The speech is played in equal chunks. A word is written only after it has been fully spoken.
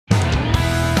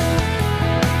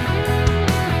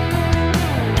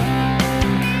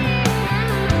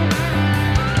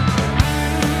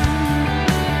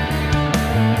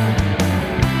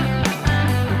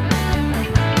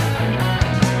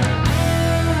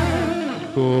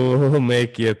Como é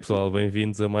que é, pessoal?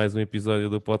 Bem-vindos a mais um episódio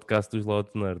do podcast dos Loud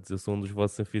Nerds. Eu sou um dos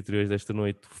vossos anfitriões desta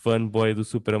noite, fanboy do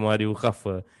Super Mario,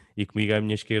 Rafa. E comigo à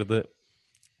minha esquerda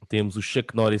temos o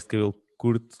Chuck Norris de cabelo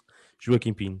curto,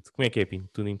 Joaquim Pinto. Como é que é, Pinto?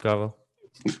 Tudo impecável?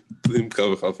 Tudo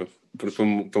impecável, Rafa.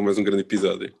 Para mais um grande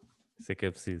episódio. Isso é que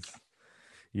é preciso.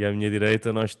 E à minha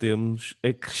direita nós temos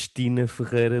a Cristina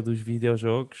Ferreira dos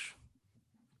videojogos.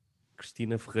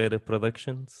 Cristina Ferreira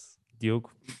Productions.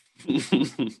 Diogo.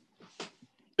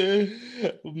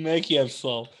 Como é que é,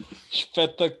 pessoal?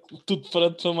 Espetáculo, tudo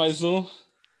pronto para mais um.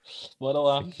 Bora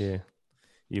lá. Isso é que é.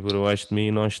 E por baixo de mim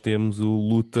nós temos o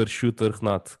Luther Shooter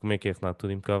Renato. Como é que é, Renato?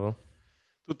 Tudo impecável?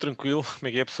 Tudo tranquilo, como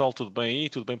é que é, pessoal? Tudo bem aí?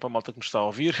 Tudo bem para a malta que nos está a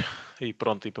ouvir? E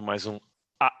pronto, e para mais um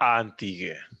AA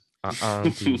Antiga.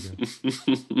 Antiga.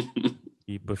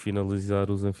 E para finalizar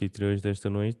os anfitriões desta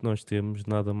noite, nós temos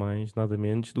nada mais, nada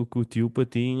menos do que o tio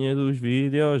Patinha dos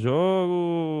videojogos.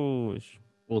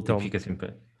 O último Então, fica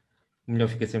sempre. O melhor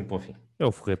fica sempre para o fim. é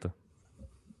o Ferreta.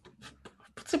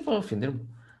 Pode ser para ofender-me.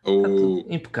 Oh. Está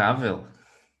tudo impecável.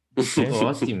 É?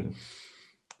 Ótimo.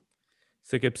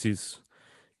 Isso é que é preciso.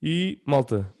 E,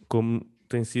 malta, como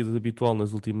tem sido habitual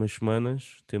nas últimas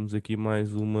semanas, temos aqui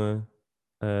mais uma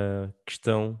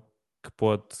questão que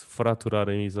pode fraturar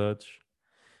amizades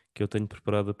que eu tenho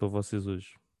preparada para vocês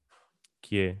hoje,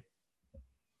 que é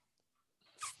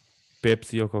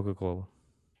Pepsi ou Coca-Cola?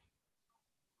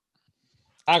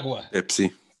 Água.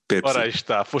 Pepsi. Ora, aí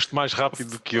está, foste mais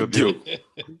rápido do que eu, Diogo.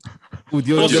 O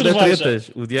Diogo Ou é um grande cerveja. tretas.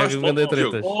 O Diogo é um grande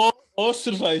tretas. Ou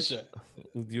cerveja.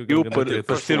 O Diogo é um Eu, grande para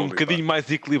tretas. ser um homem, bocadinho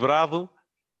mais equilibrado,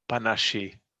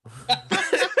 panache.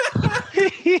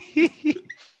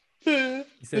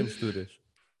 Isso é misturas.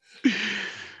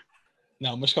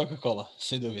 Não, mas Coca-Cola,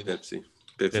 sem dúvida. Pepsi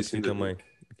Pepsi sem dúvida. também.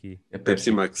 Aqui. É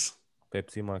Pepsi Max.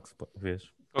 Pepsi Max, vês?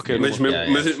 Ok, Mas não- é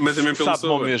mesmo pelo sabe-me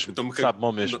sabor. ao mesmo, Então, sabe-me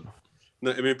ao mesmo.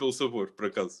 Não, é mesmo pelo sabor, por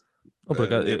acaso. Não, por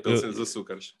acaso, É eu- pelos eu-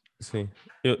 açúcares. Sim.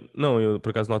 Eu por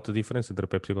acaso noto a diferença entre a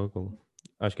Pepsi e a Coca-Cola.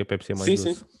 Acho que a Pepsi é mais Sim,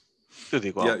 doce. sim. Tudo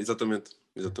igual. Yeah, exatamente.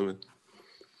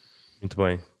 Muito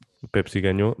bem. A Pepsi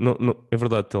ganhou. Não, é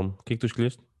verdade, Telmo. O que é que tu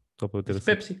escolheste? Só para eu ter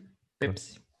assim.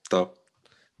 Pepsi. Tá.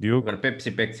 Diogo, Agora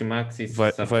Pepsi Max e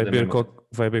vai da beber mesma.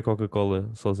 vai beber Coca-Cola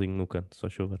sozinho no canto, só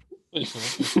chover. Pois foi.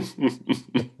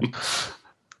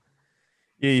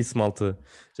 E é isso, malta.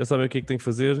 Já sabem o que é que tem que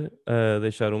fazer?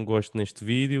 Deixar um gosto neste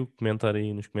vídeo, comentar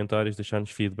aí nos comentários,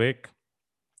 deixar-nos feedback,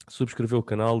 subscrever o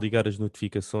canal, ligar as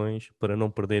notificações para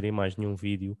não perderem mais nenhum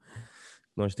vídeo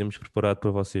que nós temos preparado para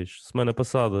vocês. Semana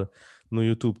passada no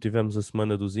YouTube tivemos a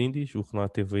Semana dos Indies. O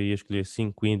Renato teve aí a escolher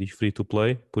 5 indies free to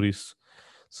play. Por isso,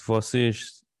 se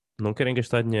vocês não querem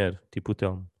gastar dinheiro, tipo o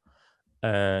Telmo,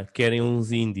 querem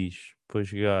uns indies para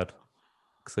jogar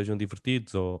que sejam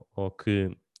divertidos ou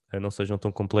que não sejam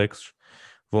tão complexos,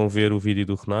 vão ver o vídeo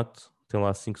do Renato, tem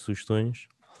lá 5 sugestões,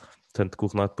 tanto que o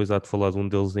Renato depois há de falar de um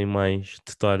deles em mais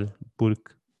detalhe,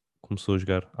 porque começou a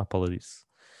jogar à pala disso.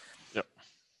 Yeah.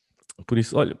 Por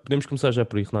isso, olha, podemos começar já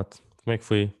por aí, Renato. Como é que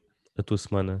foi a tua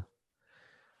semana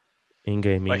em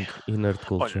gaming Bem, e nerd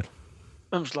culture?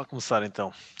 Vamos lá começar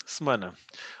então. Semana.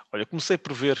 Olha, comecei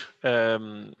por ver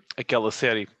aquela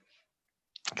série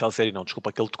não, desculpa,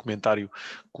 aquele documentário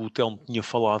que o Telmo tinha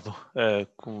falado,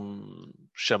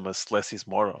 chama-se Less is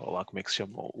More, ou lá como é que se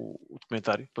chama o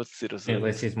documentário, para dizer assim. É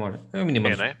Less is More. É o mínimo.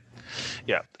 É, não é?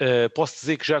 Yeah. Posso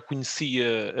dizer que já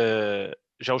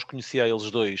os conhecia a eles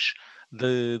dois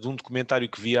de um documentário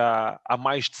que vi há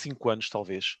mais de 5 anos,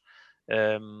 talvez.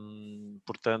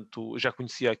 Portanto, já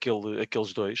conhecia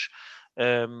aqueles dois.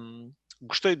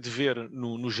 Gostei de ver,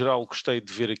 no geral, gostei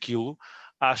de ver aquilo.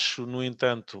 Acho, no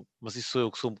entanto, mas isso sou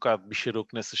eu que sou um bocado bicharoco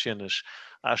nessas cenas,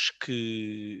 acho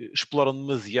que exploram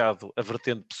demasiado a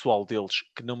vertente pessoal deles,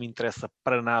 que não me interessa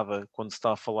para nada quando se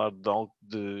está a falar de algo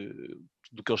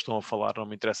do que eles estão a falar, não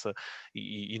me interessa,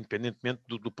 e independentemente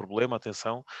do problema,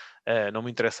 atenção, não me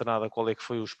interessa nada qual é que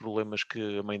foi os problemas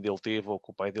que a mãe dele teve, ou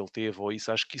que o pai dele teve, ou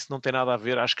isso, acho que isso não tem nada a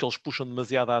ver, acho que eles puxam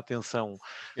demasiado a atenção.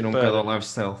 Ir um bocado ao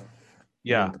lifestyle.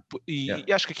 Yeah. Yeah.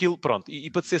 E acho que aquilo, pronto, e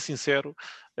para te ser sincero,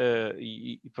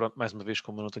 e pronto, mais uma vez,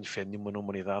 como eu não tenho fé nenhuma na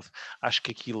humanidade, acho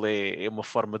que aquilo é uma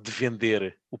forma de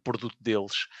vender o produto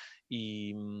deles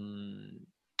e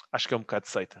acho que é um bocado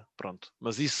de seita, pronto.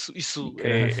 Mas isso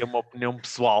é uma opinião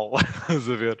pessoal, estás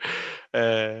a ver?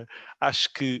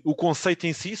 Acho que o conceito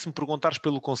em si, se me perguntares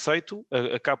pelo conceito,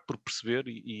 acabo por perceber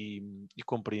e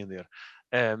compreender.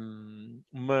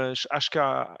 Mas acho que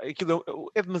aquilo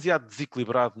é demasiado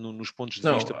desequilibrado nos pontos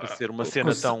de vista para ser uma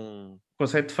cena tão... O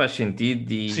conceito faz sentido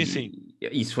Sim.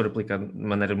 e se for aplicado de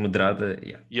maneira moderada,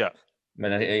 Yeah.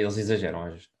 mas eles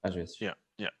exageram às vezes. Yeah.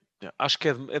 Acho que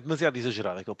é demasiado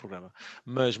exagerado aquele programa,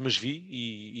 mas vi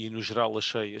e no geral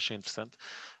achei interessante.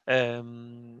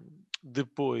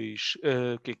 Depois,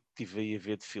 o que é que tive aí a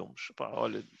ver de filmes? Pá,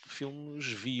 olha, filmes,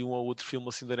 vi um ou outro filme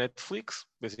assim da Netflix,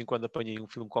 de vez em quando apanhei um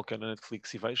filme qualquer na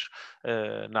Netflix e vejo,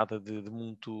 nada de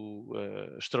muito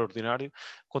extraordinário.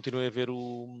 Continuei a ver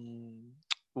o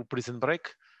Prison Break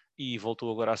e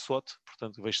voltou agora à SWAT,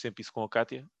 portanto vejo sempre isso com a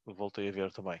Kátia, voltei a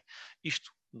ver também.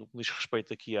 Isto no que diz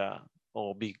respeito aqui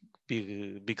ao big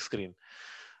screen.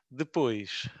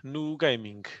 Depois, no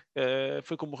gaming,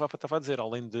 foi como o Rafa estava a dizer,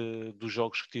 além dos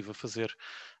jogos que estive a fazer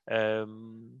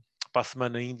para a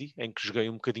semana indie, em que joguei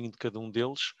um bocadinho de cada um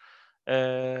deles,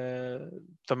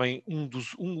 também um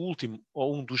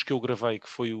dos que eu gravei, que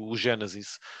foi o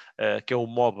Genesis, que é o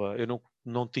MOBA. Eu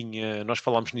não tinha, nós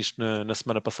falámos nisto na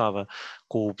semana passada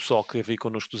com o pessoal que veio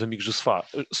connosco dos Amigos do Sofá.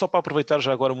 Só para aproveitar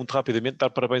já agora muito rapidamente,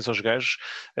 dar parabéns aos gajos,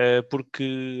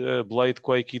 porque Blade,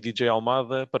 Quake e DJ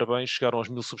Almada, parabéns, chegaram aos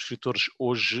 1000 subscritores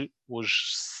hoje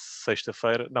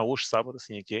sexta-feira, não, hoje sábado,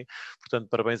 assim é que é. Portanto,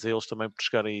 parabéns a eles também por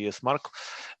chegarem a esse marco.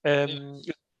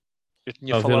 Eu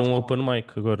tinha A haver falado um open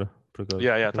mic agora, por acaso.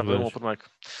 estava um open mic.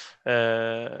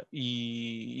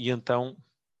 E então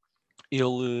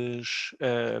eles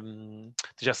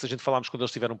já se a gente falámos quando eles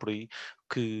estiveram por aí,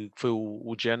 que foi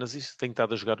o Genesis, tenho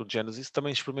estado a jogar o Genesis,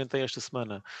 também experimentei esta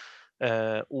semana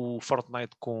o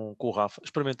Fortnite com o Rafa.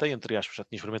 Experimentei, entre aspas, já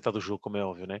tinha experimentado o jogo, como é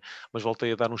óbvio, né? Mas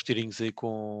voltei a dar uns tirinhos aí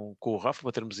com o Rafa,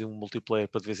 para termos aí um multiplayer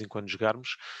para de vez em quando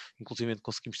jogarmos. Inclusive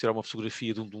conseguimos tirar uma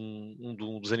fotografia de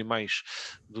um dos animais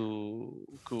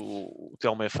que o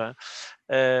Telmo é fã.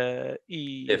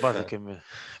 E É fã.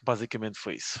 basicamente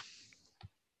foi isso.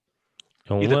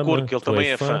 É um E da lama, cor, que ele tu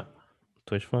também és é fã.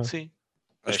 Tu és fã? Sim.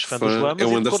 Acho És que fã dos fã lamas é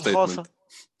um e de cor de rosa.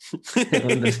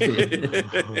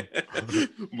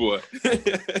 Boa.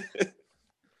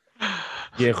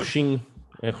 E é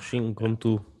roxinho como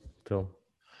tu. Então,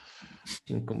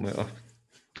 Sim, como é óbvio.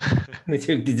 Nem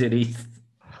sei o que dizer isso.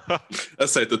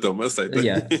 Aceita, Tom, aceita.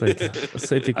 Yeah.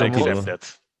 aceita e Tá bom. continua.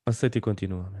 7. Aceita e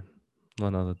continua, man. Não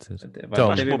há nada a dizer. Vai, Então,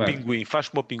 Faz como o vai. pinguim, faz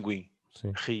como o pinguim.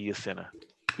 sim. Ri a cena.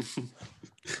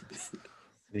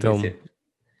 Então, Diga-se.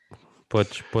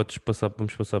 podes passar,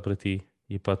 vamos passar para ti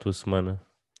e para a tua semana.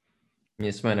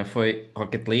 Minha semana foi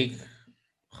Rocket League.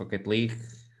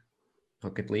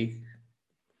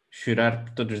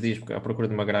 Chorar todos os dias à procura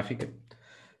de uma gráfica.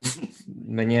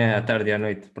 De manhã, à tarde e à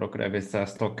noite procurar ver se há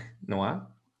stock. Não há.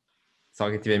 Se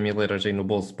alguém tiver 1000 euros aí no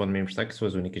bolso, pode-me emprestar, que são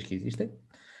as únicas que existem.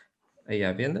 Aí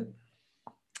à venda.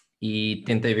 E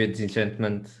tentei ver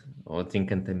Disenchantment, ou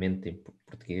Desencantamento em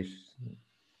português.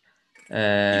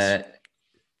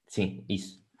 Sim,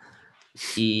 isso.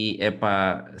 E é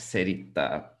pá, a série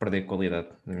está a perder qualidade,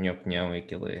 na minha opinião.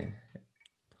 Aquilo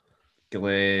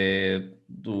é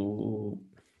do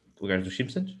gajo dos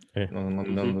Simpsons. É.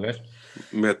 Não do gajo.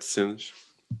 Mete cenas.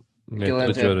 Aquilo é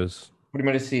Mete horas.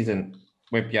 primeira season,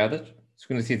 bem piadas.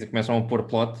 Segunda season começam a pôr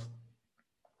plot.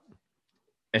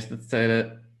 Esta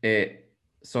terceira é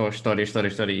só história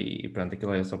e pronto,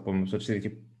 aquilo é só para uma pessoa decidir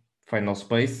tipo Final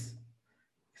Space,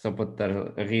 só para estar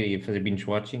a rir e a fazer binge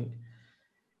watching,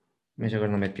 mas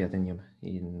agora não mete piada nenhuma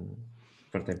e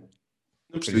fartei-me.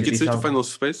 Não percebi. O que é que disseste do Final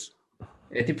Space?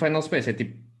 É tipo Final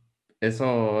Space, é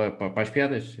só para as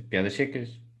piadas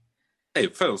secas.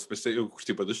 Final Space, eu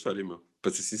curti para da história, meu.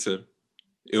 Para ser sincero.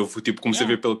 Eu tipo, comecei a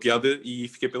ver pela piada e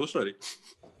fiquei pela história.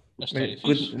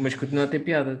 Mas continua a ter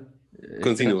piada.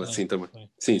 Continua, sim, também.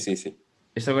 Sim.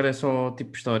 Este agora é só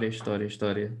tipo história.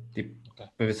 Tipo,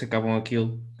 para ver se acabam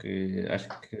aquilo, que acho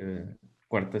que a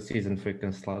quarta season foi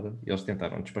cancelada e eles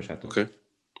tentaram despachar tudo.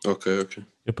 Ok.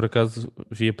 Eu por acaso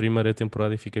vi a primeira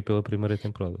temporada e fiquei pela primeira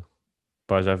temporada.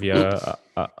 Pá, já havia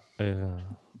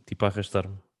tipo a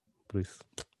arrastar-me. Por isso.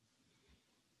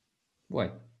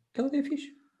 Ué, aquela é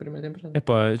fixe. Primeira temporada.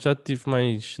 Epá, já estive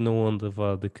mais na onda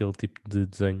daquele tipo de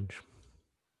desenhos.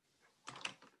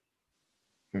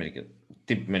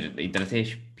 Mas interessa é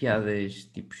as piadas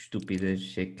tipo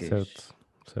estúpidas, secas.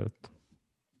 Certo.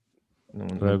 Não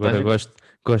Agora estás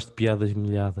gosto de piadas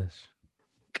molhadas.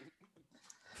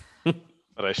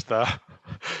 Ora, aí está.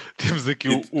 Temos aqui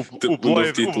o novo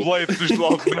título. Blade dos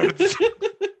Dual Nerds.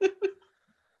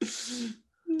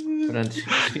 Pronto,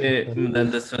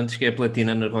 mudando de assunto, cheguei a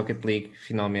platina no Rocket League,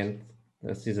 finalmente.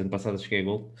 A season passada cheguei a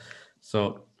Gold.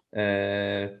 Só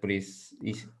por isso.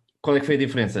 Qual é que foi a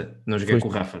diferença? Não joguei com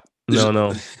o Rafa.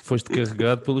 Não. Foste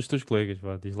carregado pelos teus colegas,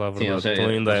 vá. Diz lá a Sim, verdade. eles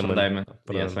Estão em são Diamond. Diamond.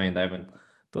 Yeah, são em Diamond.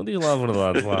 Então diz lá a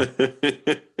verdade, vá.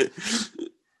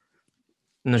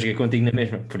 Não joguei contigo na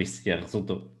mesma, por isso já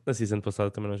resultou. Na season passada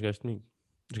também não jogaste comigo.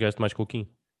 Jogaste mais com o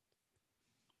Kim.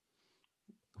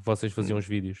 Vocês faziam os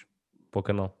vídeos para o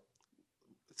canal.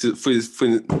 Foi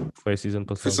a season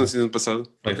Foi passada. só na season passada?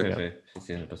 Foi, Ok. foi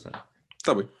esse ano passado.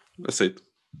 Tá bem, aceito.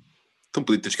 Então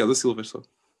podia ter chegado a Silver só.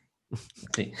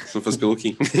 Sim. Se não fosse pelo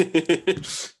Kim.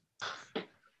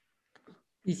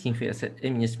 E sim, foi essa a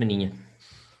minha semaninha.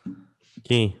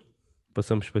 Kim,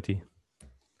 passamos para ti.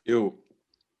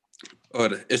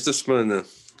 Ora, esta semana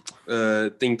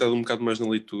tenho estado um bocado mais na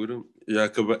leitura. Já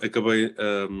acabei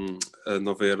a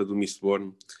nova era do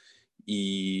Mistborn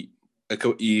e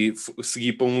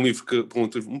segui para um livro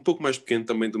um pouco mais pequeno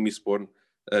também do Mistborn,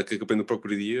 que acabei no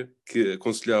próprio dia, que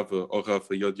aconselhava ao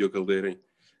Rafa e ao Diogo a lerem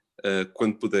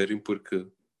quando puderem, porque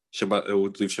o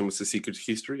livro chama-se A Secret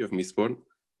History of Mistborn,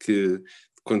 que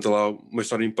conta lá uma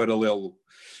história em paralelo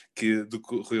que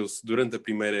decorreu-se durante a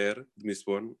primeira era de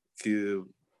Mistborn, que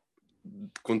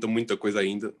conta muita coisa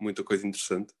ainda, muita coisa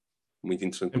interessante. Muito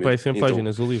interessante Tem 100 mesmo.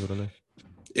 páginas o livro, não é?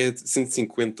 É de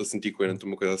 150 ou 140,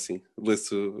 uma coisa assim.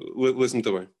 Lê-se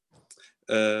muito bem.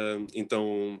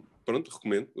 Então, pronto,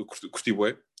 recomendo. Eu curti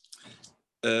bué.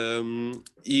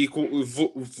 E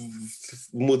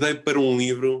mudei para um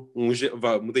livro,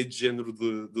 mudei de género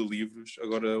de livros.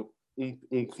 Agora,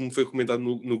 um que me foi recomendado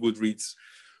no Goodreads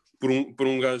por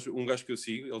um gajo que eu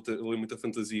sigo. Ele lê muita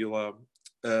fantasia lá,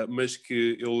 mas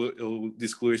que ele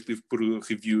disse que leu este livro por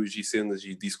reviews e cenas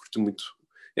e disse que curtiu muito.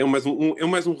 É mais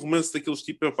um romance daqueles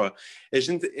tipo, é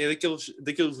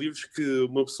daqueles livros que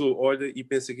uma pessoa olha e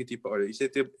pensa que tipo, olha, isto é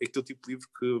aquele tipo de livro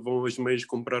que vão as meias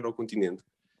comprar ao continente.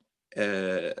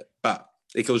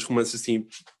 Aqueles romances assim,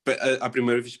 à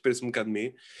primeira vista parece um bocado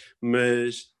meio,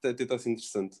 mas até está assim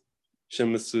interessante.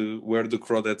 Chama-se Where the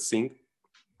Crawdads Sing,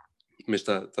 mas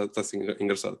está assim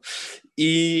engraçado.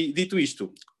 E dito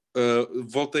isto,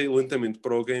 voltei lentamente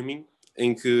para o gaming,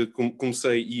 em que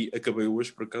comecei e acabei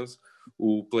hoje por acaso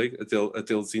o Plague, A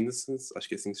Tales Innocence, acho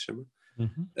que é assim que se chama.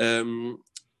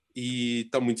 E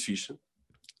está muito fixe.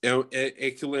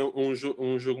 Aquilo é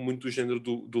um jogo muito do género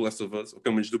do Last of Us, ou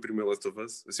pelo menos do primeiro Last of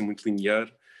Us, assim muito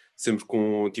linear, sempre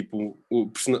com tipo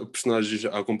personagens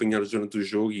a acompanhar durante o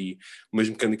jogo e umas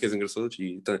mecânicas engraçadas,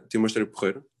 e tem uma história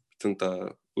porreira,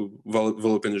 portanto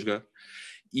vale a pena jogar.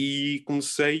 E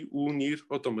comecei o Nier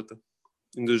Automata.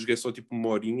 Ainda joguei só tipo uma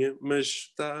horinha, mas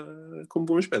está com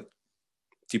bom aspecto.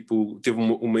 Tipo, teve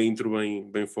uma intro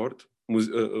bem forte,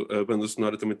 a banda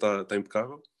sonora também está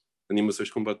impecável, animações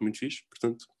de combate muito fixe,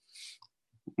 portanto,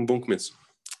 um bom começo.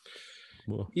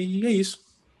 Boa. E é isso.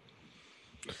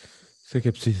 Sei que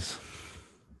é preciso.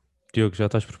 Diogo, já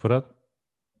estás preparado?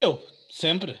 Eu,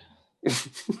 sempre.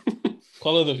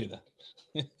 Qual a dúvida?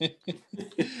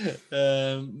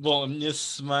 Bom, a minha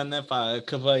semana,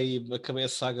 acabei a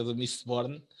saga do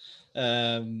Mistborn.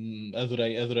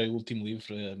 Adorei o último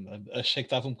livro. Achei que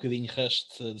estava um bocadinho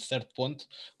rust de certo ponto,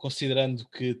 considerando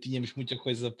que tínhamos muita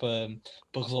coisa para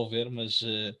resolver, mas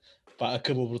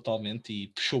acabou brutalmente e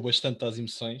puxou bastante às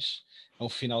emoções. É um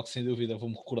final que sem dúvida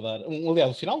vou-me recordar.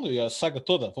 Aliás, o final, a saga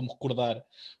toda, vou-me recordar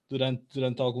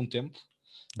durante algum tempo.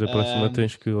 Da próxima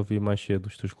tens que ouvir mais cedo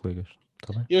os teus colegas.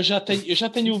 Tá bem? Eu já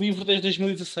tenho o livro desde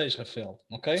 2016, Rafael,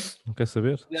 ok? Não quer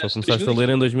saber? Aliás, Só começaste a ler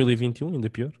em 2021, ainda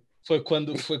pior. Foi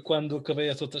quando acabei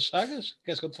as outras sagas.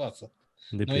 Queres que eu te faça?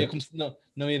 Ainda Não ia, pior.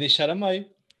 não ia deixar a meio.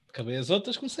 Acabei as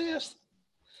outras, comecei esta.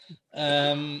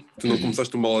 Tu não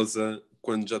começaste o Malazan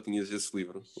quando já tinhas esse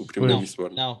livro? O primeiro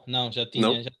Mistborn? Não, já tinha.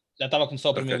 Não? Já estava a começar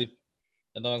o primeiro livro.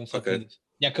 Já estava a começar o primeiro livro.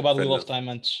 Tinha acabado o Wheel of Time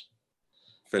antes.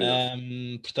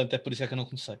 Portanto, é por isso é que eu não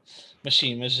comecei. Mas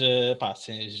sim,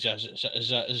 sim,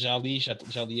 já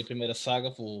li a primeira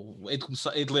saga.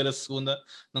 Hei de ler a segunda,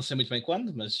 não sei muito bem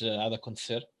quando, mas há de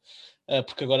acontecer.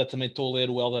 Porque agora também estou a ler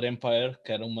o Elder Empire,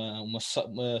 que era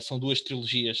são duas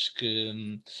trilogias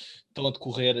que estão a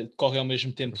decorrem ao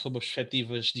mesmo tempo sob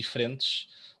perspectivas diferentes,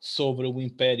 sobre o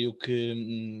Império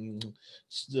que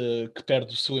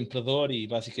perde o seu imperador e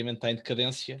basicamente está em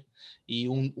decadência, e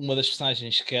uma das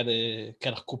personagens quer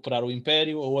recuperar o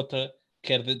Império, a outra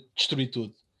quer destruir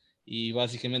tudo. E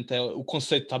basicamente o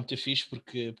conceito está muito fixe por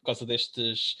causa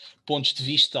destes pontos de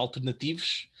vista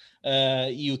alternativos.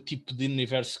 E o tipo de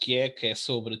universo que é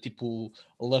sobre tipo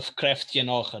Lovecraftian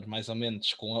horror, mais ou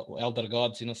menos, com Elder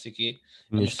Gods e não sei o quê.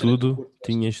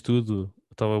 Tinhas tudo.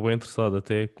 Estava bem interessado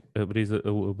até abrir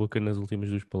a boca nas últimas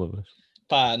duas palavras.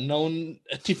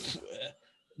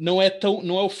 Não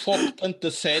é o foco tanto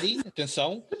da série,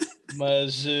 atenção,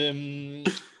 mas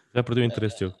já perdeu o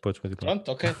interesse, Diogo, podes continuar.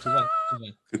 Pronto, ok, tudo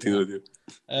bem. Continua, Diogo.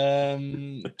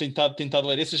 Tentado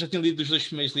ler esse. Eu já tinha lido os 2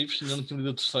 primeiros livros, ainda não tinha lido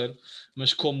o terceiro,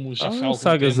 mas como já foi há algum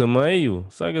sagas tempo... a meio?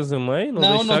 Sagas a meio? Não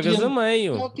deixes sagas a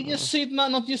meio. Não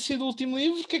tinha sido o último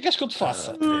livro, o que é que queres que eu te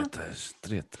faça?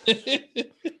 Tretas.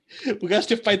 O gajo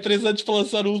teve para aí 3 anos para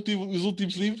lançar os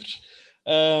últimos livros.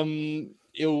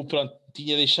 Eu, pronto,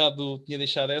 tinha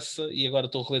deixado essa e agora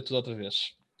estou a reler tudo outra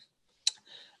vez.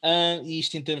 E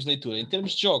isto em termos de leitura. Em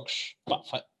termos de jogos,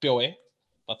 PoE,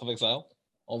 Path of Exile,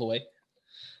 all the way.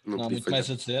 Não há muito mais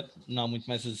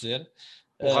a dizer.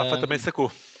 O Rafa também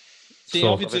sacou. Sim,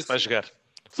 Só. ouvi dizer Talvez vai jogar.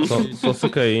 Só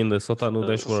saquei ainda, só está no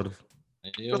dashboard.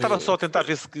 Eu estava só a tentar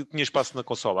ver se tinha espaço na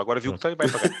consola. Agora viu que tem, vai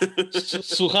pagar.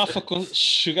 Se o Rafa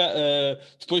chegar,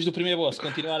 depois do primeiro boss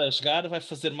continuar a jogar, vai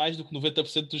fazer mais do que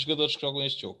 90% dos jogadores que jogam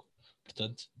este jogo.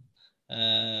 Portanto,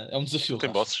 é um desafio. Tem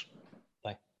Rafa. bosses?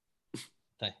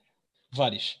 Tem.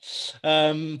 Vários.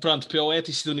 Pronto, PoE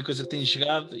tem sido a única coisa que tenho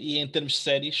jogado e em termos de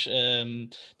séries,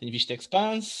 tenho visto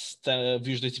Expanse,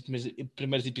 vi os 2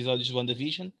 primeiros episódios de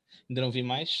WandaVision, ainda não vi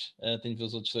mais, tenho de ver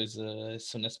os outros 2 as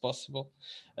soon as possible.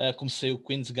 Comecei o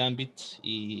Queen's Gambit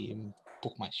e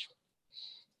pouco mais.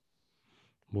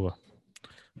 Boa.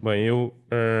 Bem, eu,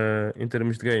 em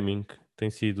termos de gaming, tem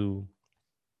sido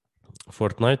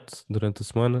Fortnite durante a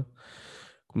semana.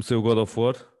 Comecei o God of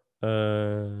War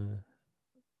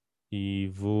e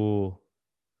vou.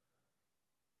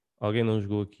 Alguém não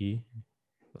jogou aqui?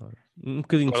 Um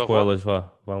bocadinho de God of War? spoilers,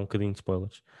 vá um bocadinho de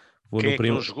spoilers. Vou Quem no é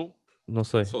que não jogou? Não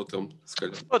sei. Só o tempo, se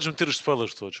calhar. Podes meter os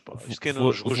spoilers todos, pá. Isto quem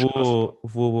não jogou, jogou.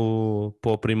 Vou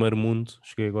para o primeiro mundo.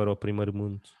 Cheguei agora ao primeiro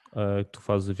mundo. Que tu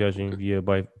fazes a viagem via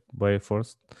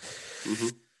Bifrost.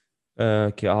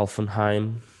 Que é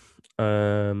Alfenheim.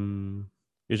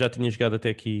 Eu já tinha jogado até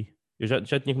aqui. Eu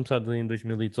já tinha começado em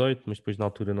 2018, mas depois na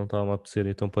altura não estava a apetecer,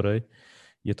 então parei.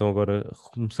 E então agora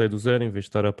comecei do zero, em vez de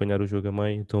estar a apanhar o jogo a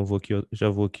meio. Então já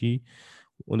vou aqui.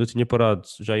 Onde eu tinha parado,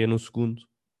 já ia no segundo.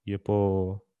 Ia para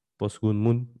o segundo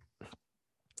mundo.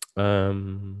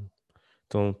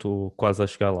 Então estou quase a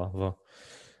chegar lá. Vá.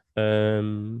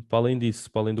 Para além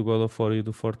disso, para além do God of War e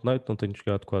do Fortnite, não tenho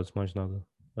jogado quase mais nada.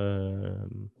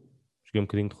 Joguei um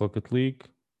bocadinho de Rocket League,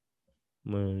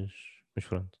 mas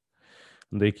pronto.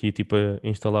 Andei aqui tipo a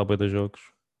instalar bué de jogos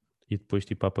e depois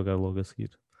tipo a apagar logo a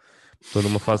seguir. Estou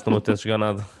numa fase que não me apetece jogar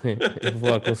nada.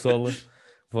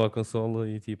 Vou à consola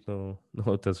e tipo não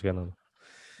me apetece jogar nada.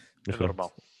 Mas É pronto.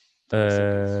 normal.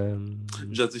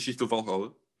 Já desististe do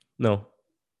Valhalla? Não,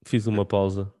 fiz uma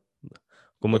pausa.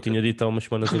 Como eu tinha dito há umas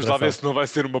semanas Vamos atrás. lá ver se não vai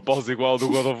ser uma pausa igual ao do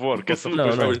God of War, que essa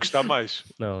depois vai gostar mais.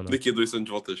 Não. Daqui a 2 anos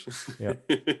voltas. Yeah.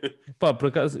 Pá, por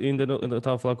acaso ainda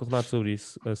estava a falar com o Renato sobre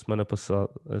isso a semana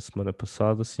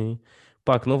passada, assim.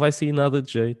 Pá, que não vai sair nada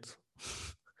de jeito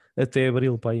até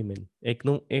abril, pá, aí, mano.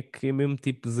 É que é mesmo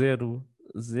tipo zero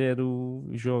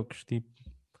jogos, tipo,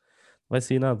 não vai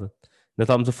sair nada. Ainda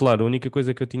estávamos a falar, a única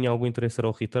coisa que eu tinha algum interesse era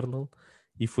o Returnal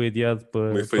e foi adiado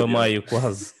para maio,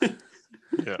 quase.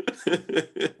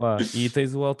 Pá, e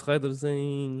tens o Outriders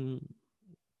em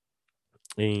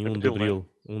 1 de abril,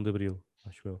 1 de abril,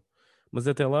 acho eu. Mas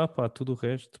até lá, pá, tudo o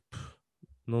resto,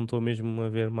 não estou mesmo a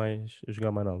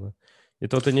jogar mais nada.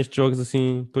 Então tenho estes jogos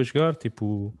assim para jogar,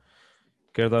 tipo,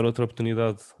 quero dar outra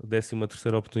oportunidade, a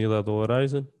 13ª oportunidade ao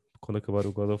Horizon, quando acabar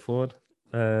o God of War.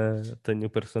 Tenho o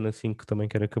Persona 5 que também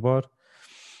quero acabar.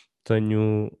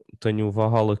 Tenho o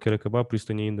Valhalla que quero acabar, por isso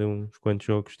tenho ainda uns quantos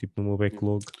jogos, tipo, no meu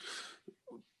backlog.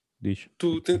 Diz.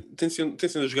 Tu tens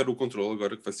a jogar o Control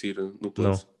agora que vai sair no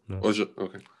Plus? Não. Hoje,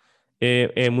 ok.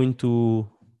 É muito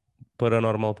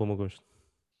paranormal para o meu gosto.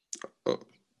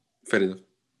 Fair enough.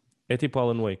 É tipo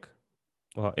Alan Wake.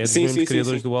 É dos Sim, mesmos sim,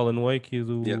 criadores sim. do Alan Wake e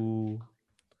do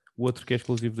o outro que é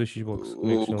exclusivo da Xbox.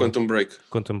 O Quantum Break.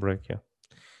 Quantum Break, yeah.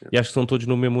 E acho que são todos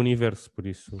no mesmo universo, por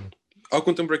isso. O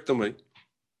Quantum Break também.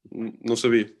 Não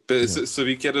sabia.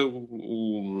 Sabia que era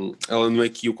o Alan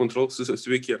Wake e o Control.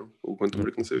 Sabia que era. O Quantum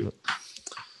Break não sabia.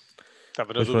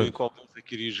 Estava na dúvida em qual é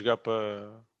que iria jogar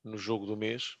no jogo do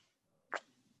mês.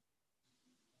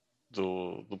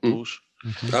 Do Plus.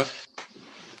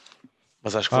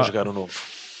 Mas acho que vou jogar o novo.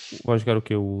 Vai jogar o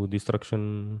quê? O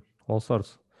Destruction All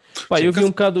Stars? Pá, eu vi um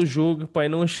bocado o jogo, pá,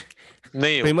 não achei...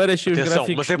 Nem eu. Primeiro achei Atenção, os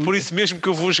gráficos... mas é por isso mesmo que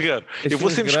eu vou jogar. Eu vou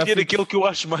sempre escolher aquele que eu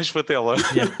acho mais fatela.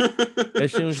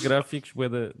 Achei uns gráficos bué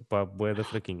da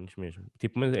fraquinhos mesmo.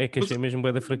 Tipo, mas é que achei mesmo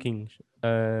bué da fraquinhos.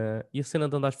 E a cena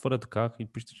de andares fora de carro e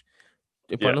depois...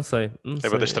 Epá, não sei. É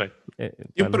bem estranho.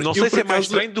 Não sei se é mais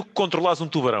estranho do que controlares um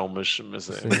tubarão, mas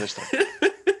é estranho.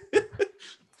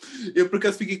 Eu por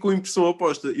acaso fiquei com a impressão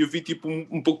oposta. Eu vi tipo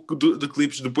um pouco de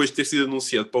clipes depois de ter sido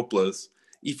anunciado para o Plus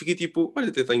e fiquei tipo, olha,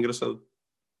 até está engraçado.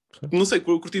 Sim. Não sei,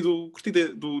 curti do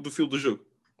feel do jogo.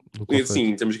 Sim,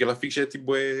 em termos de gráficos é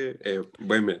tipo é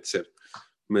bem médio, certo?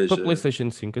 Mas para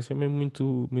PlayStation 5 assim é mesmo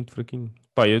muito, muito fraquinho.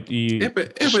 Pá, é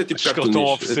bem tipo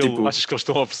cartunismo. Achas que eles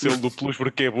estão a oferecer do Plus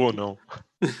porque é bom, não?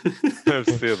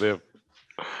 Deve ser.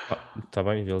 Está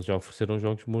bem, eles já ofereceram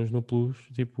jogos bons no Plus,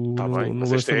 tipo tá bem, no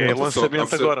mas este é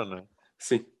lançamento agora, não é?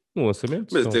 Sim. No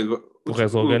lançamento. Mas Então. até agora, O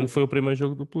Resogun foi o primeiro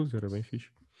jogo do Plus, era bem fixe.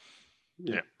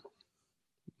 Yeah.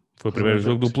 Foi o primeiro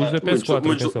jogo do Plus da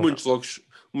PS4, atenção.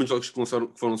 Muitos jogos que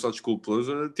foram lançados com o Plus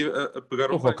a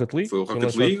pegaram O bem. Rocket League. Foi o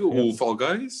Rocket League, o Fall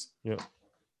Guys. Yeah.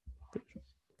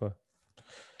 Pá.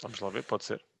 Vamos lá ver, pode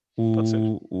ser.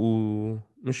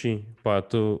 Mas sim, pá,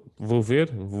 vou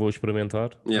ver, vou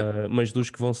experimentar, Yeah. mas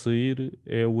dos que vão sair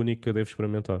é o único que eu devo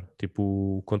experimentar.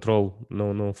 Tipo, o Control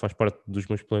não faz parte dos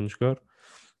meus planos de jogar,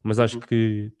 mas acho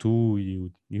que tu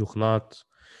e o Renato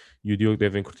e o Diogo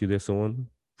devem curtir dessa onda,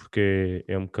 porque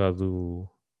é um bocado...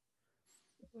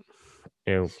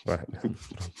 É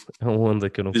uma onda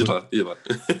que eu não curto. E lá.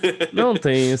 Não,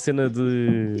 tem a cena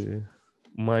de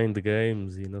mind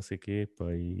games e não sei o quê,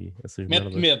 pá, e essas Mete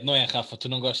merdas. medo, não é, Rafa? Tu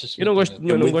não gostas de Eu não gosto,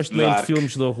 medo. não muito gosto nem de dark.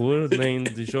 filmes de horror, nem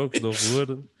de jogos de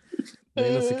horror,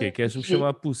 nem não sei o quê. Queres-me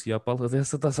chamar pussy à pala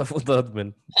dessa, estás à vontade,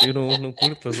 mano. Eu não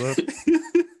curto, azar.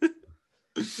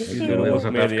 E ver Ele uma já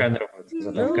está a ficar comédia. nervoso. Já está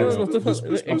a Não, ficar não nervoso.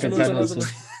 estou A pensar no assunto.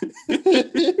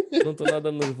 não estou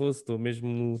nada nervoso, estou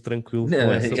mesmo tranquilo com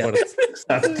Não, essa já- parte.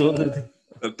 Está todo.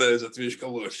 Até já tive os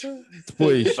calores.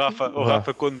 Depois, O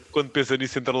Rafa quando pensa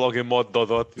nisso, entra logo em modo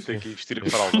Dodot e tem que investir em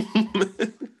fralda.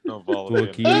 Não vale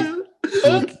a pena.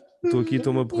 estou aqui e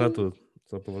estou-me a berrar todo,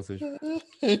 só para vocês.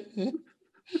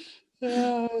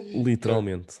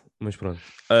 Literalmente, mas pronto.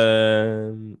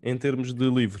 Em termos de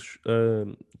livros,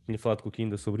 tinha falado com o Kim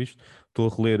ainda sobre isto. Estou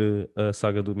a reler a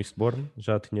saga do Mistborn.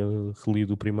 Já tinha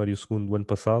relido o primeiro e o segundo do ano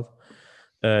passado,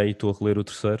 e estou a reler o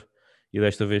terceiro. E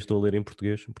desta vez estou a ler em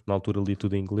português, porque na altura li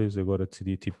tudo em inglês. Agora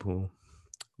decidi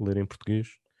ler em português,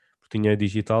 porque tinha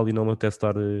digital e não me apetece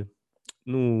estar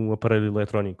no aparelho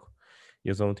eletrónico. E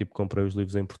então comprei os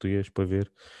livros em português para ver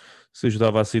se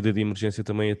ajudava a saída de emergência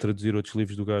também a traduzir outros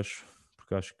livros do gajo,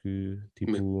 porque acho que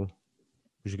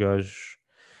os gajos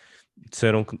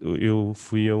disseram que ele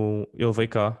veio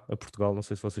cá a Portugal, não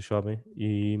sei se vocês sabem,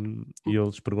 e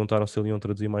eles perguntaram se ele iam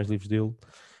traduzir mais livros dele.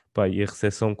 Pá, e a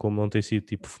recepção, como não tem sido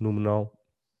fenomenal,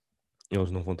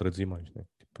 eles não vão traduzir mais, né?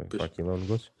 Para aquilo é um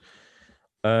negócio.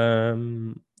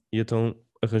 E então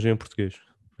arranjei em português.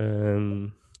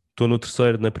 Estou no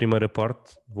terceiro, na primeira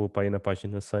parte, vou para aí na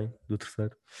página 100 do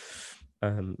terceiro.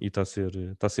 E está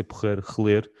a ser porreiro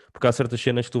reler, porque há certas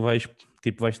cenas que tu vais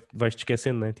te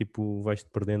esquecendo, né? Vais-te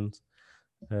perdendo.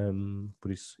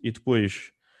 Por isso. E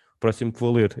depois, o próximo que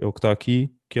vou ler é o que está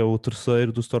aqui, que é o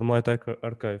terceiro do Stormlight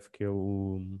Archive, que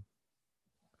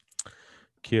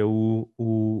é o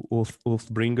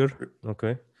Oathbringer,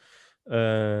 ok?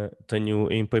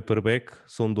 Tenho em paperback,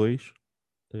 são 2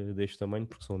 deste tamanho,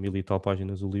 porque são 1000 e tal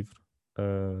páginas o livro.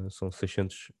 São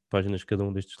 600 páginas cada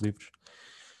um destes livros.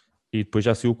 E depois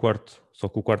já saiu o quarto. Só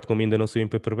que o quarto, como ainda não saiu em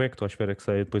paperback, estou à espera que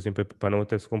saia depois em paperback, para não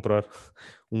até se comprar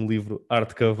um livro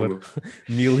hardcover,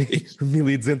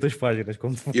 1200 páginas.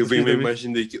 Como Eu vi uma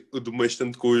imagem de uma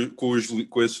estante com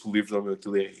esses livros,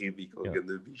 aquilo é ridículo,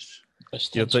 grande bicho.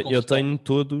 Eu tenho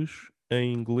todos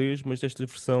em inglês, mas desta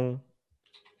versão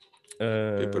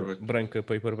branca,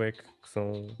 paperback, que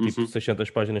são 600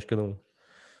 páginas cada um. Ou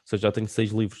seja, já tenho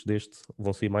 6 livros deste,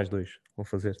 vão sair mais 2, vão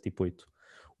fazer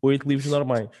 8 livros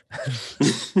normais.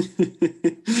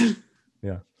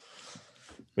 Yeah.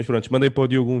 Mas pronto, mandei para o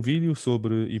Diogo um vídeo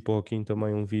e para o Kim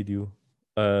também um vídeo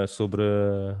sobre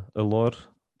a lore,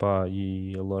 pá,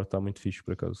 e a lore está muito fixe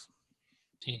por acaso.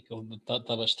 Sim,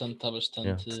 está bastante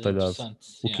detalhado.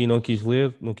 interessante. O Kim não quis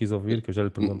ler, não quis ouvir, que eu já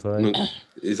lhe perguntei.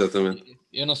 Exatamente.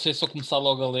 Eu não sei se eu começar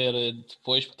logo a ler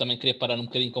depois, porque também queria parar um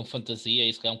bocadinho com fantasia,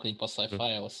 e se calhar um bocadinho para o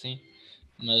sci-fi ou assim,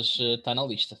 mas está na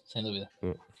lista, sem dúvida.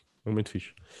 É muito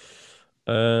fixe.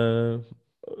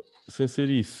 Sem ser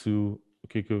isso, o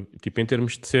que é que eu... em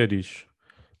termos de séries,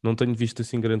 não tenho visto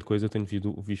assim grande coisa. Tenho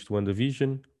visto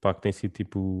WandaVision, pá, que tem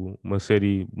sido uma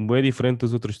série bem diferente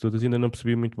das outras todas. Ainda não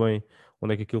percebi muito bem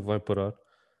onde é que aquilo vai parar.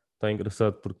 Está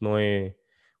engraçado porque não é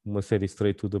uma série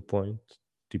straight to the point,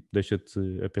 deixa-te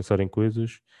a pensar em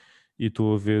coisas. E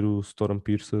estou a ver o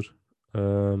Stormpiercer.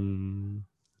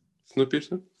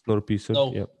 Snowpiercer? Snowpiercer,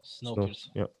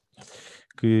 Snowpiercer. yeah.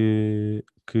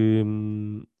 Que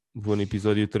vou no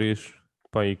episódio 3,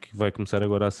 pá, e que vai começar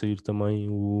agora a sair também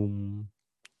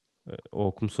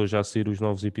ou começou já a sair os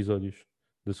novos episódios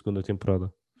da segunda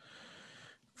temporada.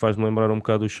 Faz-me lembrar um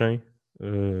bocado o Shane,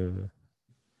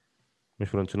 mas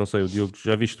pronto, eu não sei, o Diogo,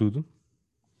 já viste tudo?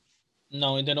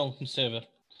 Não, ainda não comecei a ver.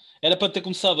 Era para ter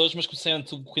começado hoje, mas comecei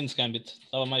antes o Queen's Gambit.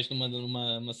 Estava mais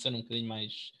numa cena um bocadinho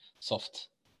mais soft.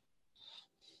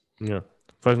 Yeah.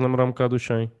 Faz-me lembrar um bocado o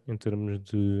Shane em termos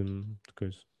de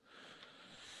coisa.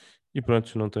 E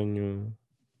pronto, não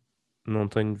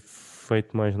tenho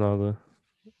feito mais nada.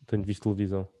 Tenho visto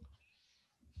televisão.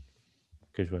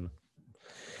 Que é, Joana?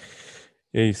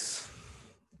 É isso.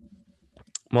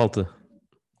 Malta,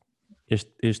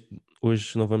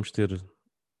 hoje não vamos ter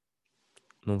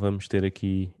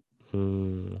aqui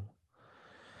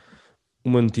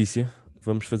uma notícia.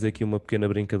 Vamos fazer aqui uma pequena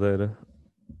brincadeira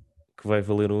que vai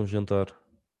valer um jantar.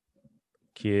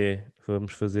 Que é,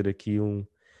 vamos fazer aqui um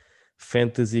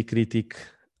Fantasy Critic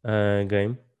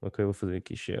Game. Ok, vou fazer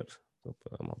aqui share, só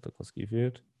para a malta conseguir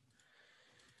ver.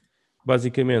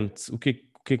 Basicamente, o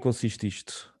que consiste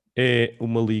isto? É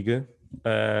uma liga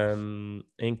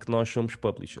em que nós somos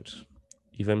publishers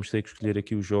e vamos ter que escolher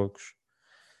aqui os jogos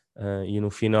e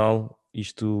no final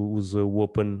isto usa o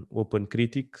Open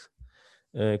Critic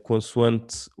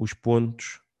consoante os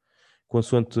pontos,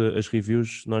 consoante as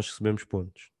reviews nós recebemos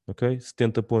pontos, ok?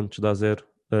 70 pontos dá 0,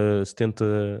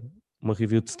 70, uma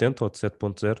review de 70 ou de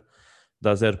 7.0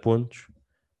 dá 0 pontos,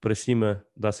 para cima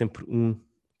dá sempre 1,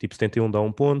 tipo 71 dá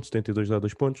 1 ponto, 72 dá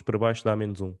 2 pontos, para baixo dá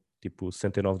menos 1, tipo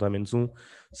 69 dá menos 1,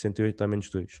 68 dá menos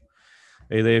 2.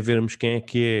 A ideia é vermos quem é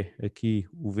que é aqui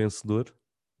o vencedor,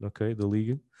 ok, da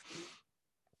liga,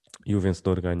 e o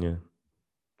vencedor ganha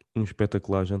um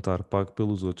espetacular jantar pago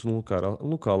pelos outros num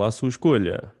local à sua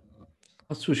escolha.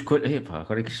 A sua escolha. Epá,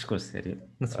 agora é que isto ficou sério.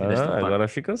 Não sabia desta parte. Agora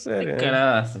fica sério, hein?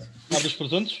 Caraças. Nada dos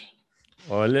presuntos?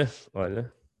 Olha.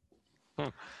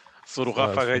 Se for o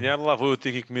Rafa a ganhar, lá vou eu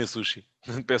ter que ir comer sushi.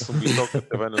 Peço um bitoque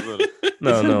até vai na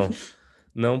zona.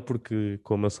 Não, porque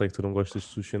como eu sei que tu não gostas de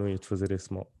sushi, eu não ia-te fazer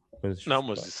esse mal.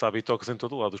 Mas isso há bitoques em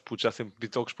todo o lado. Os putos já sempre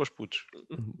bitoques para os putos.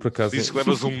 Por acaso... Diz que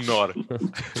levas um menor.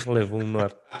 Leva um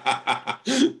menor.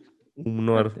 Um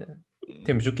menor.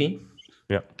 Temos o Kim.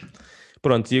 Yeah.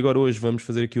 Pronto, e agora hoje vamos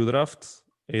fazer aqui o draft.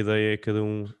 A ideia é cada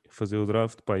um fazer o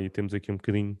draft. Pá, e temos aqui um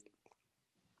bocadinho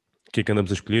o que é que andamos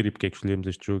a escolher e porque é que escolhemos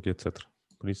este jogo, etc.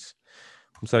 Por isso,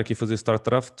 começar aqui a fazer start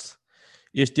draft.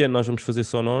 Este ano nós vamos fazer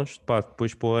só nós. Pá,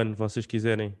 depois para o ano, vocês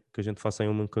quiserem que a gente faça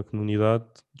uma com a comunidade,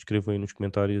 escrevam aí nos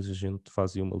comentários, a gente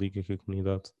faz aí uma liga com a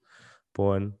comunidade para o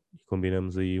ano e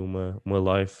combinamos aí uma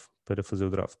live para fazer o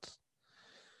draft.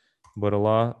 Bora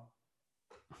lá.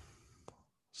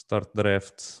 Start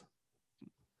draft.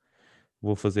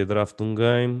 Vou fazer draft de um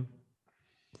game.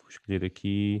 Vou escolher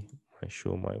aqui my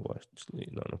show, my watchlist.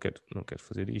 Não quero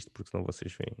fazer isto porque senão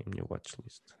vocês veem a minha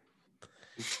watchlist.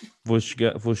 Vou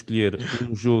escolher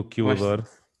um jogo que eu adoro,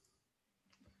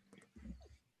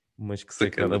 mas que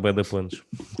sei que dá bem da pontos.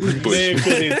 Bem,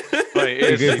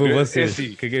 Caguei por vocês.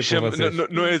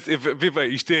 Não é, vê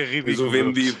bem, isto é ridículo.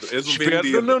 És o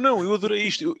vendido. Não, eu adorei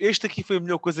isto. Este aqui foi a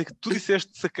melhor coisa que tu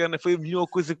disseste, sacana. Foi a melhor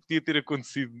coisa que podia ter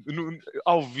acontecido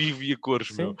ao vivo e a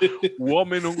cores, meu. O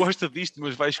homem não gosta disto,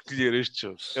 mas vai escolher este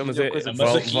jogo.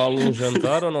 Vale um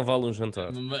jantar ou não vale um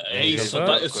jantar? É isso,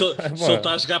 se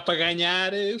está a jogar para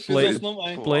ganhar, fez-se não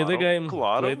bem. Play the game.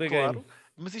 Claro.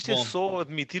 Mas isto é só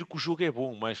admitir que o jogo é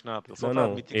bom, mais nada.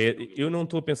 Eu não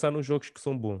estou a pensar nos jogos que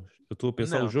são bons. Eu estou a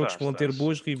pensar nos jogos que vão ter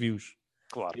boas reviews.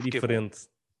 Claro, é diferente.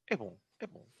 É bom.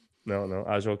 Não.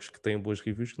 Há jogos que têm boas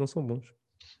reviews que não são bons.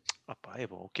 É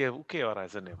bom. O que é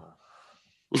Horizon é bom?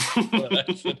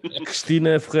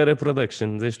 Cristina Ferreira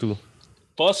Productions, és tu.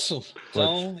 Posso?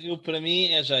 Então, para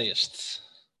mim é já este.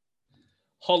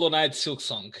 Hollow Knight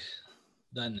Silksong.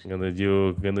 Done. Ganda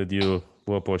Diogo.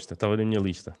 Boa aposta. Estava na minha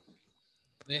lista.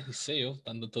 Isso sei eu,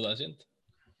 dando toda a gente.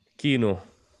 Kino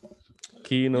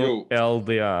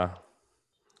LDA.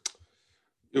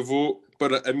 Eu vou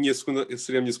para a minha segunda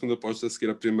aposta a seguir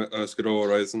ao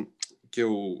Horizon, que é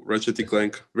o Ratchet &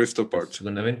 Clank Rift Apart. A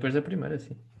segunda vem depois da primeira,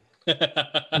 sim.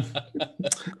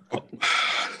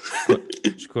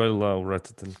 Escolhe lá o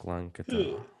Ratchet & Clank.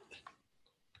 Então.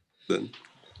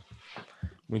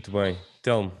 Muito bem.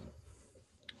 Tell-me.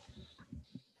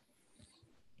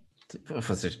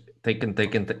 Vocês Taken.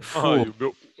 O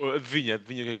meu, adivinha o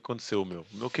que aconteceu, o meu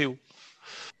caiu.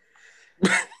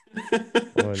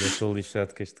 Olha, estou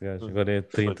lixado com este gajo. Agora é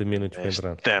 30 minutos para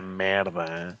entrar. Esta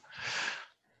merda.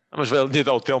 Mas vai ali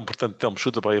dar o Telmo, portanto, Telmo,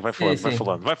 chuta para aí, vai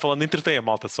falando, entretém a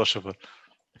malta, só favor.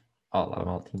 Olá,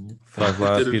 maltinha. Faz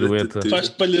lá a pirueta. Faz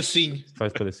palhacinho.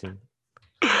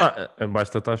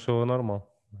 Basta estar show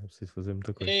normal. Não é preciso fazer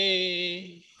muita coisa.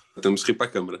 Temos que ir para a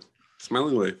câmara.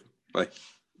 Smiling Wave. Vai.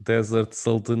 Desert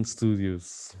Sultan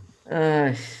Studios.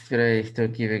 Ai, espera aí, estou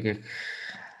aqui a ver o que é que...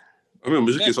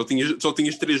 Mas aqui só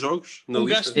tinhas 3 jogos na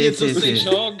lista? O gajo tinha 16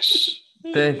 jogos.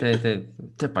 Tem.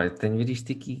 Epá, tenho de ver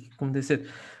isto aqui como deve ser.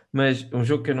 Mas um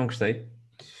jogo que eu não gostei.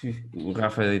 O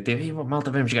Rafa teve,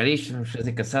 malta, vamos jogar isto, vamos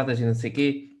fazer caçadas e não sei o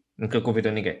quê. Nunca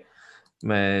convidou ninguém.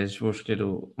 Mas vou escolher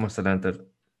o Monster Hunter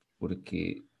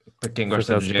porque, para quem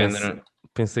gosta do género...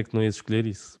 Pensei que não ias escolher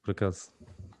isso, por acaso.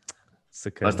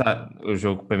 Lá está, o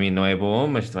jogo para mim não é bom,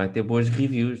 mas vai ter boas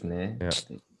reviews, né? Yeah.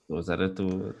 Vou usar a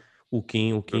tua... O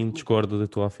Kim discorda da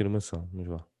tua afirmação, mas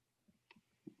vá.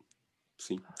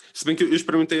 Sim. Se bem que eu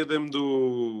experimentei a demo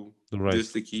Do Rise.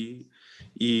 deste aqui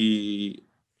e...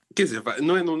 Quer dizer,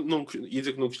 não ia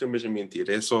dizer que não gostei, mas a mentir.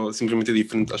 É só simplesmente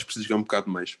diferente. Acho que preciso jogar um bocado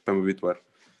mais para me habituar.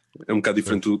 É um bocado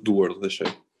diferente do World, achei.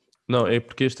 Não, é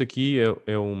porque este aqui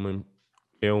é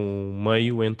um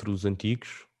meio entre os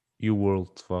antigos e o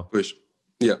World, vá. Pois.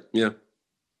 Yeah.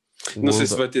 O Não sei World-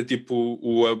 se vai ter tipo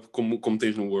o hub como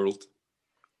tens no World.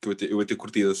 Que eu ia ter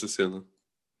curtido essa cena.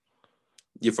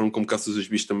 E a forma como caças os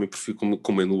bichos também prefiro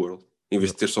como é no World. Em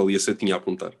vez de ter só ali a setinha a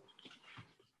apontar.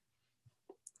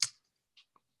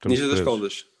 estamos Ninja das presos.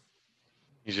 Caldas.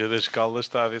 Ninja das Caldas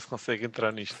está a ver se consegue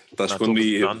entrar nisto. Está Não,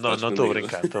 escondido. Não estou a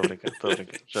brincar, estou a brincar.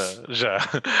 Já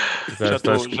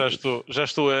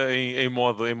estou em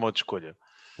modo escolha.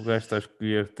 O gajo está a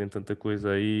escolher, tem tanta coisa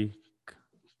aí,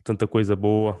 tanta coisa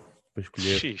boa para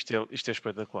escolher. Xi, isto é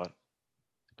espetacular.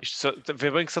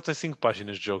 Vê bem que só tem 5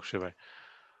 páginas de jogos, vê bem.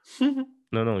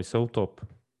 Não, isso é o top.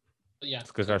 Yeah,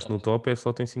 Se carregaste no top,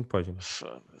 só tem 5 páginas.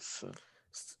 Foda-se.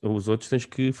 Os outros tens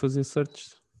que fazer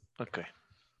searches. Ok.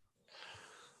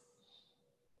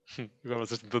 Agora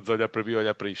vocês estão todos a olhar para mim e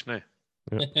olhar para isto, não é?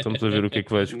 Estamos a ver o que é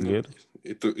que vai escolher.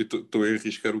 Eu estou a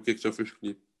arriscar o que é que já foi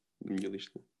escolhido na minha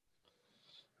lista.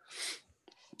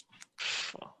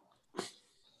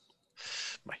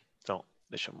 Bem, então,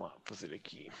 deixa-me lá fazer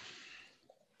aqui.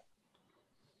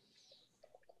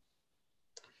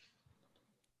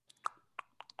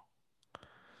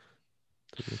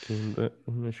 Tenho aqui ainda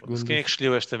umas segundas. Quem é que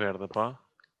escolheu esta merda, pá?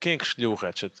 Quem é que escolheu o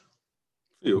Ratchet?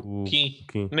 Eu. O Kim.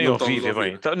 Kim. Nem Não ouvi, estávamos a vê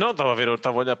bem. ouvir. Não, estava a ver, eu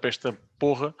estava a olhar para esta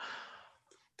porra.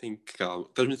 Tenho calma.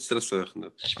 Estás-me a estressar,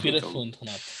 Renato. Respira Calma. fundo,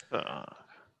 Renato. Ah,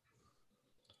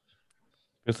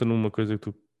 Pensa numa coisa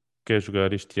que tu queres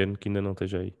jogar este ano que ainda não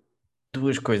esteja aí.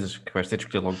 2 coisas que vais ter de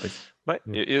escolher logo depois. bem,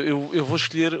 eu vou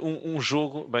escolher um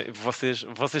jogo. Bem, vocês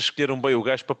escolheram bem o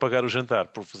gajo para pagar o jantar,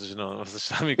 porque vocês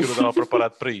sabem que eu não estava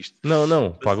preparado para isto.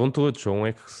 Não, pagam todos, só um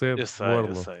é que recebe. Eu sei, Borla.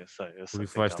 eu sei. Por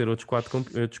isso vais ter outros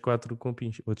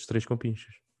 3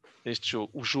 compinchos. Este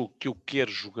jogo, o jogo que eu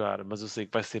quero jogar, mas eu sei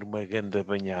que vai ser uma ganda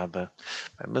banhada.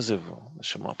 Bem, mas eu vou,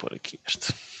 deixa-me lá pôr aqui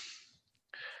este.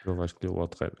 Ele vai escolher o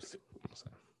Outriders. Não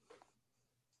sei.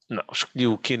 Não, escolhi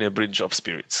o Kena Bridge of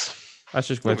Spirits.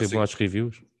 Achas que vai Não, ter mas bons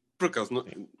reviews? Por acaso,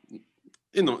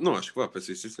 eu não acho que vá, para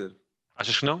ser sincero.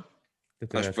 Achas que não? Eu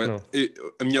também Acho acho que que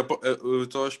vai. não. Eu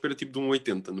estou à espera tipo de um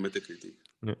 80 no Metacritic.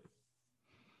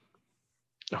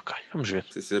 Ok, vamos ver.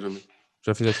 Sinceramente.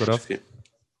 Já fizeste o Acho draft? que é.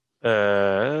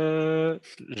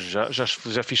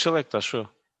 Já fiz select, acho eu.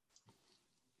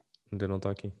 Ainda não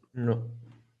está aqui. Não.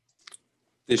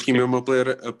 Tens que ir mesmo a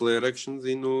Player Actions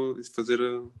e fazer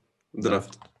a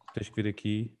draft. Tens que vir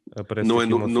aqui. Aparece Não é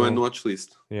aqui uma no opção.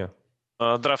 watchlist. Yeah.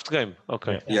 Draft game,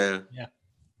 ok. Yeah. Yeah.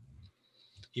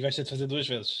 E vais ter de fazer 2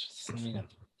 vezes, se não me engano.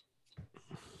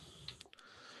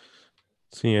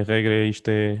 Sim, a regra é isto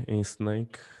é em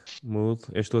Snake Mode.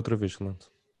 Esta outra vez,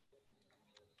 Renato.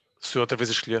 Se eu outra vez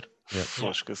a escolher, Yeah.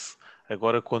 fosca-se.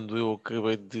 Agora, quando eu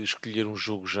acabei de escolher um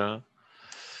jogo já.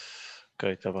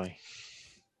 Ok, está bem.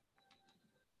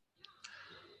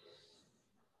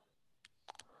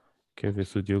 Quer ver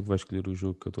se o Diogo vai escolher o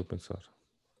jogo que eu estou a pensar.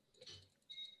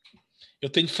 Eu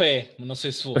tenho fé, mas não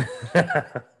sei se vou.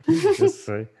 Eu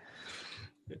sei.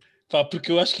 Pá,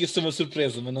 porque eu acho que ia ser uma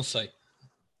surpresa, mas não sei.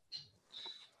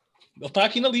 Ele está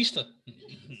aqui na lista.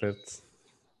 Certo.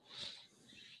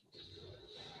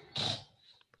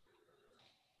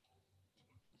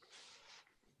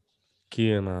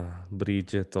 Kena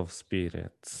Bridge of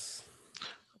Spirits.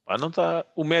 Ah, não está.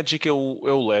 O Magic é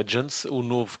o Legends, o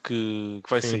novo que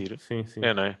vai Sim, sair. Sim, sim.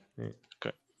 É, não é?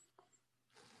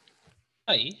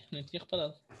 Aí, nem tinha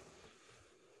reparado.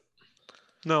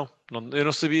 Não, eu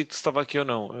não sabia que estava aqui ou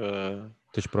não.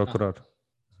 Tens de procurar.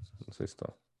 Não sei se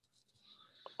está.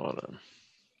 Ora,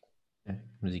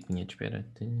 Musiquinha de espera.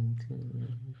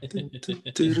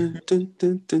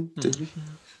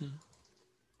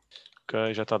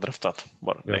 ok, já está draftado.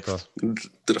 Bora, Já next. está.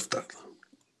 Draftado.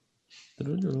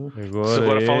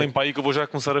 Agora é... falem para aí que eu vou já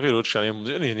começar a ver outros. Já nem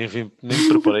me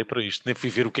preparei para isto, nem fui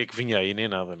ver o que é que vinha aí, nem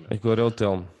nada. Meu. Agora é o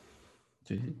Telmo.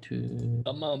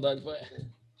 A mão, dá-lhe, vai.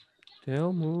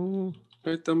 Telmo.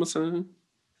 Eita, maçã.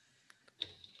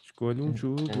 Escolha um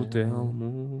jogo,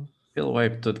 Telmo. Pelo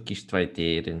hype todo que isto vai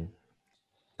ter.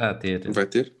 Está a ter. Vai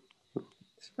ter?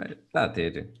 Está a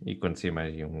ter. E quando sair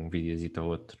mais um videozito ou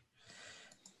outro.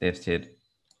 Deve ser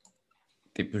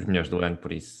tipo os melhores do ano,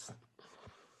 por isso.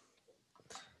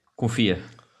 Confia.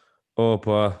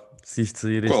 Opa, se isto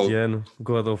sair Qual? este ano,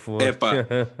 God of War. Epá.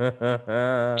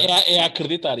 É a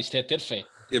acreditar, isto é ter fé.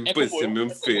 Pois, como é eu,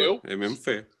 mesmo é como fé. eu. É mesmo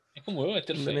fé. É como eu, é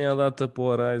ter Ainda fé. nem há data para o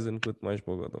Horizon, quanto mais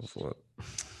para o God of War.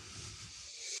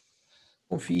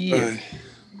 Confia. Ai.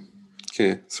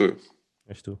 Quem é? Sou eu.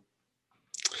 És tu.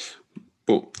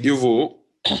 Bom, eu vou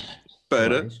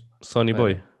para. Mais. Sony Para.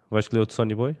 Boy. Vais escolher outro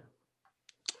Sony Boy?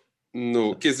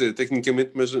 No, quer dizer,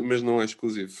 tecnicamente, mas não é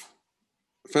exclusivo.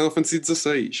 Final Fantasy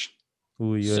XVI.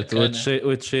 Ui, Sacana.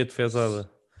 outro cheio de fezada.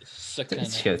 Sacana.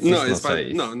 Esquece, Não, isso não esse vai.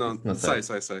 sei. Não, não, Isso não sai,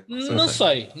 sei. sai. Não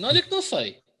sei. Não olha que não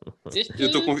sei. Este,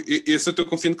 Esse eu estou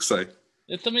confiante que sai.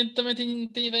 eu também tenho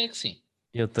ideia que sim.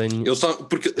 Eu tenho.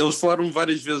 Porque eles falaram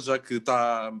várias vezes já que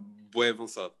está bué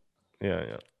avançado.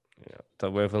 Yeah. Está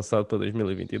bem avançado para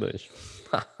 2022.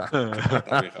 Está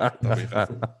bem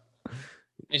rápido.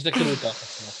 És da caruta.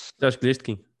 Já escolheste,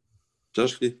 Kim? Já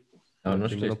escolhi. Não, não Ainda não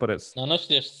escolheste. parece. Não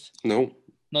escolheste. Não.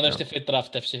 Não deves ter feito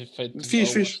draft, deves ter feito.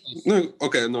 Fiz. alguma- Não,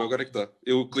 ok, não, agora é que está.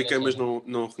 Eu cliquei, mas não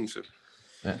reconheceu.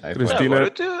 Cristina-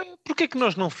 Agora, porquê é que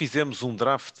nós não fizemos um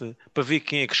draft para ver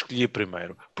quem é que escolhia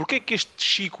primeiro? Porquê é que este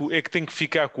Chico é que tem que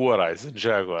ficar com o Horizon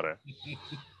já agora?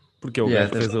 Porque é o Yeah,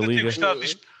 gajo que fez a Eu tenho liga. gostado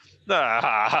disto.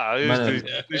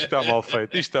 Isto está mal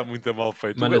feito. Isto está muito mal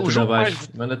feito. Manda O tudo jogo mais, abaixo.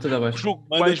 Manda tudo o abaixo. jogo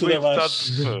Manda mais tudo bem votado.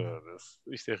 abaixo. Foda-se.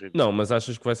 Isto é ridículo. Não, mas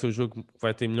achas que vai ser o jogo que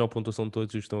vai ter melhor pontuação de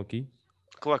todos os que estão aqui?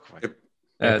 Claro que vai.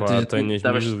 Epá, tenho as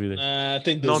minhas dúvidas.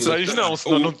 Tenho Não dúvida. tens não,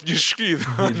 senão não tinhas escolhido.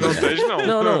 Não tens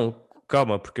não. Não,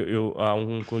 calma, porque há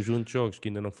um conjunto de jogos que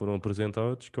ainda não foram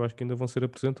apresentados que eu acho que ainda vão ser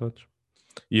apresentados.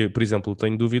 E, por exemplo,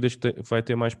 tenho dúvidas que vai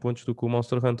ter mais pontos do que o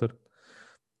Monster Hunter.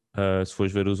 Se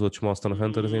fores ver os outros Monster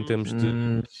Hunters em termos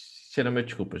de... Sinceramente,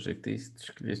 desculpas, é que te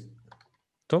escolheste.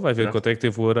 Então vai ver Será? quanto é que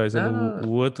teve o Horizon, Ah. o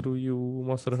outro e o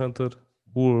Monster Hunter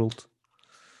World.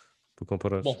 Para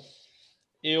comparar. Bom,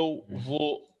 eu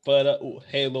vou para o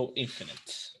Halo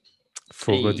Infinite.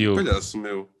 Fogo a Ei. Diogo. Palhaço,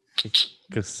 meu.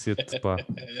 Cacete, pá.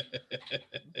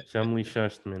 Já me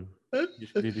lixaste, mano.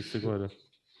 Escolhi isto agora.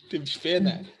 Temos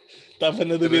pena. Estava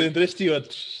na dúvida entre este e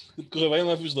outros. Se correr bem,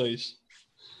 levo os dois.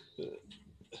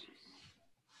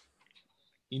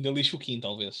 Ainda lixo o Kim,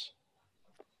 talvez.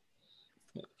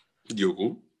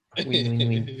 Diogo?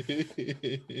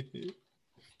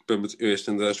 Pá, mas eu este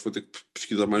ano acho que vou ter que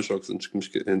pesquisar mais jogos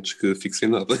antes que fixem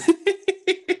nada.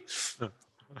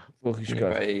 Vou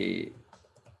arriscar. Vai.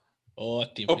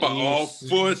 Ótimo. Opa, isso.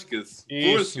 foscas!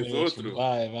 Isso Foscas, mesmo. outro!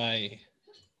 Vai.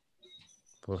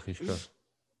 Vou arriscar.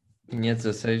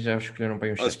 516 já escolheram para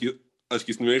um Acho chat.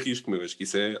 que isso não é risco, meu. Acho que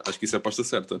isso é a aposta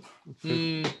certa.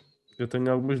 Eu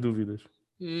tenho algumas dúvidas.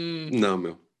 Não,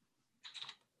 meu.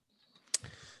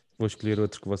 Vou escolher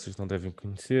outros que vocês não devem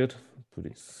conhecer. Por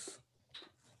isso.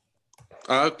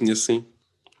 Conheço sim.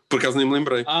 Por acaso nem me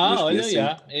lembrei. mas Olha, conheço, sim.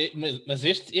 já. Mas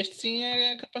este sim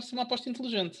é capaz de ser uma aposta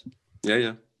inteligente.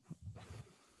 Yeah.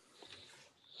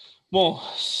 Bom,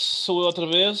 sou eu outra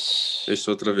vez. Este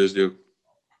outra vez, Diogo.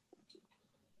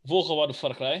 Vou roubar o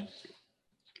Far Cry.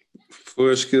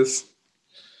 Foscas.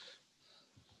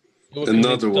 Eu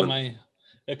Another acredito one. também.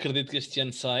 Acredito que este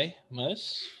ano sai,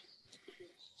 mas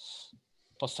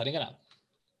posso estar enganado.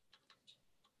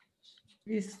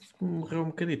 Isso morreu um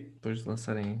bocadinho depois de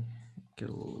lançarem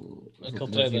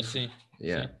aquele Trailer, sim.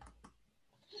 Yeah.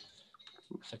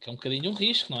 Isso aqui é um bocadinho um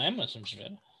risco, não é? Mas vamos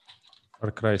ver.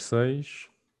 Far Cry 6.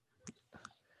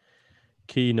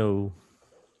 Kino.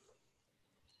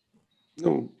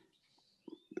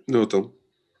 Não, então.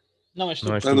 Não, és tu.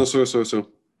 Não és tu. Não, sou eu. Estamos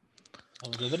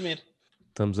a dormir.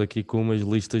 Estamos aqui com umas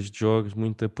listas de jogos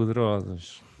muito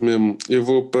poderosas. Mesmo. Eu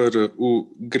vou para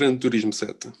o Gran Turismo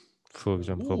 7. Fogo,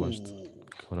 já me roubaste.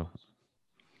 Cabrão.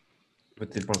 Vou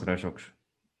ter de procurar jogos.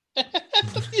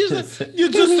 E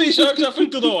os 16 jogos já foi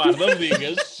tudo ao ar, não me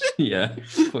digas. Yeah,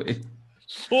 foi.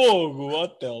 Fogo, ó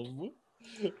Telmo.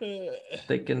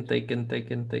 Taken.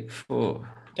 Oh,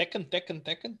 Tekken. Taken.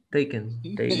 Tekken,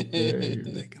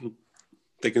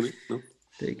 não?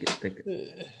 Taken.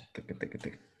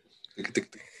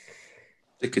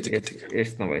 Tekken.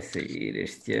 Este não vai sair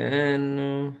este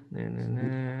ano.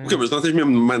 O quê? Mas não tens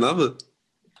mesmo mais nada?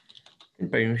 Tem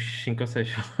bem uns 5 ou 6.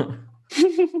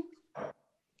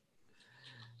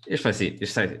 Este vai sair.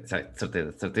 Este sai, de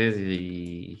certeza.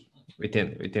 E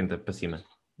 80 para cima.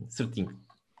 Certinho.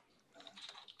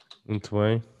 Muito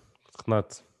bem.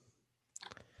 Renato.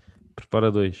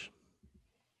 Prepara 2.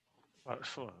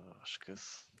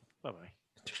 Esquece. Está bem.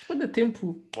 Isto dá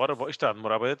tempo. Bora. Isto está a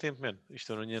demorar bem tempo, mano.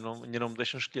 Isto ainda não me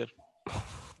deixam escolher.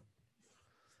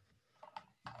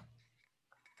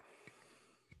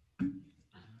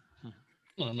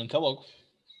 Normalmente é logo.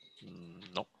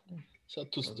 Não. Só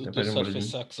tu Espera um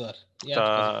surfas a acusar.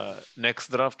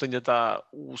 Next Draft ainda está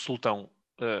o Sultão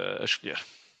a escolher.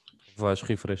 Vais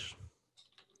refresh.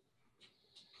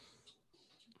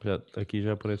 Aqui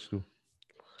já apareces tu.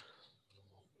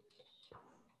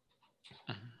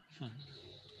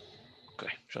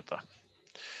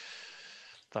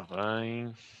 Está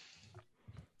bem.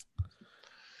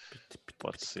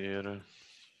 Pode ser.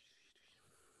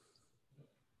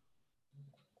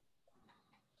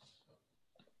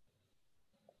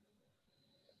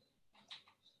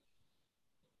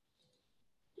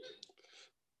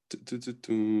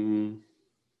 Tum.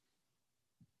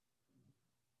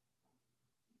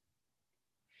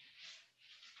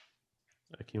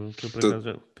 Aqui um que eu por acaso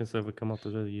já pensava que a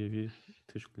malta já ia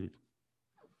ter escolhido.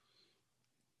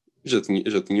 Já tinha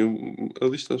a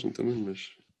listagem também,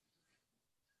 mas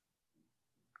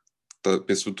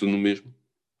penso tudo no mesmo,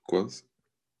 quase.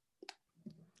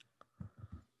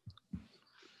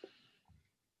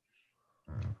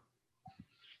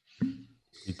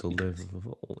 Little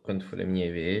Devil. Quando for a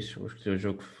minha vez, vou escolher o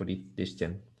jogo favorito deste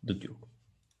ano, do Diogo.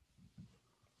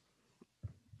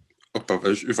 Opa,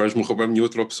 vais-me roubar a minha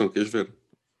outra opção, queres ver?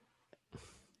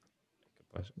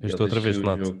 Capaz. Ele Estou outra vez, desde que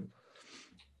o Renato. jogo-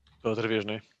 Outra vez,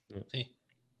 não é? Sim.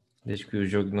 Desde que o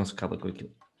jogo não se cala com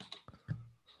aquilo.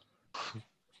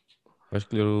 Vai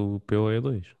escolher o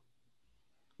PoE2.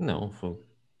 Não, estou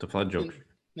a falar de jogos.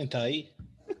 Nem está aí.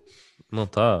 Não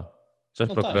está. Já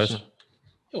Não tá, procuraste? acho.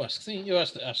 Eu acho que sim. Eu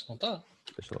acho que não está.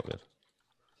 Deixa lá ver.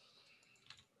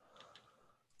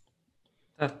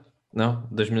 Não,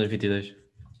 2022.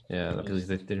 É a release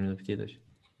date de 2022.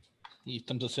 E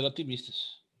estamos a ser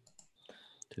otimistas.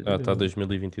 Está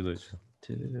 2022.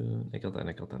 Onde é que ele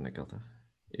está?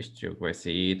 Este jogo vai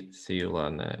sair, saiu lá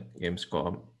na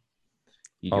Gamescom.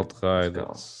 E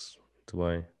Outriders. Muito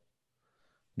bem.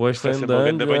 Isto vai Boyfriend ser uma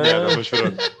grande banhada, Dungeon. mas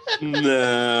pronto.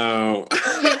 Não!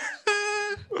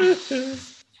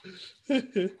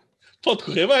 Pode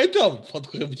correr bem, então. Pode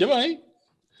correr muito bem.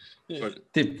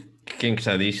 Tipo, quem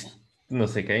gostar disto, não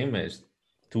sei quem, mas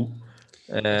tu,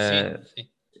 Sim.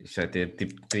 isto vai ter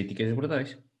tipo críticas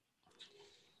brutais.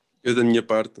 Eu, da minha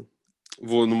parte,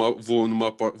 vou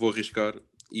arriscar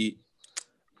e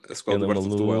a sequela do Ganda Breath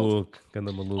of the Wild. maluco.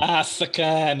 Ganda maluco. Ah,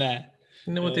 sacana!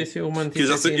 Ainda vou ter sido uma Que eu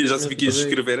já sabia que ias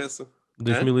escrever essa.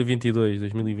 2022.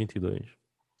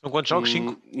 São quantos jogos?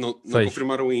 5? Não Seis.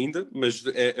 confirmaram ainda, mas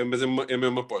é a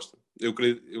mesma aposta. Eu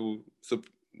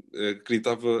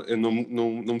acreditava, eu não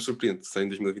me surpreende, sai em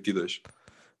 2022.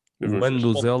 O ano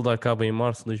do Zelda acaba em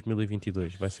março de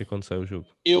 2022. Vai ser quando sai o jogo.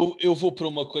 Eu vou para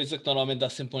uma coisa que normalmente dá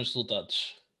sempre bons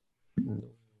resultados.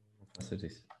 Não faças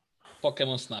isso.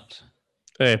 Pokémon Snap.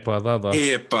 É pá, dá.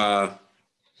 Epá!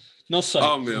 Não sei.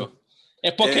 Oh, meu. É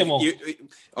Pokémon.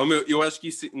 Eu acho que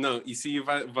isso aí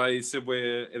vai ser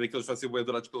bué, é daqueles que vai ser bué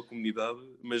adorados pela comunidade,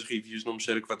 mas reviews não me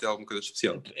cheira que vai ter alguma coisa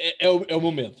especial. É o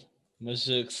meu medo. Mas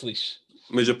que se lixe.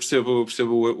 Mas eu percebo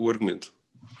o argumento.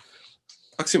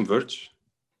 Axiom Verge?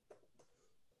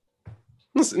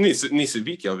 Não sei, nem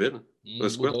sabia que ia haver. A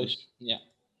sequela? Dois. Yeah.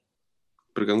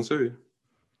 Por acaso não sabia.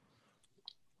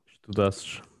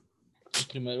 Estudasses.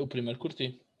 O primeiro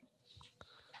curti.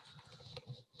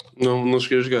 Não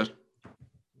cheguei a jogar.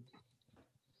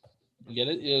 E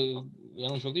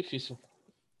era um jogo difícil.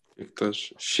 É que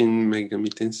estás? Shin Megami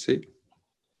Tensei?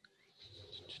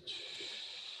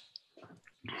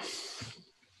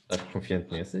 Estás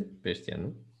confiante nesse para este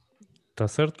ano? Está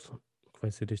certo? Que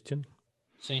vai ser este ano?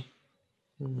 Sim.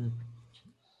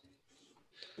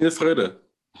 E na Ferreira?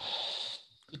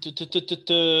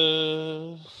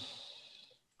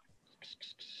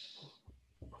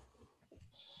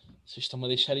 Vocês estão-me a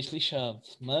deixar isto lixado.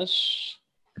 Mas...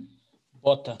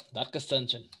 Bota. Darkest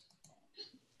Dungeon.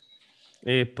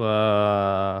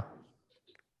 Epá.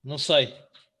 Não sei.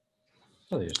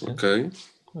 Olha este ano. Ok.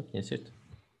 Não conheço este.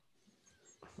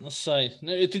 Não sei.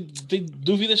 Eu tenho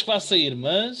dúvidas que vai sair,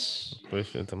 mas...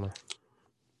 Pois, eu também.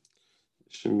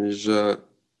 Deixa-me já...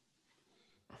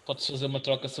 Podes fazer uma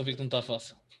troca se eu vi que não está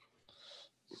fácil.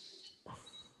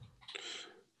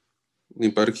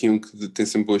 limpar aqui um que tem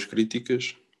sempre boas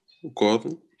críticas. O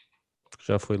COD.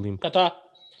 Já foi limpo. Já está.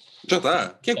 Já está.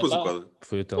 Quem é que Já pôs o tá. COD?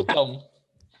 Foi o O Telmo. Telmo.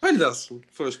 Palhaço.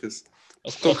 Fosca-se. O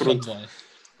Então Croc pronto. Fanboy.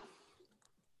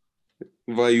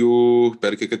 Vai o...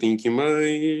 Espera que eu tenho aqui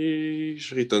mais...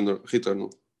 Returnal.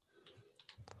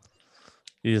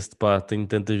 Este pá, tenho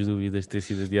tantas dúvidas de ter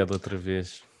sido adiado outra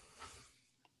vez.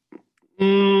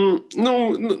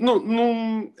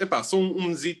 Não. Epá, só um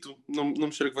mesito. Não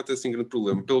me cheira que vai ter assim grande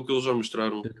problema. Pelo que eles já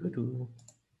mostraram. Certo?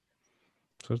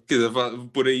 Quer dizer,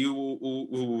 por aí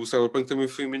o Cyberpunk também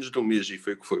foi menos de um mês e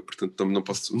foi o que foi. Portanto, também não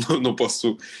posso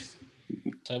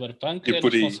Cyberpunk E é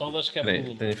por nas aí. consolas que é Espera aí,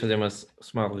 tudo. tenho de fazer uma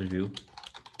small review.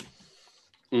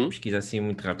 Pesquisa assim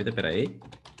muito rápida. Espera aí.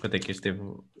 Quanto é que este teve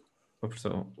a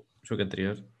versão do jogo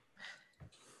anterior?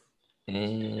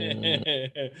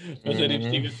 Fazer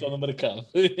investigação no mercado.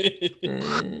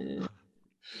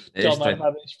 Este Toma vai,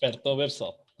 armada em esperto, estão a ver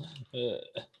só.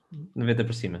 90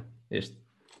 para cima. Este.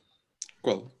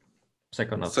 Qual?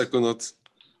 Psychonauts. Psychonauts.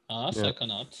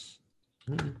 Psychonauts.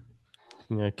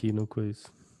 Tinha aqui no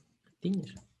coisa.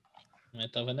 Tinhas. Também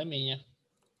estava na minha.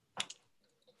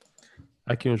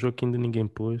 Há aqui um jogo que ainda ninguém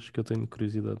pôs, que eu tenho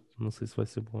curiosidade. Não sei se vai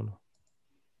ser bom ou não.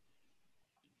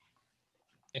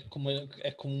 É como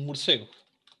um morcego.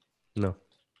 Não.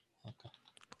 Ok.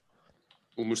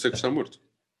 O morcego está morto.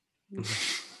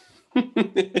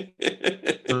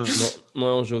 Não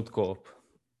é um jogo de co-op.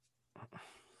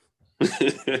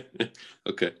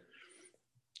 Ok.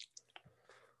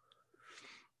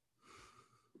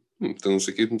 Então não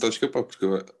sei o que me está a escapar, porque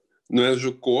não é um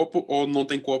jogo co-op ou não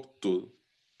tem co-op de todo?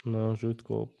 Não é um jogo de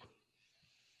co-op.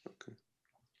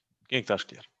 Quem é que está a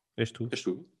escolher? És tu. És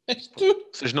tu? És tu.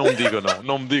 Vocês não me digam não,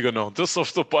 não me digam não. Eu só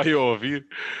estou para aí a ouvir.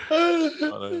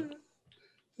 Ora,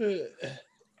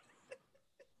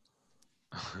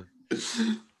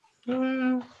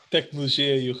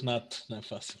 Tecnologia e o Renato, não é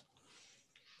fácil.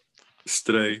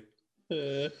 Stray.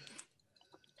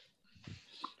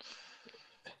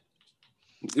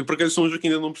 Eu por acaso sou um jogo que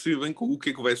ainda não percebi bem o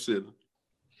que é que vai ser.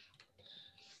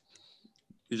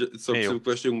 Só percebo que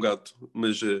vai ser um gato,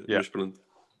 mas pronto.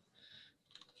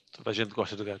 toda a gente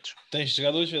gosta de gatos. Tens de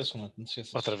jogar 2 vezes, Renato, não te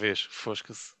esqueças. Outra vez,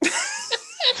 fosca-se.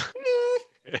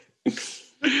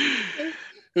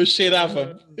 Eu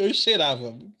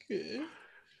cheirava-me.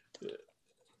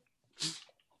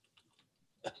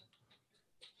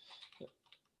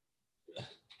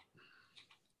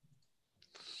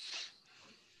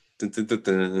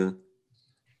 Tan.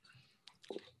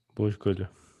 Boa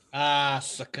escolha.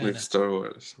 Sacana. Like Star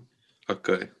Wars.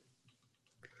 Ok.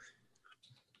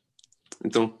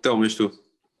 Então, Telmo, és tu.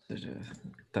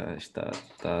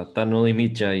 Está no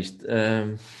limite já isto.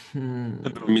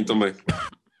 Para mim também.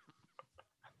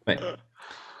 Bem,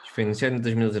 isto foi iniciado em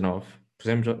 2019.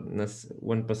 Pusemos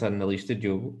o ano passado na lista de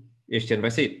jogo. Este ano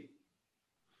vai sair.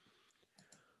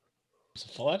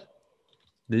 Posso falar?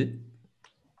 De?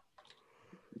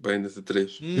 Bayonetta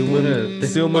 3.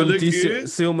 Saiu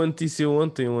uma notícia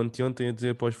ontem ou anteontem a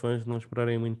dizer para os fãs não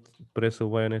esperarem muito depressa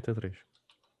o Bayonetta 3.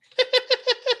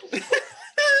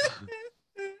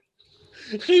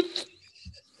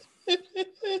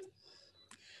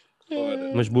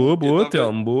 Ora, Mas boa, tava-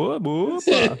 Telmo. Boa,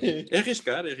 pá. É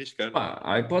arriscar, é arriscar.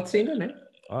 Há hipótese ainda, né?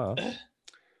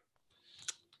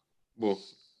 Bom,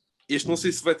 este não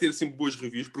sei se vai ter assim boas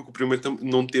reviews, porque o primeiro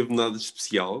não teve nada de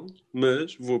especial,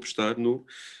 mas vou apostar no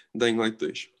Dying Light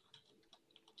 2.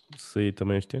 Saí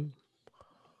também este ano.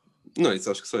 Não, isso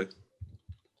acho que sei.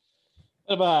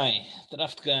 Ora bem,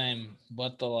 draft game,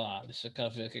 bota lá, deixa cá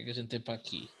ver o que é que a gente tem para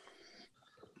aqui.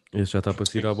 Esse já está para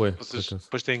sair à bué. Vocês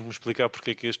depois têm que me explicar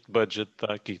porque é que este budget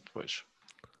está aqui depois.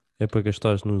 É para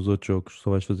gastares nos outros jogos.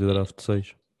 Só vais fazer draft de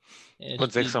 6.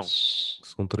 Quantos é que são?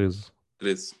 São 13.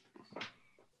 13.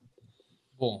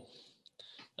 Bom,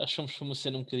 acho que vamos para uma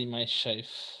cena um bocadinho mais safe.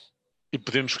 E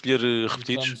podemos escolher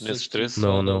repetidos Vamos nesses aqui 13?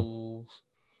 só Não. do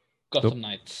Gotham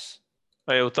Knights.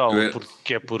 É o tal, É.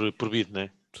 que é por bid, não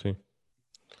é? Sim.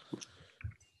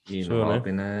 E Sou não eu, vale a né?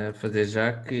 pena fazer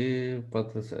já, que pode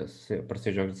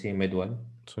aparecer jogos assim em meio do ano.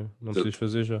 Sim. Não precisas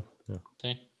fazer já.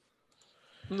 Tem?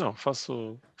 Não,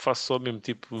 faço só mesmo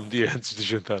tipo um dia antes de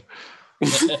jantar.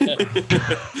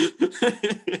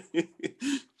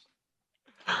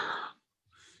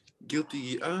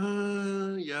 Guilty.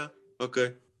 Yeah.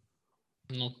 Ok.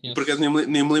 Não conheço. Por acaso nem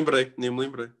me lembrei.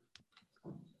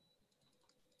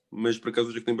 Mas por acaso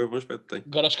o jogo tem bem bom aspecto, tem.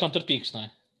 Agora os counterpicks, não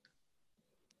é?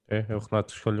 É o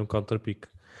Renato que escolhe um counterpick.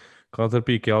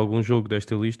 Counterpick é algum jogo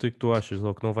desta lista que tu achas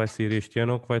ou que não vai sair este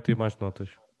ano ou que vai ter mais notas.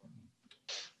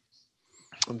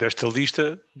 Desta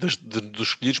lista dos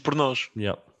escolhidos por nós.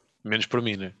 Yeah. Menos para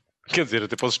mim, né? Quer dizer,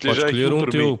 até posso escolher Podes já escolher aquilo um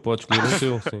para teu, mim. podes escolher um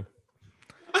teu, sim.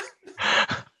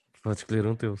 Podes escolher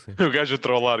um teu, sim. O gajo a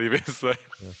trollar e bem sei.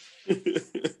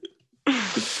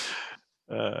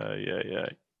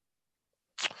 Ai.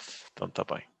 Então está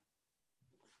bem.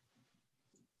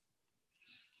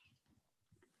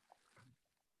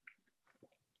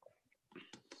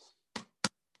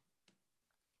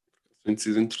 Estou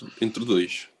indeciso entre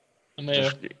dois. A Já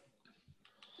maior. escolhi.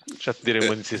 Já te direi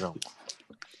uma decisão.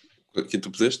 Quem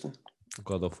tu puseste?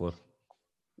 God of War.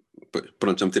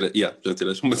 Pronto, já me tirei. Já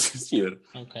tiraste uma, sim, senhora.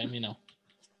 Ok, a mim não.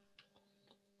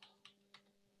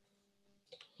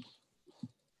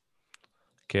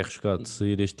 Que é arriscado de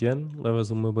sair este ano, levas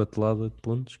uma batelada de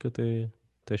pontos que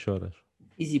até choras.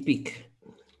 Easy pick.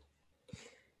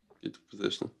 Quem tu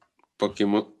puseste?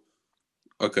 Pokémon.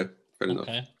 Ok, fair enough.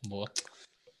 Ok, boa.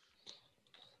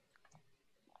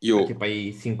 E eu, Aqui para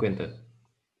aí 50.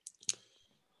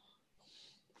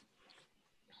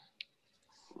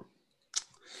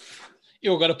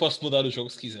 Eu agora posso mudar o jogo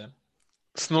se quiser.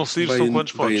 Se não sair, são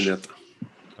quantos pontos?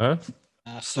 Hã?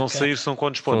 Se não sair, são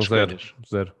quantos São pontos ganhas?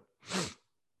 zero.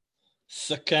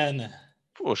 Sacana.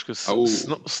 Poxa,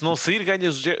 se não sair,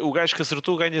 ganhas o gajo que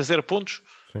acertou ganha 0 pontos?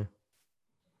 Sim.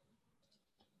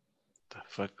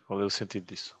 Qual é o sentido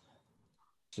disso?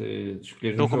 Se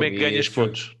escolheres Então um como é jogo que e ganhas esse jogo-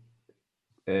 pontos?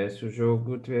 se o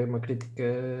jogo tiver uma crítica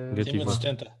Negativa. Acima de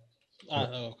 70.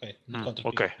 Ok. Contra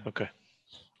Ok, pico. ok.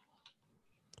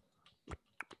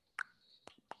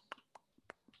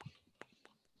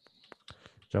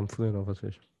 Já me foderam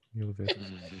vocês. Eu ver.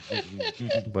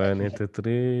 Bayonetta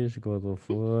 3, God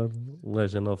of War,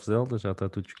 Legend of Zelda, já está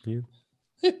tudo escolhido.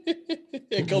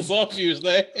 Aqueles óbvios, não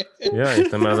é?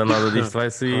 Esta merda nada disto vai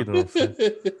sair, não sei.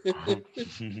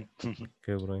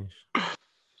 Cabrões.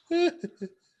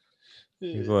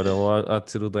 E agora há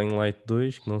de ser o Dying Light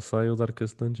 2, que não sai, o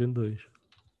Darkest Dungeon 2.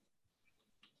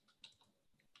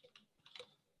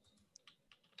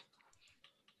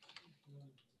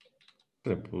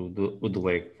 Por exemplo, o do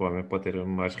Lego provavelmente pode ter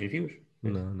mais reviews.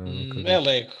 Não acredito. É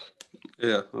Lego.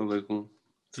 olha com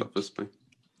safa-se bem.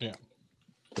 Quer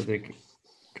dizer que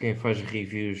quem faz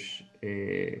reviews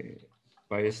é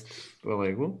biased para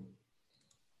Lego.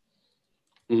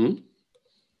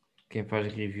 Quem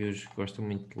faz reviews gosta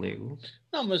muito de Lego.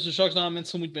 Não, mas os jogos normalmente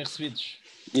são muito bem recebidos.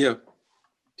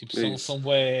 Tipo, É são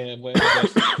bué,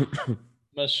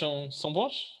 mas são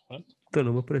bons. Pronto. Então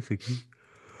não me aparece aqui.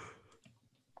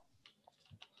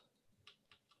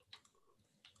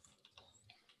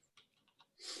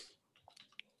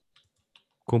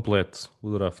 Completo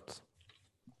o draft.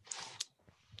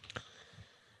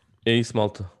 É isso,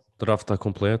 malta. O draft está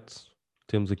completo.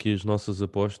 Temos aqui as nossas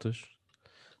apostas.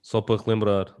 Só para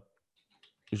relembrar,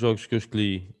 os jogos que eu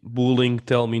escolhi: Bullying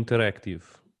Tell Me Interactive,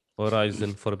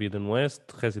 Horizon Forbidden West,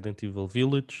 Resident Evil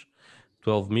Village,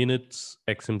 12 Minutes,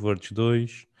 Axiom Verge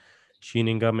 2, Shin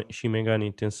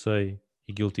Megami Tensei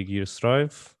e Guilty Gear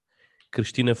Strive,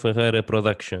 Cristina Ferreira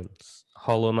Productions,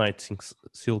 Hollow Knight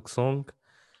Silksong,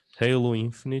 Halo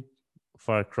Infinite,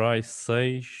 Far Cry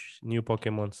 6, New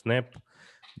Pokémon Snap,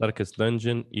 Darkest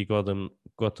Dungeon e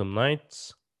Gotham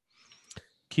Knights,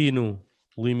 Kino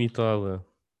Limitada,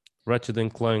 Ratchet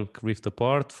 & Clank Rift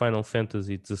Apart, Final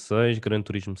Fantasy XVI, Gran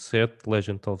Turismo 7,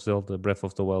 Legend of Zelda Breath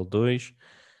of the Wild 2,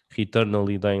 Returnal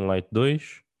e Dying Light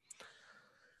 2,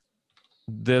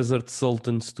 Desert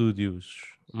Sultan Studios,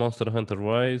 Monster Hunter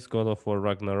Rise, God of War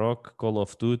Ragnarok, Call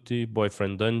of Duty,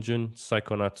 Boyfriend Dungeon,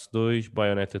 Psychonauts 2,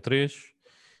 Bayonetta 3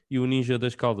 e o Ninja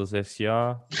das Caldas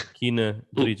S.A., Kina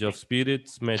Bridge of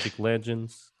Spirits, Magic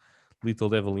Legends, Little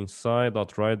Devil Inside,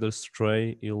 Outriders,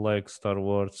 Stray e Lego Star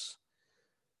Wars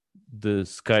The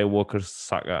Skywalker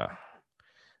Saga.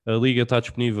 A liga está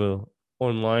disponível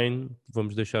online,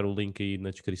 vamos deixar o link aí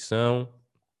na descrição.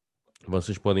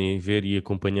 Vocês podem ver e ir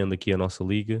acompanhando aqui a nossa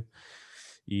liga.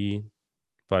 E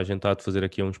a gente está a fazer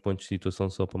aqui uns pontos de situação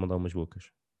só para mandar umas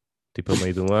bocas. Tipo a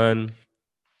meio do ano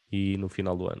e no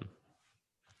final do ano.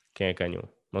 Quem é que ganhou?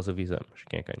 Nós avisamos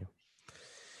quem é que ganhou.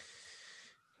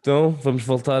 Então, vamos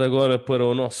voltar agora para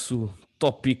o nosso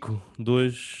tópico de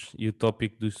hoje. E o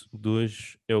tópico de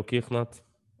hoje é o quê, Renato?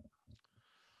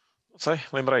 Não sei,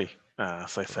 lembrei.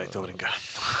 Sei, estou a brincar.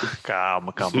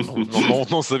 Calma.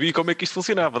 Não sabia como é que isto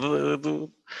funcionava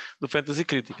do Fantasy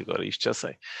Critic. Agora isto já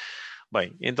sei.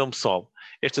 Bem, então pessoal,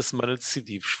 esta semana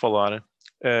decidi-vos falar,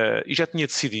 e já tinha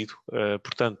decidido,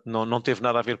 portanto não teve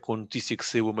nada a ver com a notícia que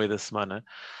saiu a meio da semana,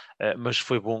 mas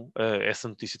foi bom essa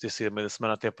notícia ter saído a meio da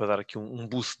semana até para dar aqui um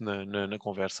boost na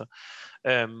conversa,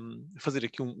 fazer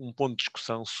aqui um ponto de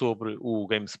discussão sobre o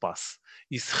Game Pass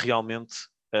e se realmente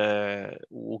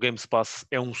o Game Pass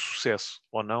é um sucesso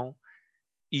ou não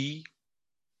e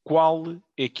qual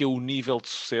é que é o nível de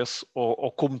sucesso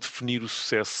ou como definir o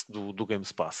sucesso do Game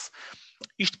Pass.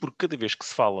 Isto porque cada vez que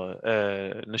se fala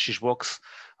na Xbox,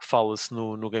 fala-se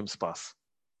no Game Pass.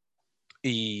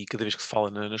 E cada vez que se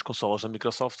fala nas consolas da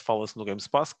Microsoft, fala-se no Game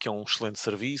Pass, que é um excelente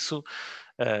serviço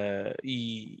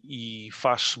e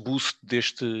faz boost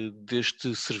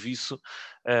deste serviço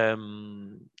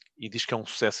e diz que é um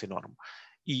sucesso enorme.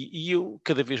 E eu,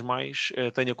 cada vez mais,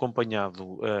 tenho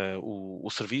acompanhado o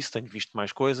serviço, tenho visto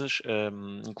mais coisas,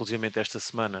 inclusive esta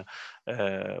semana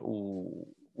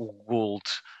o Gold,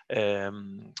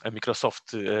 a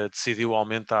Microsoft decidiu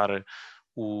aumentar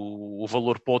o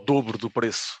valor para o dobro do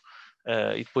preço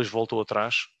e depois voltou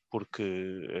atrás, porque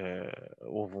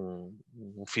houve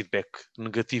um feedback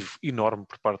negativo enorme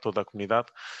por parte de toda a comunidade,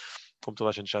 como toda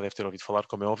a gente já deve ter ouvido falar,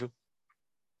 como é óbvio.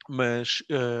 Mas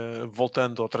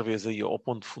voltando outra vez aí ao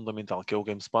ponto fundamental que é o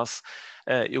Game Pass,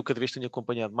 eu cada vez tenho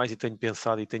acompanhado mais e tenho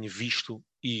pensado e tenho visto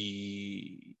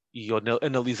e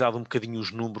analisado um bocadinho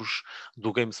os números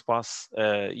do Game Pass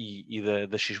e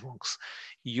da Xbox.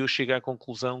 E eu chego à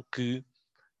conclusão que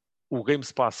o Game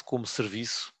Pass como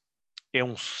serviço é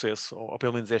um sucesso, ou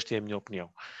pelo menos esta é a minha opinião.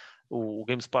 O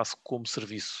Game Pass como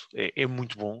serviço é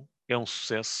muito bom, é um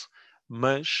sucesso,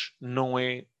 mas não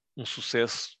é um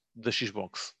sucesso da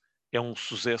Xbox. É um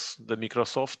sucesso da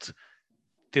Microsoft,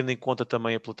 tendo em conta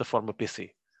também a plataforma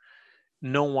PC.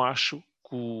 Não acho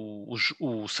que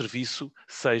o serviço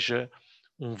seja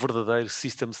um verdadeiro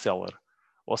system seller.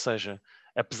 Ou seja,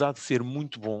 apesar de ser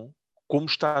muito bom, como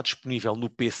está disponível no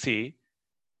PC,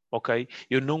 ok,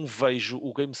 eu não vejo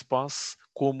o Game Pass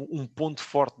como um ponto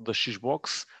forte da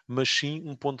Xbox, mas sim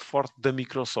um ponto forte da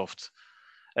Microsoft,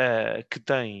 que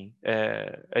tem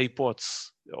a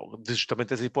hipótese,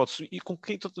 justamente essa hipótese, e com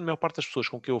quem a maior parte das pessoas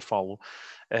com quem eu falo,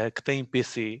 que têm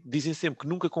PC, dizem sempre que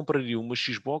nunca comprariam uma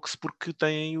Xbox porque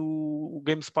têm o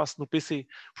Game Pass no PC.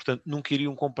 Portanto, nunca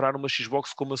iriam comprar uma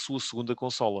Xbox como a sua segunda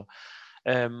consola.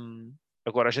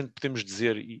 Agora, a gente podemos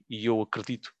dizer, e eu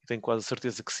acredito, e tenho quase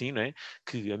certeza que sim, não é?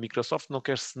 Que a Microsoft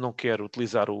não quer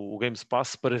utilizar o Game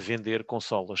Pass para vender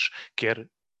consolas, quer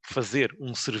fazer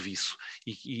um serviço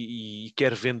e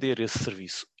quer vender esse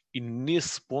serviço. E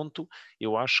nesse ponto,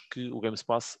 eu acho que o Game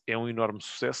Pass é um enorme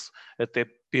sucesso, até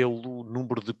pelo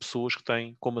número de pessoas que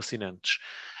tem como assinantes.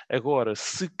 Agora,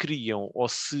 se criam ou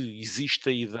se existe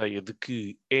a ideia de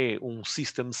que é um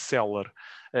system seller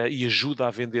e ajuda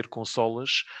a vender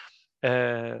consolas,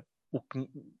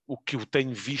 o que eu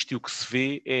tenho visto e o que se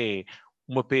vê é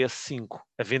uma PS5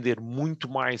 a vender muito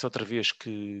mais outra vez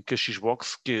que a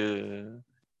Xbox,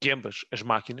 que ambas as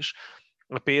máquinas.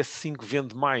 A PS5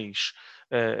 vende mais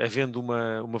havendo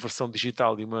uma versão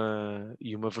digital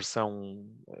e uma versão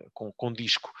com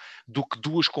disco do que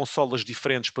duas consolas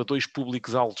diferentes para dois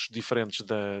públicos altos diferentes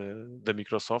da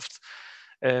Microsoft.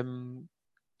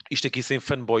 Isto aqui sem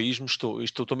fanboyismo,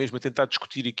 estou mesmo a tentar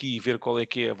discutir aqui e ver qual é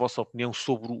que é a vossa opinião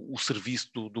sobre o serviço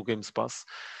do Game Pass.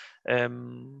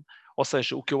 Ou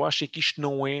seja, o que eu acho é que isto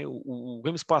não é, o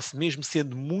Game Pass, mesmo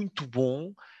sendo muito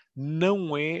bom,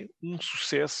 não é um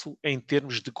sucesso em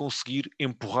termos de conseguir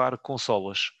empurrar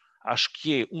consolas. Acho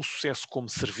que é um sucesso como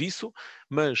serviço,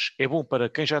 mas é bom para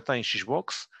quem já tem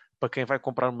Xbox, para quem vai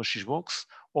comprar uma Xbox,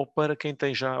 ou para quem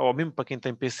tem já, ou mesmo para quem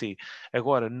tem PC.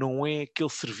 Agora, não é aquele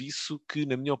serviço que,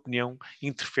 na minha opinião,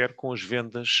 interfere com as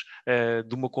vendas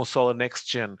de uma consola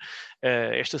next gen.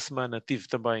 Esta semana tive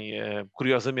também,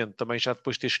 curiosamente, também já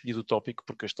depois de ter escolhido o tópico,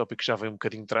 porque este tópico já vem um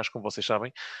bocadinho de trás, como vocês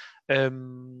sabem,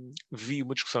 vi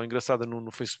uma discussão engraçada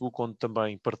no Facebook, onde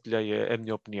também partilhei a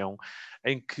minha opinião,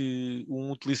 em que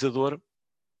um utilizador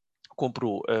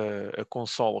comprou a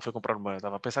consola, foi comprar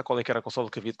estava a pensar qual é que era a consola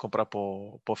que havia de comprar para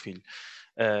o filho.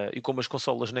 E como as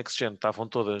consolas Next Gen estavam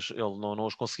todas, ele não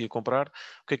as conseguia comprar,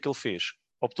 o que é que ele fez?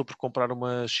 Optou por comprar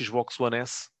uma Xbox One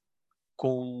S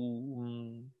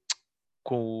com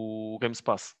o Game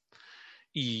Pass.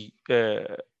 E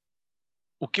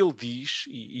o que ele diz,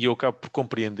 e eu acabo por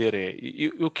compreender, é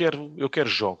eu quero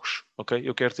jogos, ok?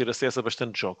 Eu quero ter acesso a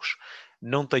bastante jogos.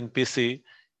 Não tenho PC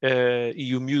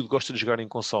e o miúdo gosta de jogar em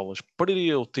consolas. Para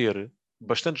eu ter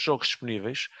bastantes jogos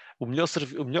disponíveis, a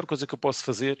melhor coisa que eu posso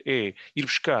fazer é ir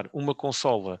buscar uma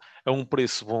consola a um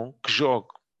preço bom, que jogue.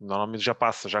 Normalmente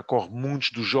já corre muitos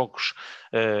dos jogos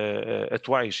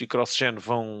atuais e cross-gen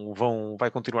vai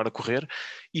continuar a correr,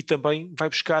 e também vai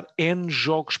buscar N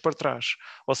jogos para trás.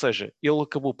 Ou seja, ele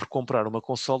acabou por comprar uma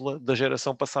consola da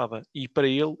geração passada e para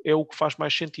ele é o que faz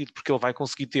mais sentido, porque ele vai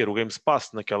conseguir ter o Game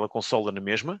Pass naquela consola na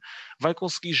mesma, vai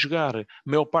conseguir jogar a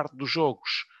maior parte dos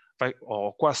jogos,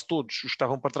 ou quase todos os que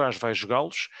estavam para trás vai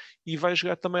jogá-los, e vai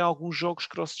jogar também alguns jogos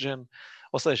cross-gen.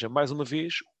 Ou seja, mais uma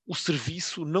vez, o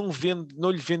serviço não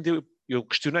lhe vendeu. Eu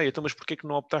questionei, então, mas porquê que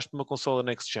não optaste por uma consola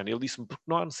next gen? Ele disse-me, porque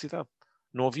não há necessidade.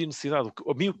 Não havia necessidade.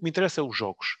 A mim o que me interessa é os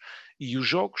jogos. E os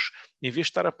jogos, em vez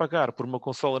de estar a pagar por uma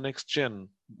consola next gen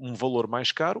um valor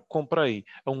mais caro, comprei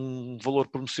a um valor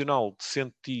promocional de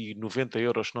 190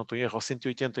 euros, se não estou em erro, ou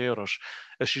 180 euros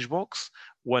a Xbox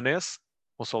One S,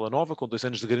 consola nova, com 2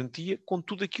 anos de garantia, com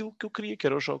tudo aquilo que eu queria, que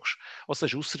eram os jogos. Ou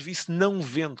seja, o serviço não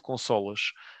vende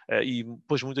consolas. E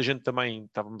depois muita gente também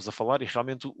estávamos a falar, e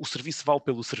realmente o serviço vale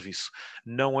pelo serviço.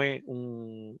 Não é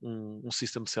um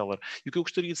system seller. E o que eu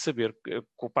gostaria de saber,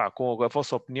 com a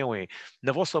vossa opinião é,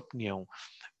 na vossa opinião,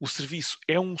 o serviço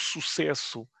é um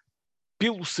sucesso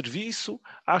pelo serviço?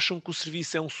 Acham que o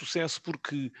serviço é um sucesso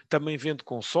porque também vende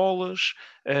consolas?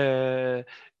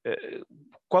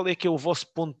 Qual é que é o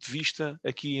vosso ponto de vista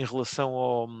aqui em relação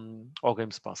ao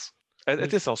Game Pass?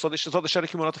 Atenção, só deixar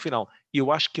aqui uma nota final.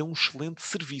 Eu acho que é um excelente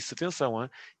serviço. Atenção, hein?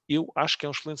 Eu acho que é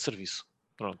um excelente serviço.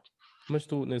 Pronto. Mas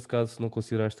tu, nesse caso, não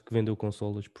consideraste que vendeu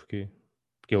consolas? Porquê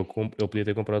Porque ele podia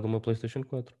ter comprado uma PlayStation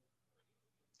 4.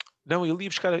 Não, ele ia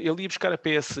buscar a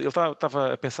PS. Ele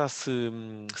estava a pensar se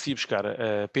ia buscar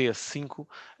a PS5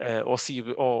 ou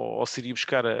se iria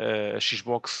buscar a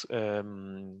Xbox,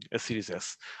 a Series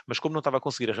S. Mas como não estava a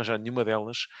conseguir arranjar nenhuma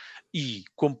delas e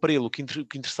como para ele o que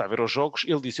interessava era os jogos,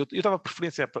 ele disse: eu dava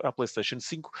preferência à PlayStation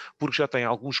 5 porque já tem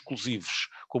alguns exclusivos,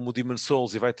 como o Demon's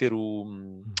Souls, e vai ter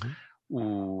o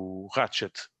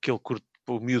Ratchet, que ele curte.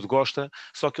 O miúdo gosta,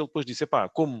 só que ele depois disse,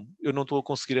 como eu não estou a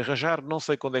conseguir arranjar, não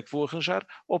sei quando é que vou arranjar,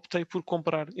 optei por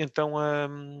comprar então a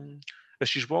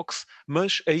Xbox,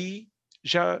 mas aí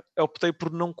já optei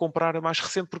por não comprar a mais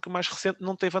recente, porque a mais recente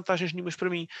não tem vantagens nenhumas para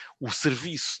mim. O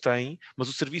serviço tem, mas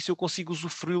o serviço eu consigo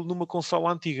usufruí-lo numa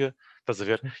consola antiga. Estás a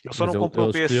ver? Ele só não comprou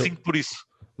a PS5 por isso.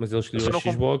 Mas ele escolheu a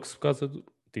Xbox por causa do...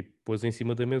 Tipo, pôs em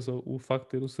cima da mesa o facto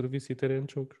de ter o serviço e terem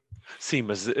jogos. Sim,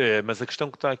 mas a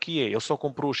questão que está aqui é, ele só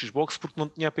comprou o Xbox porque não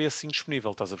tinha a PS5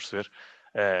 disponível, estás a perceber?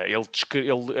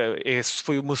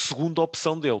 Foi uma segunda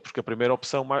opção dele, porque a primeira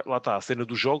opção, lá está, a cena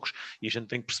dos jogos, e a gente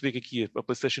tem que perceber que aqui a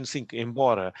PlayStation 5,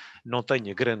 embora não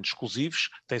tenha grandes exclusivos,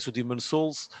 tens o Demon's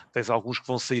Souls, tens alguns que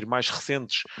vão sair mais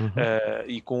recentes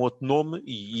e com outro nome,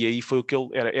 e aí foi o que ele...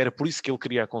 Era por isso que ele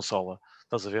queria a consola,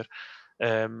 estás a ver?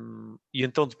 E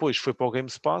então depois foi para o Game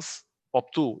Pass,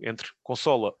 optou entre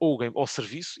consola ou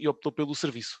serviço e optou pelo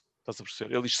serviço. Estás a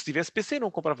perceber? Ele diz que se tivesse PC não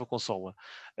comprava consola.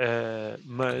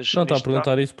 Mas não, está a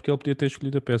perguntar isso porque ele podia ter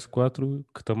escolhido a PS4,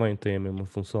 que também tem a mesma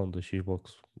função da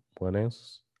Xbox One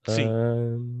S. Sim.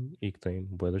 E que tem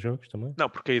bué de jogos também. Não,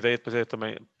 porque a ideia depois é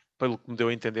também, pelo que me deu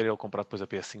a entender, ele comprar depois a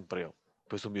PS5 para ele.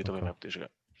 Depois o meu também vai poder jogar.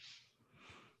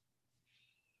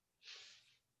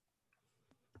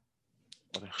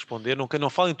 Podem responder, não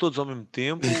falem todos ao mesmo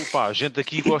tempo. A gente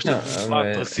aqui gosta de um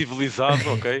debate civilizado,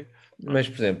 ok? Mas,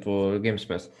 por exemplo, o Game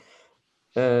Pass.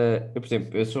 Por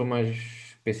exemplo, eu sou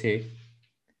mais PC.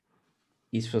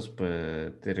 E se fosse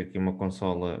para ter aqui uma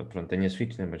consola, pronto, tenho a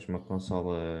Switch, né, mas uma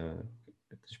consola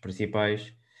das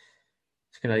principais,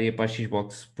 se calhar ia para a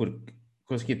Xbox, porque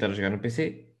conseguia estar a jogar no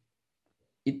PC.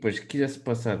 E depois, se quisesse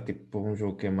passar tipo, para um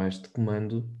jogo que é mais de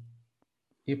comando,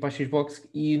 ia para a Xbox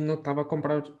e não estava a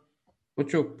comprar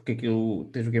outro jogo, porque aquilo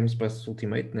tens o Game Pass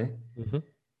Ultimate, né?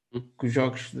 Que os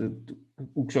jogos,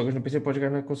 o que jogas no PC podes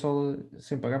jogar na consola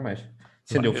sem pagar mais.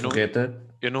 Sendo eu forreta.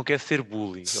 Eu não quero ser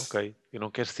bully, ok? Eu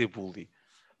não quero ser bully.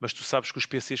 Mas tu sabes que os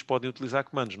PCs podem utilizar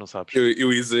comandos, não sabes?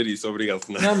 Eu ia dizer isso, obrigado.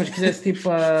 Não, mas quisesse tipo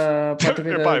para a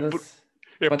TV da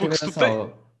porque se tu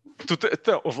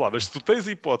tens... ouve lá, mas se tu tens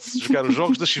a hipótese de jogar os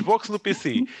jogos da Xbox no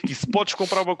PC e se podes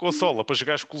comprar uma consola para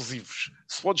jogar exclusivos,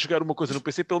 se podes jogar uma coisa no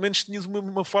PC, pelo menos tinhas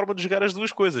uma forma de jogar as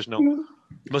duas coisas, não?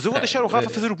 Mas eu vou deixar o Rafa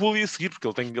fazer o bullying a seguir, porque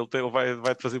ele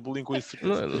vai-te fazer bullying com isso.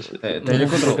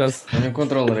 Tenho um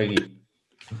controller aqui.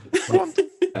 Pronto.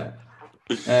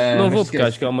 Não vou, porque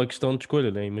acho que é uma questão de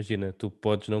escolha, né? Imagina, tu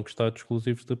podes não gostar de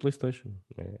exclusivos da PlayStation.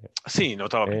 Sim, não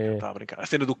estava a brincar. A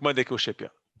cena do comando é que eu achei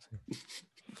pior.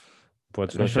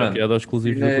 Podes não achar piada aos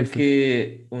exclusivos da PlayStation.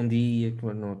 Que um dia, que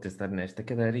eu não vou estar nesta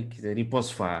cadeira e quiser ir para o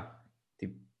sofá,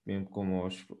 tipo, mesmo como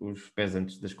os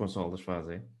pesantes das consolas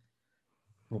fazem,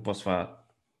 vou para o sofá,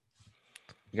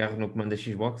 agarro no comando da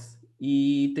Xbox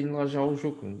e tenho lá já o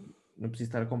jogo. Não preciso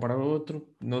estar a comprar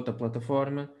outro, noutra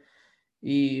plataforma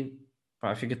e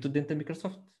fica tudo dentro da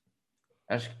Microsoft.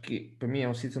 Acho que para mim é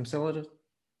um system seller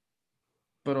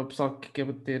para o pessoal que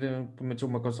quer ter pelo menos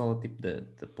uma consola tipo de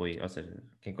apoio, ou seja,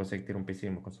 quem consegue ter um PC e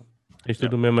uma consola. Isto é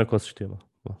do mesmo ecossistema.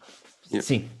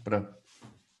 Sim, pronto.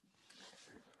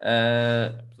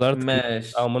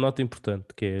 Mas há uma nota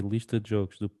importante, que é a lista de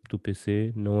jogos do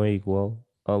PC não é igual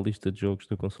à lista de jogos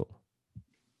da consola.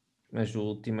 Mas o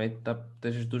Ultimate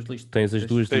tens as duas listas. Tens as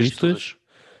duas listas.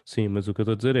 Sim, mas o que eu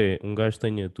estou a dizer é, um gajo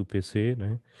tenha do PC,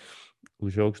 né?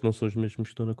 Os jogos não são os mesmos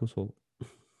que estão na consola.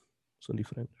 São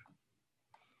diferentes.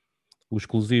 Os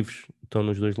exclusivos estão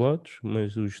nos dois lados,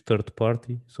 mas os third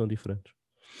party são diferentes.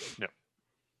 Yeah.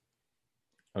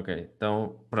 Ok,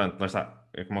 então pronto, lá está.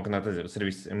 É como o Renato a dizer, o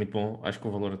serviço é muito bom. Acho que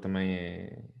o valor também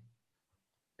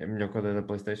é melhor que o da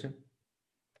PlayStation.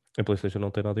 A PlayStation não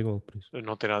tem nada igual, por isso.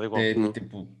 Não tem nada igual. É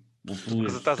tipo o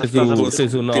Plus.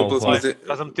 Tens o Now.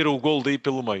 Estás a meter o Gold aí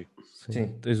pelo meio.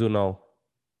 Sim. Tens o Now.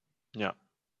 Yeah.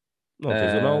 Não,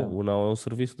 tens o Now. O Now é um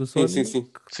serviço da Sony.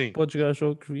 Sim. Podes jogar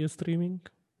jogos via streaming.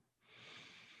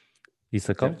 E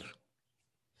sacá-los.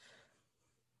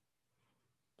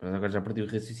 Agora já perdi o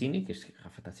raciocínio, que este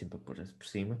Rafa está sempre a pôr por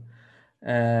cima.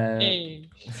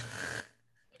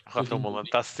 Rafa é um malandro,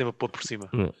 está sempre a pôr por cima.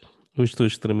 Não. Eu estou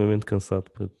extremamente cansado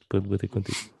para debater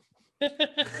contigo.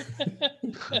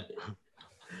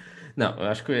 Não, eu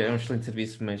acho que é um excelente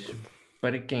serviço, mas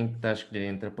para quem está a escolher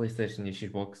entre a PlayStation e a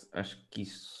Xbox, acho que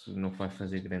isso não vai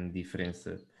fazer grande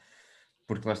diferença.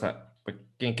 Porque lá está, para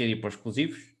quem quer ir para os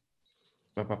exclusivos,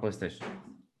 vai para a PlayStation.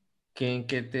 Quem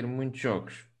quer ter muitos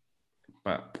jogos,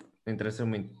 pá, não interessa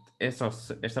muito. É só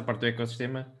esta parte do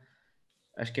ecossistema,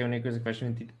 acho que é a única coisa que faz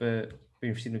sentido para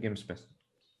investir no Game Pass.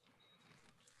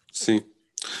 Sim.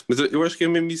 Mas eu acho que é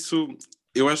mesmo isso.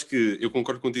 Eu acho que eu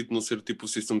concordo contigo de não ser tipo o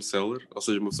system seller, ou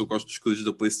seja, uma pessoa que gosta dos coisas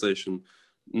da PlayStation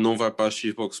não vai para a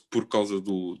Xbox por causa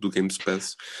do Game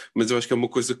Pass, mas eu acho que é uma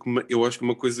coisa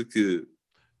que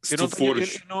se tu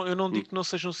fores. Eu não digo que não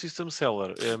seja um system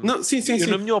seller. Não, sim.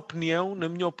 Na minha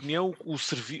opinião, o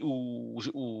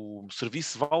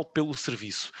serviço vale pelo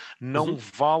serviço, não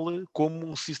vale como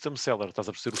um system seller. Estás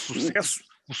a perceber?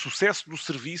 O sucesso do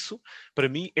serviço, para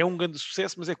mim, é um grande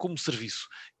sucesso, mas é como serviço.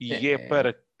 E é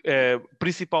para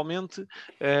principalmente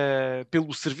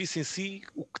pelo serviço em si,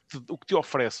 o que te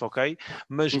oferece, ok?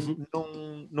 Mas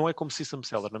não é como system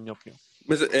seller, na minha opinião.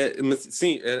 Mas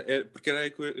sim, porque era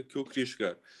aí que eu queria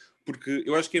chegar. Porque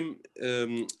eu acho que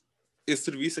esse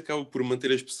serviço acaba por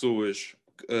manter as pessoas.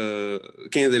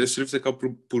 Quem adere a esse serviço acaba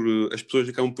as pessoas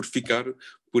acabam por ficar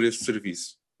por esse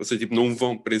serviço. Ou seja, tipo, não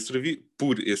vão para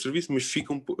por esse serviço, mas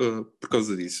ficam por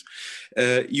causa disso.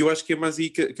 E eu acho que é mais aí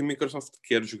que a Microsoft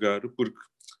quer jogar, porque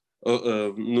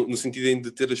no sentido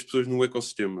de ter as pessoas no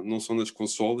ecossistema, não só nas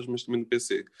consolas, mas também no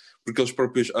PC. Porque eles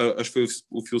próprios, acho que foi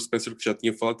o Phil Spencer que já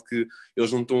tinha falado, que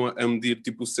eles não estão a medir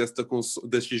tipo, o sucesso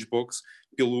da Xbox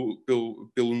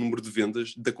pelo número de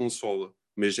vendas da consola,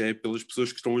 mas é pelas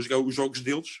pessoas que estão a jogar os jogos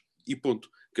deles e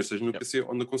ponto, quer seja no PC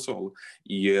ou na consola.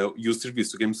 E o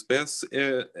serviço do Game Pass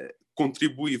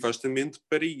contribui vastamente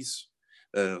para isso.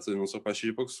 Ou seja, não só para a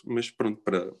Xbox, mas pronto,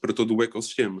 para todo o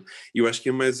ecossistema. E eu acho que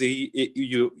é mais aí,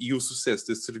 e o sucesso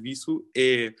desse serviço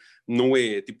não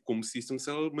é tipo como System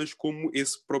Seller, mas como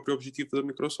esse próprio objetivo da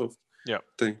Microsoft.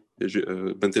 Tem,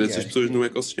 manter essas pessoas no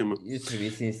ecossistema. E o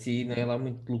serviço em si não é lá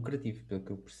muito lucrativo, pelo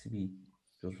que eu percebi.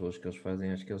 Pelos valores que eles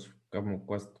fazem, acho que eles acabam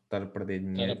quase de estar a perder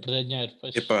dinheiro.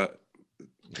 Pois. Epá,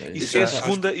 isso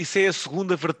é a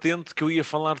segunda vertente que eu ia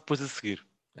falar depois a seguir.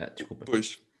 Desculpa.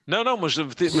 Pois. Não, mas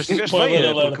tiveste bem.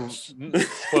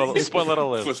 Spoiler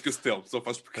alert. Foste Castelo, só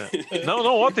faz porque. Não,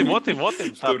 ótimo.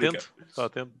 Está atento.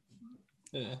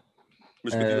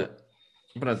 Mas continua.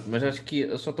 Pronto, mas acho que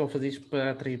eu só estou a fazer isto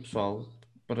para atrair pessoal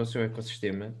para o seu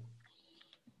ecossistema.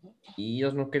 E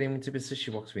eles não querem muito saber se a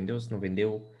Xbox vendeu, se não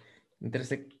vendeu.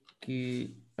 Interessa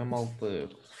que a malta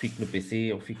fique no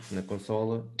PC ou fique na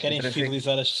consola. Querem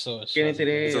fidelizar as pessoas. Querem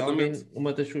ter alguém,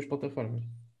 uma das suas plataformas.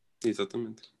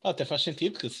 Exatamente. Até faz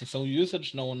sentido, que assim são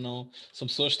users, são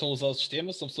pessoas que estão a usar o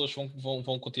sistema, são pessoas que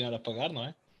vão continuar a pagar, não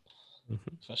é?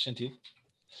 Faz sentido.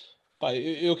 Pá,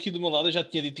 eu aqui do meu lado eu já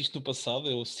tinha dito isto no passado.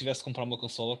 Eu, se tivesse que comprar uma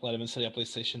consola, claramente seria a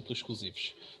PlayStation pelos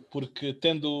exclusivos, porque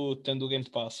tendo o Game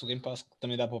Pass que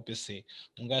também dá para o PC,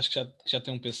 um gajo que já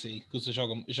tem um PC e que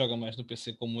joga mais no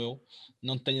PC como eu,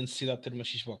 não tem a necessidade de ter uma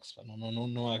Xbox. Pá.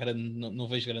 Não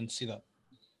vejo grande necessidade.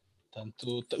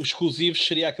 Portanto, os exclusivos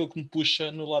seria aquilo que me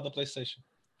puxa no lado da PlayStation.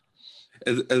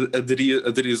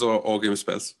 Aderias ao Game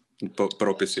Pass para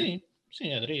o PC?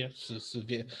 Sim, aderia. Se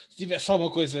tivesse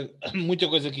alguma coisa, muita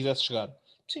coisa que quisesse chegar,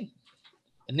 sim.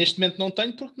 Neste momento não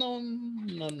tenho porque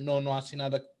não há assim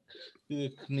nada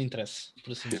que me interesse.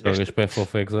 Por assim dizer. Jogas Path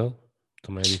of Exile?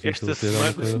 Também é difícil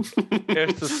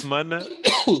esta semana,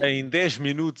 em 10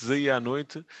 minutos aí à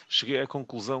noite, cheguei à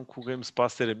conclusão que o Game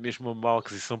Pass era mesmo uma má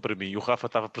aquisição para mim. E o Rafa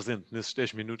estava presente nesses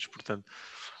 10 minutos, portanto,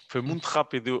 foi muito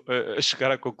rápido a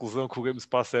chegar à conclusão que o Game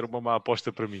Pass era uma má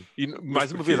aposta para mim. E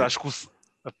mais uma vez, acho que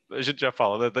a gente já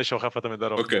fala, deixa o Rafa também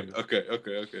dar a opinião. Ok.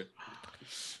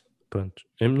 Pronto.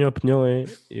 A minha opinião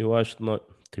eu acho que nós,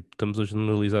 estamos a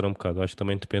generalizar um bocado. Acho que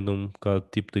também depende um bocado do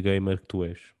tipo de gamer que tu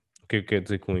és. O que é que quer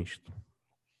dizer com isto?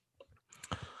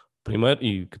 Primeiro,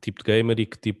 e que tipo de gamer e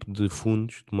que tipo de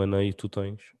fundos de maneio tu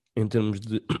tens em termos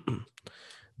de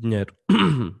dinheiro.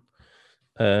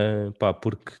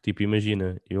 Porque,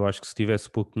 imagina, eu acho que se tivesse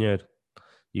pouco dinheiro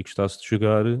e gostasse de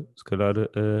jogar, se calhar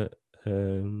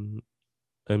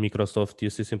a Microsoft ia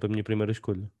ser sempre a minha primeira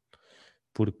escolha.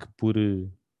 Porque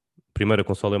primeiro a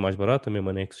consola é mais barata,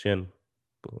 mesmo a Next Gen,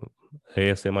 a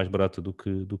S é mais barata do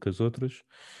que as outras,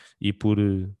 e por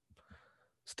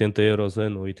 70 euros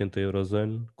ano ou 80 euros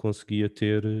ano conseguia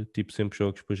ter sempre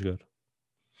jogos para jogar.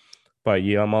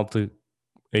 E há malta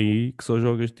aí que só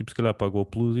joga, se calhar pagou o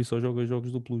Plus e só joga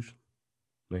jogos do Plus,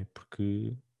 né?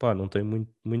 Porque não tem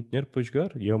muito dinheiro para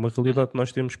jogar, e é uma realidade que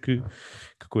nós temos que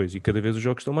coisa, e cada vez os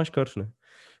jogos estão mais caros, né?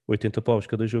 80 paus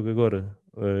cada jogo agora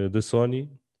da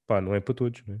Sony, não é para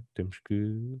todos, né? Temos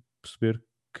que perceber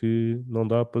que não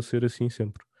dá para ser assim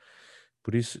sempre.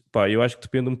 Por isso, pá, eu acho que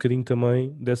depende um bocadinho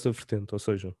também dessa vertente, ou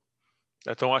seja,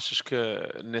 Então achas que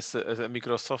a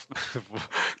Microsoft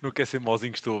não quer ser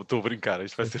mauzinho, estou a brincar,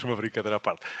 isto vai ser uma brincadeira à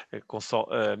parte.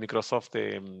 A Microsoft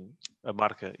é a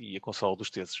marca e a consola dos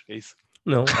tesos, é isso?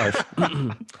 não,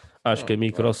 acho que a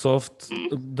Microsoft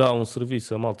dá um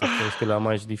serviço a malta que tem se calhar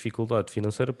mais dificuldade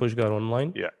financeira para jogar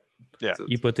online Yeah. Yeah.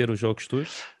 e para ter os jogos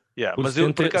todos Yeah. por Mas eu,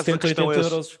 por 70, acaso, a 70 questão 80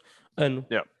 é... euros ano,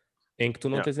 Yeah. em que tu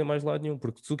não Yeah. tens em mais lado nenhum,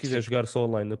 porque se tu quiseres jogar só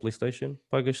online na PlayStation,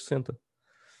 pagas 60.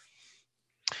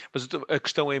 Mas a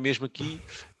questão é mesmo aqui,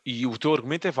 e o teu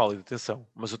argumento é válido, atenção,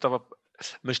 mas eu estava...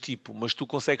 Mas tu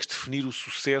consegues definir o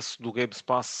sucesso do Games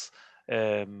Pass...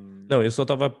 Não, eu só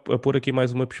estava a pôr aqui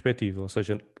mais uma perspectiva, ou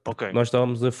seja, Ok. nós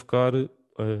estávamos a focar,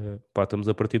 pá, estamos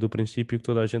a partir do princípio que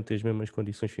toda a gente tem as mesmas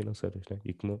condições financeiras, né?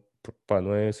 E que não, pá,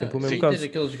 não é sempre o mesmo Sim, caso. tens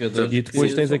aqueles jogadores E depois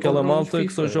que tens só aquela compram malta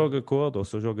que só FIFA. joga COD ou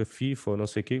só joga FIFA ou não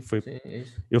sei o quê. Sim, é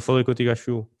isso. Eu falei contigo, acho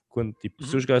eu, quando, tipo,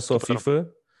 se eu jogasse só Claro.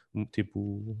 FIFA,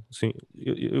 tipo, sim,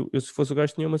 eu se fosse o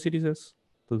gajo tinha uma Series S,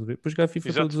 estás a ver? Depois jogar FIFA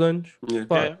Exato. todos os anos, Yeah.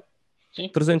 pá, É. Sim.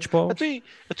 300 paus,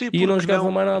 e não jogava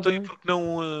mais nada. Então, e porque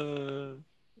não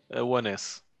a One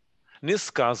S? Nesse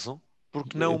caso,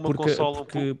 porque não uma consola...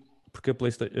 Porque a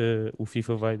PlayStation, o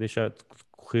FIFA vai deixar de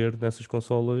correr nessas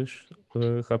consolas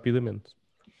rapidamente.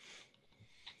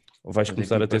 Ou vais Mas é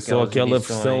começar a tipo ter só aquelas aquela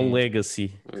versão edições- Legacy,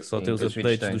 que só Sim, tem os que a Switch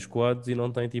updates tem. dos quads e não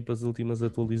tem tipo as últimas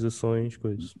atualizações,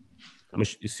 coisas.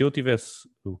 Mas se eu tivesse,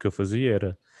 o que eu fazia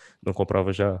era, não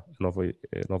comprava já a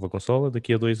nova consola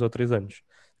daqui a 2 ou 3 anos.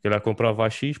 Se calhar comprava a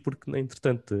X porque,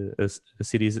 entretanto, a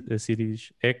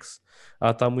Series X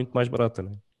está muito mais barata,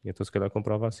 né? Então se calhar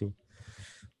comprava assim.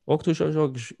 Ou que tu já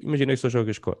jogues, imagina que só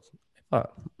jogas COD. Pá,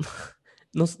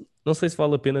 não sei se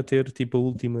vale a pena ter tipo a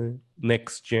última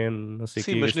next gen, não sei o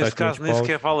Sim, quê, mas gastar nesse 500 caso nem paus.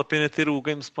 sequer vale a pena ter o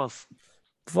Games Pass.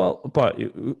 Pá,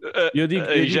 eu digo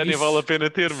Aí já nem isso, vale a pena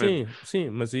ter, mano. sim,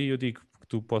 mas aí eu digo que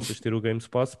tu possas ter o Game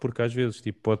Pass porque às vezes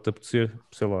tipo, pode-te apetecer,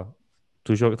 sei lá,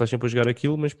 tu estás sempre a jogar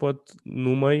aquilo, mas pode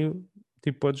no meio,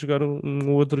 tipo, podes jogar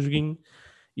um outro joguinho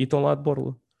e estão lá de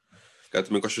borla. Cá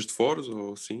também gostas de Forza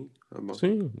ou assim?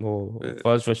 Sim, ou É.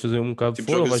 vais fazer um bocado Tipo,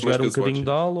 de fora, ou jogas vais mais jogar um bocadinho de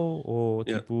casual. Halo, ou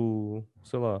Yeah. tipo,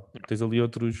 sei lá, tens ali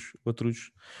outros.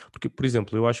 Porque, por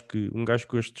exemplo, eu acho que um gajo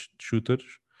que gosta de shooters,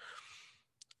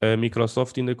 a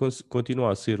Microsoft ainda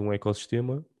continua a ser um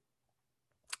ecossistema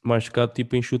mais focado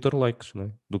tipo em shooter likes,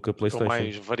 né? Do que a Com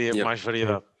PlayStation. Yeah. mais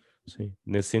variedade. Sim,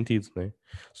 nesse sentido, né?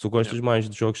 Se tu gostas mais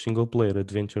de jogos single player,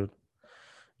 adventure,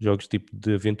 jogos tipo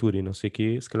de aventura e não sei o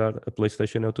quê, se calhar a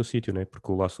PlayStation é o teu sítio, né?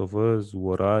 Porque o Last of Us, o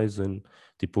Horizon,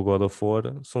 tipo o God of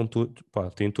War, são todos, pá,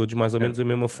 têm todos mais ou menos a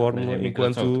mesma Mas fórmula, a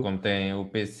Microsoft, enquanto... como tem o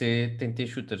PC, tem que ter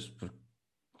shooters. Porque,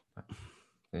 pá,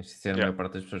 tens de ser a maior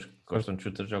parte das pessoas que gostam de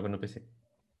shooters jogam no PC.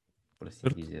 Por assim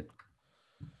Certo. dizer.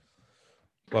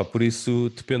 Pá, por isso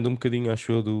depende um bocadinho,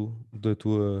 acho eu, da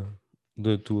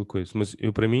tua coisa. Mas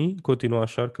eu, para mim, continuo a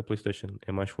achar que a PlayStation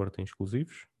é mais forte em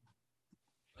exclusivos.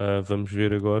 Vamos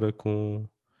ver agora com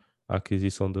a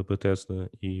aquisição da Bethesda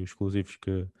e os exclusivos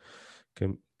que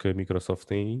a Microsoft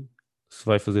tem aí, se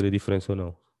vai fazer a diferença ou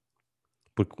não.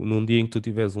 Porque num dia em que tu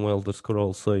tiveres um Elder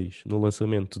Scrolls 6 no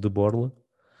lançamento de borla,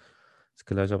 se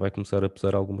calhar já vai começar a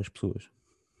pesar algumas pessoas.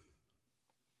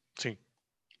 Sim.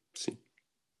 Sim.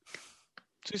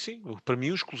 Sim. Para mim,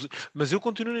 o exclusivo. Mas eu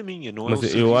continuo na minha, não é Mas o eu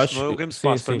serviço, acho, não é o Game sim,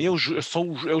 Pass. Para sim. mim, são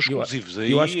os exclusivos.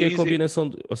 Eu acho que é a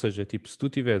combinação, ou seja, tipo, se tu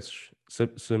tivesses,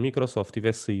 se a Microsoft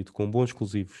tivesse saído com bons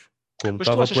exclusivos, como Mas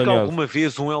tu estava achas que planeado, alguma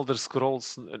vez um Elder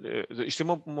Scrolls... Isto é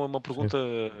uma sim, pergunta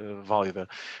válida.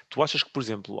 Tu achas que, por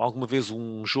exemplo, alguma vez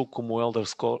um jogo como o Elder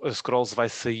Scrolls vai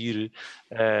sair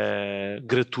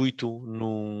gratuito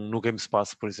no Game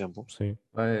Pass, por exemplo? sim.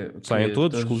 Vai, Saem que todos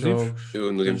todos os exclusivos. jogos, Eu no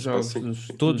todos Game os Pass, jogos sim. dos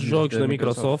Todos os estúdios jogos da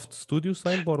Microsoft. Microsoft Studios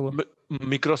saem de borla.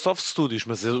 Microsoft Studios,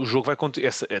 mas o jogo vai conter.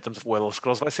 O Elder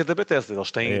Scrolls vai ser da Bethesda.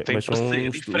 Eles têm Mas parceria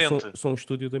diferente. são um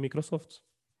estúdio da Microsoft.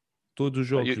 Todos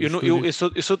os Eu, jogos eu, dos não- eu,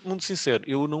 estúdios. eu sou muito sincero,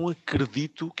 eu não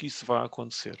acredito que isso vá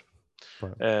acontecer. Pá,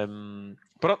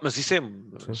 Pronto, mas isso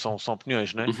sim. são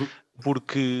opiniões, não é? Uhum.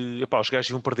 Porque epá, os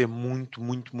gajos vão perder muito,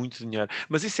 muito, muito dinheiro.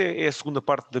 Mas isso é a segunda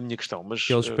parte da minha questão. Mas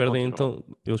Que eles perdem continua.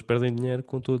 eles perdem dinheiro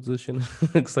com todas as cenas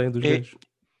que saem dos É, gajos.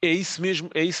 é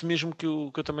isso mesmo que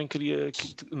eu também queria.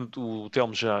 O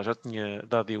Telmo já tinha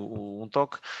dado um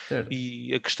toque. Certo.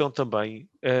 E a questão também.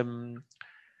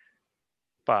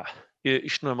 Pá,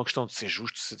 isto não é uma questão de ser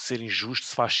justo, de ser injusto,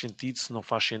 se faz sentido, se não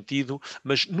faz sentido,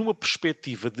 mas numa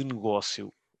perspectiva de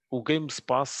negócio, o Game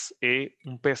Pass é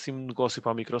um péssimo negócio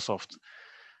para a Microsoft.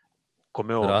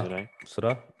 Como é óbvio, não é?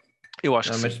 Será? Eu acho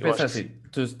Não, que mas sim. Eu pensa acho que sim. assim,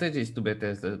 tu tens isto do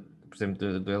Bethesda, por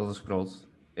exemplo, do Elder Scrolls,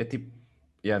 é tipo,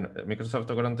 a Microsoft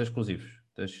agora não tem exclusivos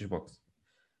da Xbox.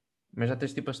 mas já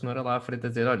tens tipo a cenoura lá à frente a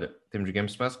dizer, olha, temos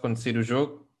Game Pass, quando sair o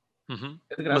jogo, é de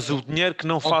Mas graça. o dinheiro que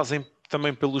não fazem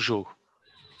também pelo jogo.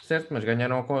 Certo, mas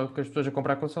ganharam com as pessoas a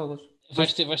comprar consolas.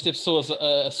 Vais ter pessoas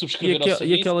a E, subscrever ao serviço.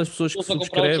 e aquelas pessoas que pessoas a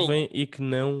comprar o jogo. subscrevem e que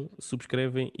não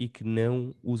subscrevem e que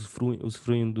não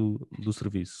usufruem do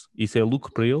serviço. Isso é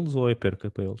lucro para eles ou é perca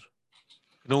para eles?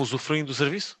 Não usufruem do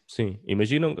serviço? Sim,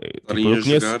 imaginam. Tipo, Estarem eu a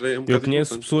conheço, jogar é um eu bocado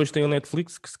conheço importante. pessoas que têm o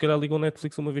Netflix que se calhar ligam o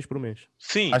Netflix uma vez por mês.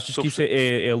 Sim. Achas que isso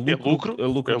é lucro da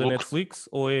lucro. Netflix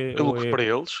ou é, É lucro para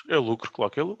eles. É lucro,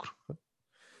 claro que é lucro.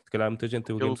 Se calhar muita gente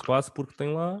tem o É Game lucro. Pass porque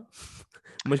tem lá,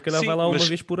 mas se calhar Sim, vai lá uma mas-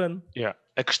 vez por ano.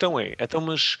 A questão é, então,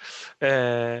 mas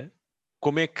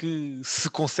como é que se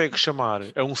consegue chamar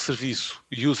a um serviço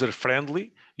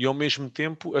user-friendly e ao mesmo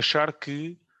tempo achar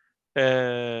que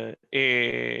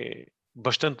é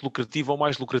bastante lucrativo ou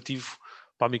mais lucrativo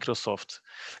para a Microsoft?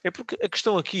 É porque a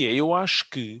questão aqui é, eu acho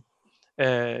que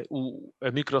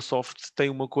a Microsoft tem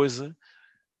uma coisa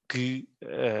que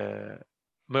a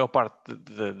maior parte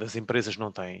das empresas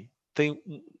não tem. Tem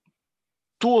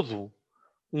todo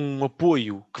um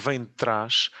apoio que vem de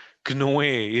trás, que não é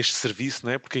este serviço,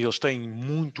 não é? Porque eles têm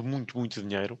muito, muito, muito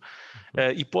dinheiro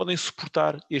e podem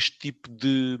suportar este tipo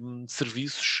de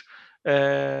serviços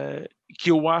que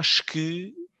eu acho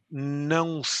que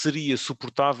não seria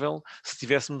suportável se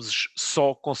estivéssemos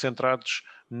só concentrados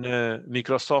na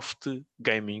Microsoft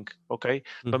Gaming, ok?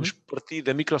 Vamos partir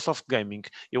da Microsoft Gaming.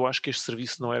 Eu acho que este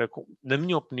serviço não era, na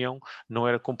minha opinião, não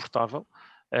era comportável.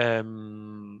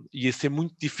 Ia ser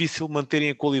muito difícil manterem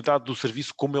a qualidade do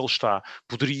serviço como ele está.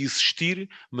 Poderia existir,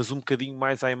 mas um bocadinho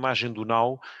mais à imagem do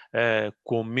Now,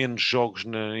 com menos jogos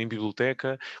em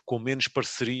biblioteca, com menos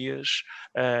parcerias.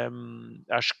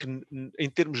 Acho que em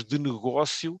termos de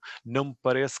negócio não me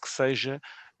parece que seja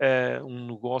um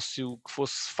negócio que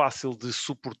fosse fácil de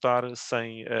suportar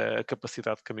sem a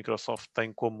capacidade que a Microsoft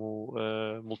tem como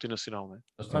multinacional, não é?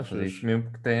 Eles estão a fazer Achas? isso mesmo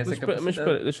porque têm essa Mas capacidade.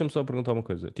 espera, deixa-me só perguntar uma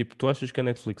coisa. Tipo, tu achas que a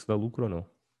Netflix dá lucro ou não?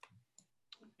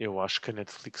 Eu acho que a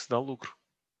Netflix dá lucro.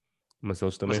 Mas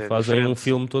eles também Mas é fazem um diferente.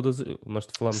 filme todas. Nós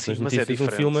falámos Sim, nas mas é notícias,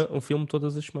 diferente. um filme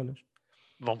todas as semanas.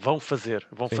 Vão fazer, Sim.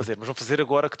 mas vão fazer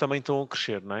agora que também estão a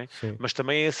crescer, não é? Sim. Mas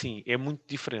também é assim, é muito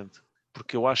diferente,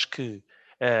 porque eu acho que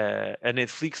a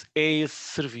Netflix é esse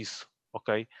serviço,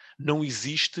 ok? Não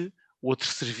existe outro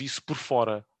serviço por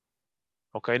fora,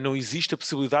 ok? Não existe a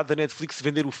possibilidade da Netflix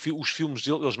vender os filmes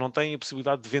deles, eles não têm a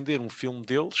possibilidade de vender um filme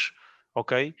deles,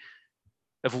 ok?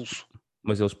 Avulso.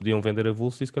 Mas eles podiam vender a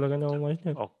Vulso e se calhar ganhavam mais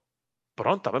dinheiro.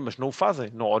 Pronto, está bem, mas não o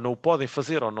fazem, ou não o podem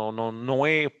fazer, ou não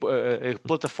é, a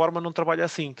plataforma não trabalha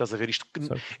assim, estás a ver? Isto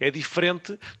Certo. é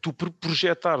diferente tu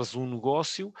projetares um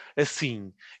negócio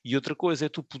assim, e outra coisa é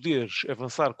tu poderes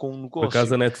avançar com um Por negócio.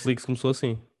 acaso a Netflix começou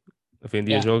assim. A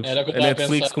vender jogos. Era o que eu A estava a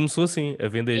Netflix pensar. começou assim.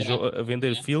 A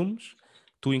vender filmes.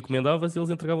 Tu encomendavas e eles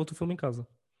entregavam-te o filme em casa.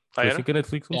 Foi assim Era? que a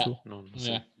Netflix começou. Não sei,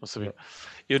 Yeah. não sabia.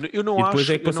 Yeah. Eu não E depois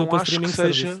acho, é que passou para streaming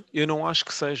service. eu não acho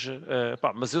que seja,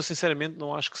 mas eu sinceramente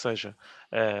não acho que seja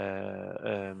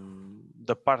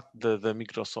da parte da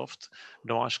Microsoft,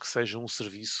 não acho que seja um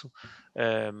serviço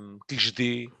que lhes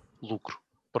dê lucro.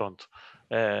 Pronto.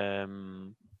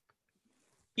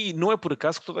 E não é por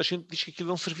acaso que toda a gente diz que aquilo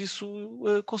é um serviço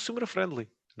consumer friendly.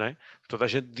 Não é? Toda a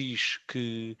gente diz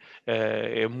que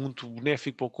é muito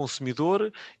benéfico para o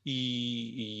consumidor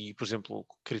e, por exemplo,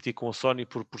 criticam a Sony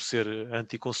por ser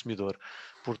anticonsumidor.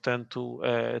 Portanto,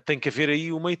 tem que haver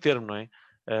aí um meio termo, não é?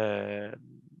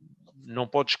 Não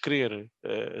podes querer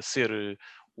ser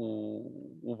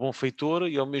o bom feitor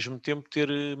e ao mesmo tempo ter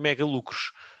mega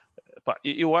lucros.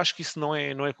 Eu acho que isso não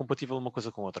é compatível uma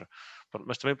coisa com outra.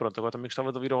 Mas também, pronto, agora também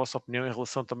gostava de ouvir a vossa opinião em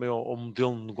relação também ao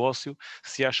modelo de negócio,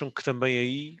 se acham que também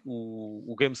aí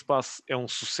o Game Pass é um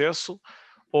sucesso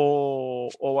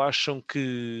ou acham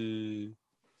que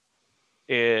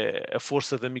é a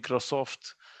força da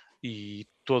Microsoft e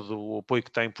todo o apoio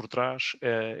que tem por trás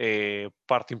é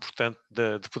parte importante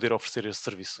de poder oferecer esse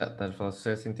serviço. Estás a falar de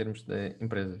sucesso em termos de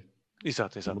empresa.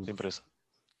 Exato, da empresa.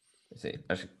 Sim,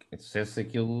 acho que sucesso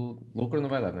aquilo, lucro não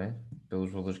vai dar, não é? Pelos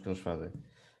valores que eles fazem.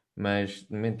 Mas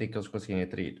no momento em que eles conseguirem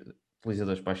atrair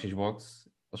utilizadores para a Xbox,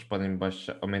 eles podem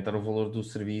aumentar o valor do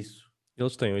serviço.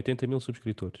 Eles têm 80 mil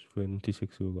subscritores. Foi a notícia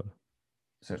que saiu agora.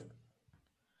 Certo.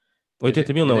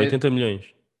 80 mil não, 80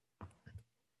 milhões.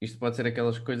 Isto pode ser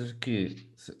aquelas coisas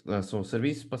que lançam o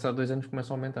serviço, passado 2 anos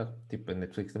começam a aumentar. Tipo, a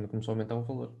Netflix também começou a aumentar o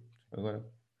valor. Agora.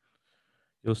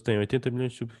 Eles têm 80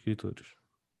 milhões de subscritores.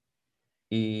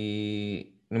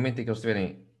 E no momento em que eles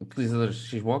tiverem utilizadores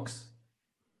de Xbox,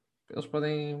 eles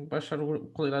podem baixar a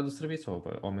qualidade do serviço ou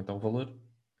aumentar o valor.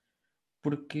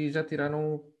 Porque já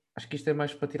tiraram. Acho que isto é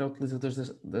mais para tirar utilizadores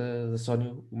da Sony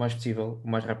o mais possível, o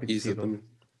mais rápido possível.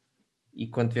 Exatamente. e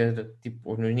quando tiver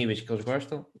tipo, nos níveis que eles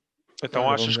gostam. Então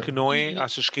olha, achas vamos que ver. não é?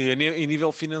 Achas que em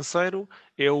nível financeiro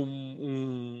é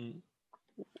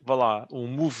vá lá, um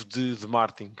move de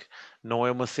marketing, não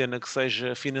é uma cena que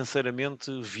seja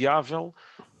financeiramente viável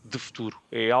de futuro.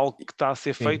 É algo que está a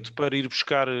ser Sim. feito para ir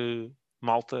buscar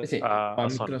malta Assim, à para a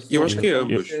Sony. Microsoft, Eu acho que é não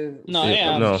ambos. ser- Não, ser é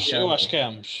tão Não. ambos. Eu viável. acho que é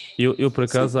ambos. Eu por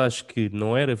acaso Sim. acho que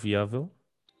não era viável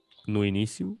no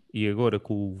início e agora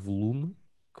com o volume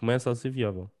começa a ser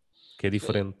viável, que é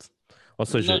diferente. Ou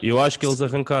seja, Não, eu acho que eles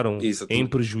arrancaram em Exatamente.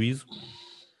 prejuízo,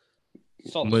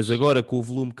 Saltas. mas agora com o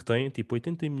volume que têm, tipo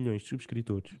 80 milhões de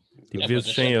subscritores, tipo É vezes bué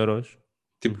da 100 gente. euros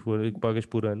Tipo- que pagas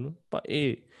por ano, pá,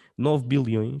 é 9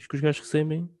 bilhões que os gajos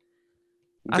recebem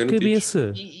à Garantidos.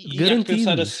 cabeça, E há que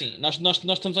pensar garantidos. assim, nós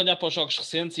estamos a olhar para os jogos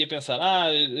recentes e a pensar,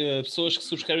 pessoas que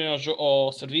subscrevem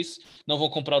ao serviço não vão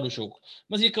comprar o jogo.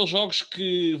 Mas e aqueles jogos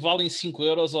que valem 5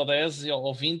 euros ou 10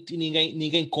 ou 20 e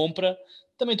ninguém compra,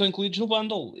 também estão incluídos no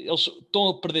bundle. Eles estão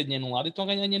a perder dinheiro num lado e estão a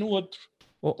ganhar dinheiro no outro.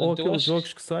 Ou Portanto, eu aqueles acho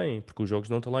jogos que saem, porque os jogos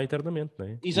não estão lá eternamente, não é?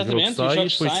 O jogo Exatamente, e os sai e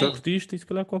jogos depois se saem. curtiste e se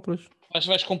calhar compras.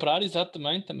 Vais comprar,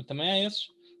 exatamente, também há esses.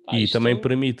 Pá, E isto- também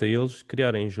permite a eles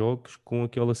criarem jogos com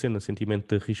aquela cena, sentimento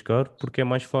de arriscar, porque é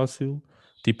mais fácil,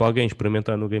 tipo, alguém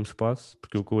experimentar no Game Pass,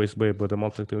 porque o que eu ouço bem da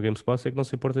malta que tem o Game Pass é que não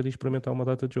se importa de experimentar uma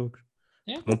data de jogos.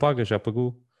 É, Porque não paga, já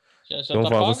pagou. já Então está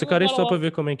vá, vou pago, sacar este bora só lá. para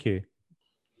ver como é que é.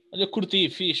 Olha, curti,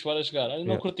 fixe, bora jogar. Olha, não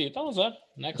Yeah. curti, está a usar.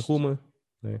 Next. Arruma.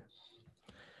 É.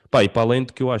 Pá, e para além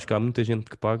de que eu acho que há muita gente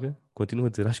que paga, continuo a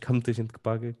dizer, acho que há muita gente que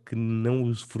paga que não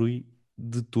usufrui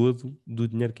de todo do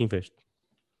dinheiro que investe.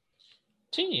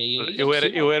 Sim, e é Eu era,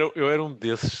 possível. eu era um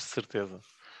desses, de certeza.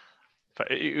 Pá,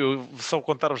 eu só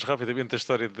contar-vos rapidamente a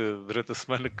história durante a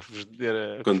semana que vos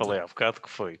que Conta. falei há bocado, que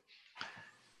foi.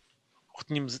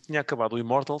 Tinha acabado o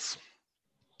Immortals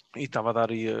e estava a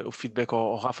dar aí, o feedback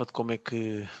ao Rafa de o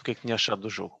que é que tinha achado do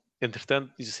jogo.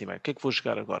 Entretanto, disse assim, bem, o que é que vou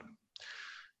jogar agora?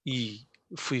 E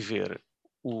fui ver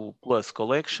o Plus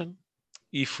Collection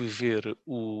e fui ver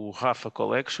o Rafa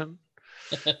Collection.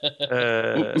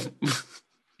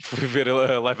 Fui ver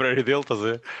a library dele, estás a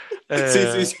ver?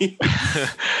 Sim.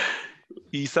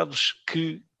 E sabes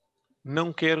que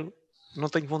não tenho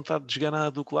vontade de jogar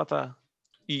nada do que lá está.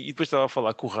 E depois estava a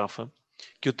falar com o Rafa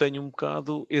que eu tenho um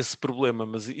bocado esse problema,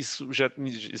 mas isso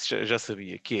já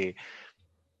sabia, que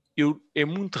é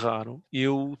muito raro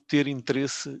eu ter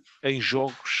interesse em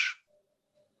jogos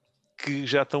que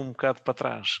já estão um bocado para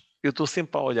trás. Eu estou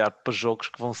sempre a olhar para jogos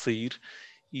que vão sair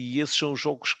e esses são os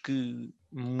jogos que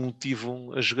me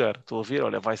motivam a jogar. Estou a ver,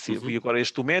 olha, vai ser, vi agora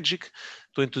este do Magic,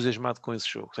 estou entusiasmado com esse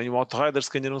jogo. Tenho o Outriders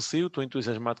que ainda não saiu, estou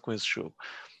entusiasmado com esse jogo.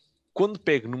 Quando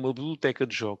pego numa biblioteca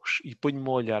de jogos e ponho-me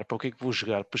a olhar para o que é que vou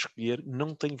jogar para escolher,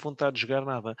 não tenho vontade de jogar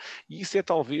nada. E isso é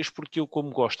talvez porque eu, como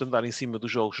gosto de andar em cima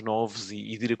dos jogos novos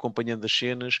e de ir acompanhando as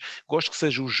cenas, gosto que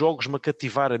sejam os jogos-me a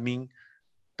cativar a mim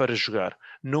para jogar.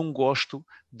 Não gosto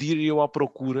de ir eu à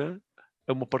procura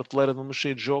a uma prateleira de uma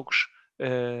cheia de jogos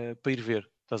para ir ver.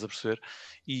 Estás a perceber?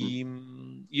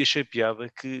 E achei piada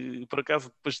que, por acaso,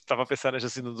 depois estava a pensar nesta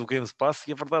cena do Game Pass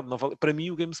e é verdade, não vale. Para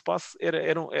mim o Game Pass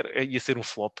ia ser um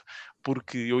flop,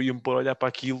 porque eu ia-me pôr a olhar para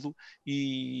aquilo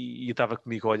e estava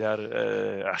comigo a olhar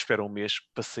à espera um mês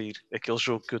para sair aquele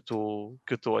jogo que eu estou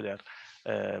a olhar.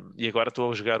 E agora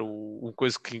estou a jogar o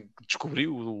coisa que descobri,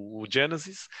 o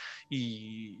Genesis,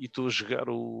 e estou a jogar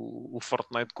o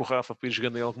Fortnite com o Rafa para ir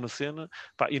jogando em alguma cena,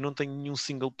 pá, e não tenho nenhum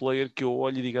single player que eu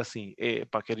olhe e diga assim,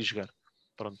 pá, quero ir jogar.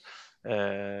 Pronto.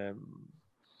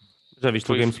 Já viste, o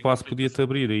Foi- Game foi- Pass podia-te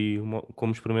abrir aí,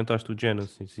 como experimentaste o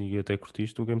Genesis e até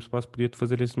curtiste, o Game Pass podia-te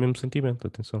fazer esse mesmo sentimento,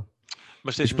 atenção.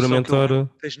 Mas Experimentar...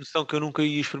 tens noção que eu nunca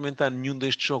ia experimentar nenhum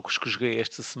destes jogos que joguei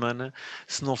esta semana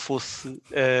se não fosse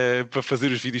para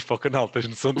fazer os vídeos para o canal. Tens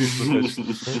noção disso? Não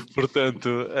tens? Portanto,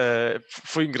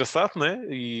 foi engraçado, né?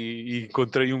 E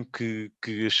encontrei um que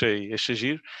achei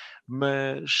giro,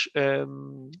 mas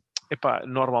epá,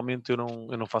 normalmente eu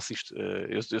não faço isto.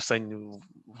 Eu tenho,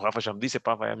 o Rafa já me disse,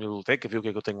 epá, vai à minha biblioteca, vê o que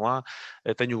é que eu tenho lá.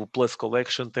 Tenho o Plus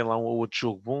Collection, tem lá um ou outro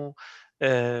jogo bom.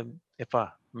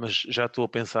 Epá, mas já estou a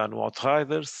pensar no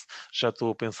Outriders, já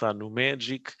estou a pensar no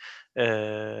Magic.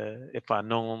 Epá,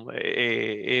 não,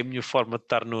 é a minha forma de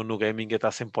estar no gaming, é estar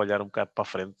sempre a olhar um bocado para a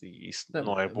frente e isso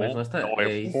não é Mas bom, lá está, não é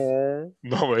é isso. bom,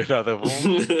 não é nada bom.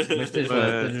 Mas tens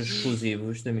lá, tens os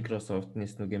exclusivos da Microsoft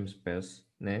nisso no Game Pass,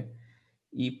 né?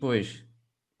 E depois,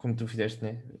 como tu fizeste,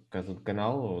 né? Por causa do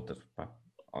canal, ou outra, pá,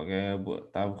 alguém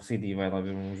está aborrecido e vai lá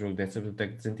ver um jogo dessa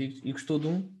biblioteca dos antigos e gostou de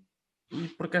um, e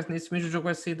por acaso nesse mesmo jogo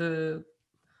vai sair do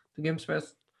Game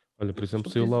Pass. Olha, por exemplo,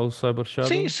 Só saiu preciso. lá o Cyber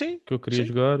Shadow Sim, que eu queria sim.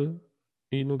 jogar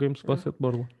e no Game Pass é de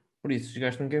borla. Por isso,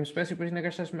 jogaste no Game Pass e depois ainda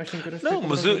gastaste mais 5 euros. Não,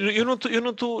 mas eu não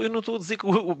estou a dizer que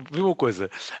vi uma coisa.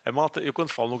 A malta, eu quando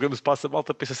falo no Game Pass, a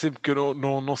malta pensa sempre que eu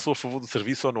não sou a favor do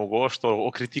serviço, ou não gosto,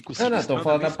 ou critico o serviço. Não, estou a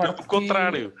falar da parte pelo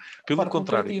contrário. Pelo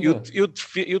contrário.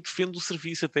 Eu defendo o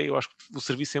serviço até, eu acho que o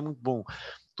serviço é muito bom.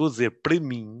 Estou a dizer, para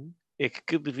mim, é que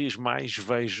cada vez mais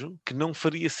vejo que não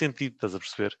faria sentido, estás a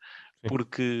perceber?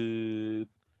 Porque...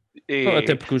 Não,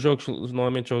 até porque os jogos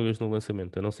normalmente jogas no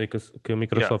lançamento, a não ser que a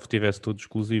Microsoft tivesse todos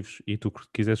exclusivos e tu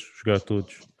quisesses jogar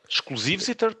todos. Exclusivos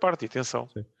e third party, atenção.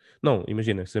 Sim. Não,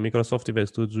 imagina, se a Microsoft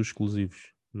tivesse todos os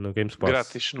exclusivos no Game Pass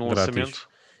grátis no lançamento,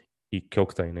 e que é o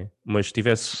que tem, né? Mas se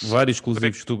tivesse vários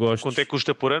exclusivos que tu gostas... Quanto é que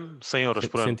custa por ano? 100 euros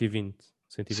por ano?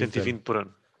 120 por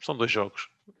ano. São 2 jogos.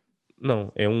 Não,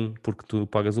 é um porque tu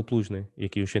pagas o Plus, né? E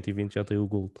aqui os 120 já tem o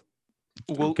Gold.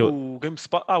 O Game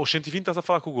Pass... os 120 estás a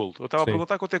falar com o Gold. Eu estava a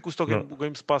perguntar quanto é que custa o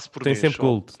Game Pass por mês. Tem sempre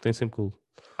Gold. Tem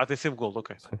sempre Gold,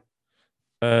 ok.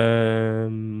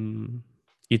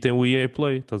 E tem o EA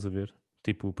Play, estás a ver?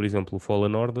 Tipo, por exemplo, o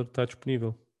Fallen Order está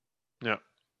disponível.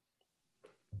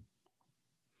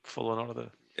 Fallen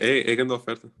Order. É grande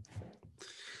oferta.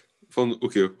 O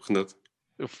quê, Renato?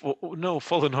 Não, o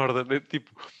Fallen Order é tipo...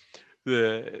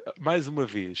 mais uma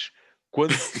vez...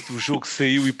 Quando o jogo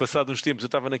saiu e passado uns tempos eu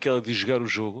estava naquela de jogar o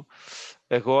jogo,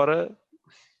 agora,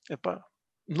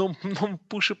 não me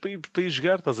puxa para ir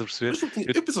jogar, estás a perceber?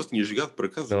 Eu pensava que tinha jogado por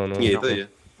acaso, não, tinha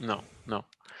ideia. Não.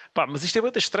 Mas isto é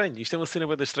bem estranho, isto é uma cena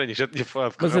bem estranha, já tinha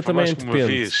falado com mas Rafa mais que uma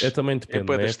vez. Também depende, é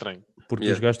bem né? estranho.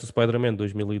 Porque jogaste o Spider-Man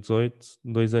 2018,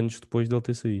 2 anos depois dele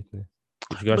ter saído, né?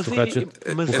 Jogaste o Ratchet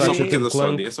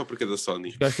Clank. É só porque é da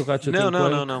Sony. Jogaste o Ratchet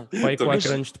Clank, não. Pai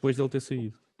 4 anos depois dele ter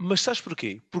saído. Mas sabes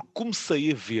porquê? Porque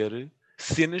comecei a ver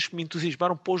cenas que me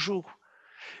entusiasmaram para o jogo.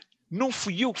 Não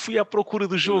fui eu que fui à procura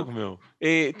do jogo, meu.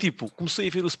 É tipo, comecei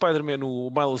a ver o Spider-Man, o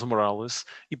Miles Morales,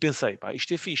 e pensei,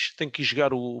 isto é fixe, tenho que ir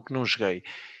jogar o que não joguei.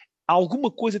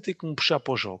 Alguma coisa tem que me puxar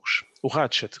para os jogos. O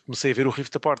Ratchet, comecei a ver o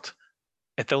Rift Apart.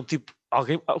 Então, tipo,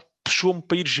 alguém puxou-me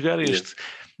para ir jogar este.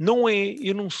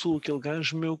 Eu não sou aquele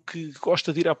gajo meu que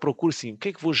gosta de ir à procura assim, o que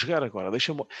é que vou jogar agora?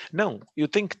 Não, eu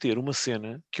tenho que ter uma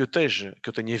cena que eu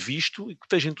tenha visto e que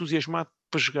esteja entusiasmado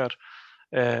para jogar.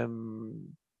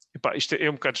 Isto é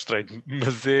um bocado estranho,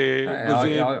 mas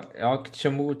é algo que te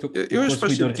chamou o teu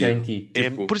consumidor que é em ti.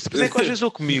 Por isso é que às vezes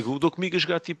dou comigo a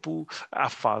jogar, tipo, há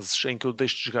fases em que eu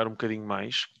deixo de jogar um bocadinho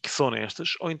mais, que são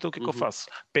nestas, ou então o que é que eu faço?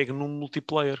 Pego num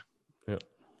multiplayer.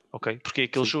 Ok? Porque é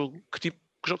aquele jogo que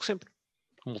jogo sempre.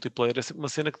 O multiplayer é sempre uma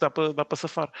cena que dá para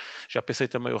safar. Já pensei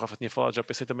também, o Rafa tinha falado,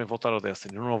 em voltar ao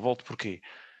Destiny. Não volto porquê?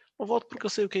 Não volto porque eu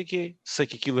sei o que é. Sei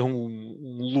que aquilo é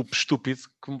um loop estúpido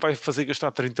que me vai fazer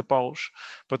gastar 30 paus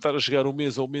para estar a jogar um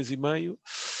mês ou um mês e meio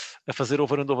a fazer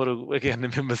over and over again na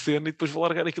mesma cena e depois vou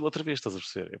largar aquilo outra vez, estás a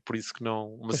perceber? É por isso que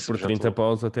não... Mas por 30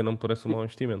 paus até não me parece um mau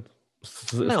investimento.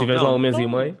 Se estiveres lá um mês e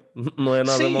meio, não é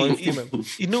nada mau investimento.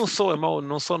 E não só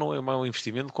não é mau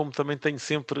investimento, como também tenho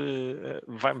sempre...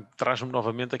 traz-me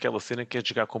novamente aquela cena que é de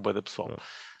jogar com bué da pessoal.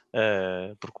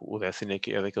 Porque o Destiny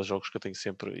é daqueles jogos que eu tenho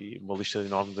sempre e uma lista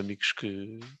enorme de amigos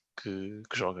que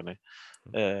joga, né?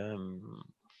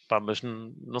 Mas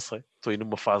não sei, estou aí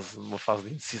numa fase de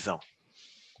indecisão.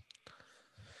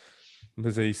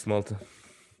 Mas é isso, malta.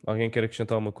 Alguém quer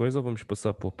acrescentar alguma coisa ou vamos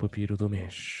passar para o papiro do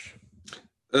mês?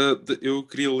 Eu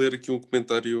queria ler aqui um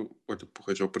comentário. Olha,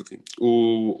 porra, já o perdi.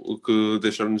 O que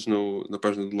deixaram-nos na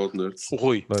página do Loud Nerds. O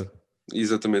Rui.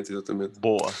 Exatamente.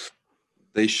 Boa.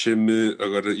 Deixa-me.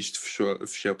 Agora isto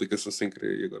fechei a aplicação sem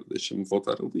querer e agora deixa-me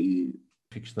voltar ali.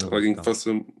 Alguém que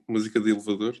faça música de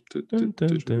elevador.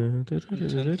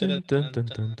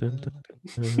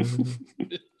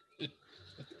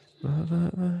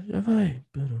 Já vai.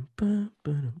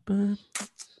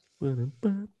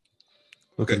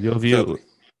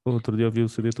 Outro dia ouvi o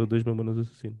CD todo das Mamonas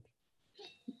Assassinas.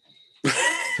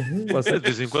 De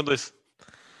vez em quando esse.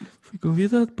 Fui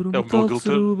convidado por uma tal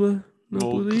suruba. Não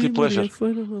podia ir, Maria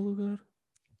foi no meu lugar.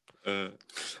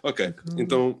 Ok,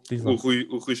 então o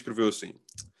Rui escreveu assim.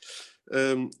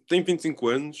 Tenho 25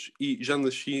 anos e já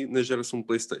nasci na geração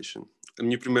PlayStation. A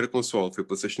minha primeira consola foi a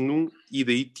PlayStation 1 e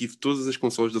daí tive todas as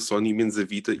consolas da Sony, menos a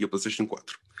Vita e a PlayStation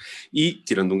 4. E,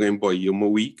 tirando um Game Boy e uma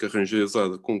Wii, que arranjei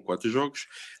usada com 4 jogos,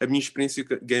 a minha experiência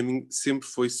gaming sempre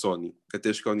foi Sony,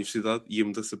 até chegar à universidade e a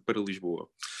mudança para Lisboa.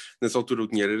 Nessa altura o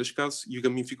dinheiro era escasso e o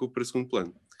gaming ficou para segundo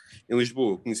plano. Em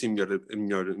Lisboa conheci a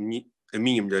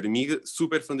minha melhor amiga,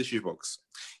 super fã da Xbox,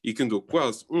 e que andou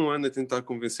quase um ano a tentar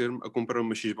convencer-me a comprar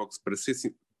uma Xbox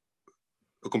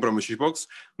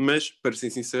mas, para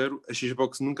ser sincero, a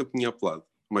Xbox nunca me tinha apelado,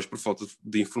 mais por falta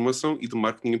de informação e de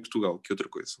marketing em Portugal, que outra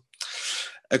coisa.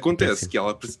 Acontece que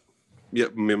ela...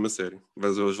 Mesmo a sério,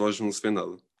 vais às lojas não se vê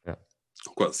nada.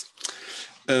 Quase.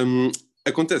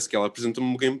 Acontece que ela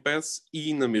apresenta-me o Game Pass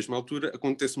e, na mesma altura,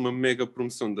 acontece uma mega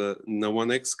promoção na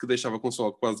One X que deixava a consola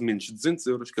a quase menos de 200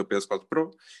 euros, que é a PS4 Pro,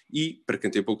 e, para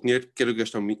quem tem pouco dinheiro, quero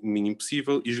gastar o mínimo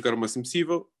possível e jogar o máximo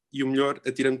possível, e o melhor,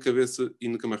 atirando cabeça e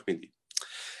nunca me arrependi.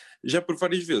 Já por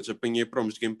várias vezes apanhei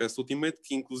promos de Game Pass Ultimate,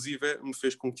 que inclusive me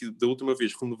fez com que da última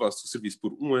vez renovasse o serviço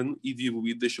por 1 ano e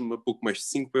diluído deixa-me a pouco mais de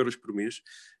 5 euros por mês.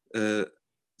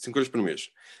 5 euros por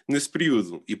mês. Nesse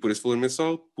período, e por esse valor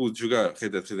mensal, pude jogar Red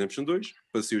Dead Redemption 2,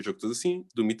 passei o jogo todo assim,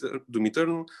 Doom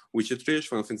Eternal, Witcher 3,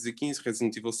 Final Fantasy XV,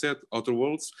 Resident Evil 7, Outer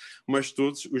Worlds, mas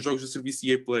todos os jogos do serviço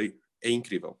EA Play. É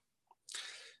incrível.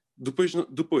 Depois,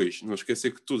 não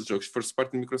esquecer que todos os jogos first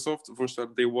party da Microsoft vão estar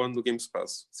Day One no Game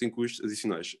Pass, sem custos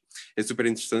adicionais. É super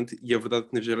interessante e é verdade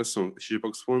que na geração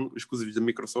Xbox One os exclusivos da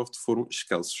Microsoft foram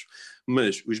escassos,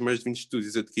 mas os mais de 20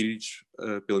 estúdios adquiridos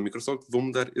pela Microsoft vão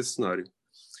mudar esse cenário.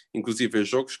 Inclusive,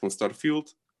 jogos como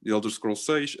Starfield, The Elder Scrolls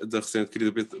 6, da recente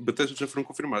adquirida Bethesda já foram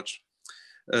confirmados.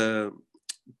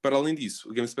 Para além disso,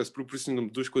 o Game Pass proporciona-me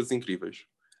duas coisas incríveis.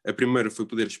 A primeira foi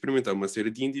poder experimentar uma série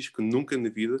de indies que nunca na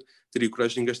vida teria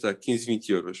coragem de gastar 15, 20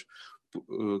 euros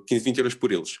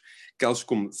por eles. Casos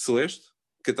como Celeste,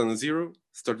 Katana Zero,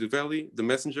 Stardew Valley, The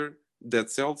Messenger, Dead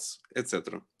Cells,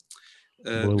 etc.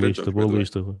 Boa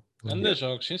lista. Anda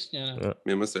jogos, sim senhora.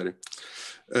 Mesmo a sério.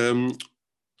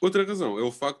 Outra razão é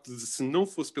o facto de, se não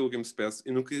fosse pelo Game Pass,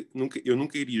 eu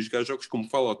nunca iria jogar jogos como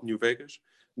Fallout New Vegas,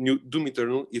 Doom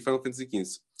Eternal e Final Fantasy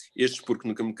XV. Estes porque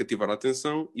nunca me cativaram a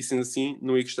atenção e, sendo assim,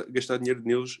 não ia gastar dinheiro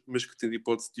neles, mas que tendo a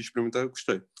hipótese de experimentar,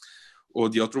 gostei. Ou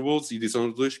de Outer Worlds e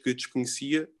Dishonored 2, que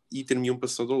desconhecia e ter-me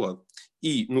passado ao lado.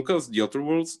 E, no caso de Outer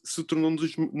Worlds, se tornou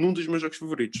num dos meus jogos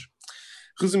favoritos.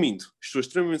 Resumindo, estou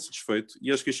extremamente satisfeito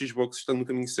e acho que a Xbox está no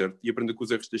caminho certo e aprende com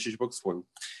os erros da Xbox One.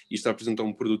 E está a apresentar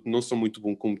um produto não só muito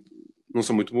bom,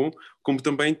 como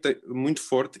também muito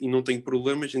forte, e não tenho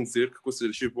problemas em dizer que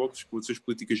considero a Xbox, com as suas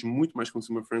políticas muito mais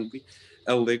consumer-friendly,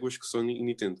 a léguas que Sony e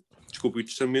Nintendo. Desculpe o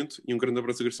testamento e um grande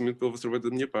abraço e agradecimento pelo vosso trabalho da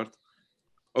minha parte.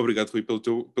 Obrigado, Rui, pelo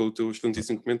teu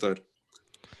excelentíssimo comentário.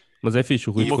 Mas é fixe,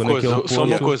 o Rui. Só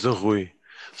uma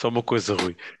coisa,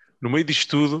 Rui. No meio disto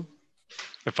tudo,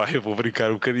 epá, eu vou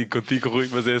brincar um bocadinho contigo, Rui,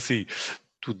 mas é assim,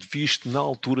 tu na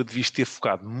altura devias ter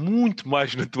focado muito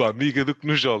mais na tua amiga do que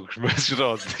nos jogos, mas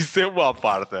Geraldo, isso é uma à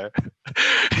parte, é?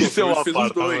 Isso é uma à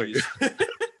parte, Rui.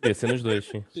 Ia ser nos dois,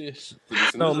 sim.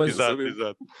 Não, mas,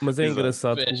 mas é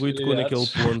engraçado que o Rui tocou naquele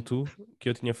ponto que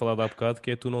eu tinha falado há bocado,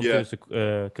 que é tu não teres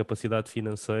a capacidade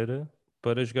financeira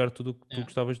para jogar tudo o que tu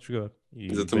gostavas de jogar. E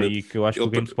daí que eu acho que o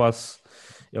Game Pass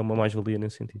é uma mais-valia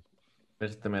nesse sentido.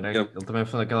 Mas também ele também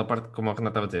falou daquela parte, como o Renato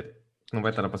estava a dizer, que não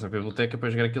vai estar a passar pela biblioteca para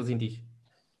jogar aqueles indies.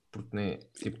 Porque nem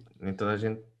toda a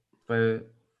gente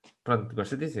pronto,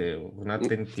 gosta disso. O Renato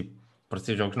tem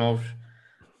parecer jogos novos,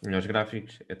 melhores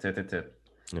gráficos, etc.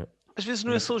 Às vezes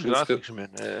não é só os gráficos,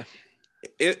 mano.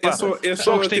 É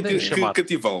só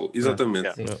cativá-lo, exatamente.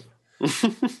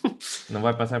 Não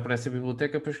vai passar por essa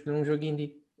biblioteca para escolher um jogo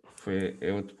indie.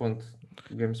 É outro ponto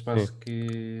do Game Pass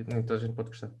que nem toda a gente pode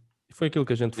gostar. Foi aquilo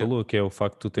que a gente falou, que é o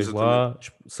facto de tu teres lá,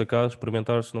 sacar,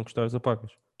 experimentar, se não gostares,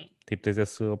 apagas. Tipo, tens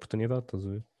essa oportunidade, estás a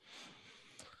ver?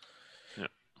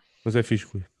 Mas é fixe,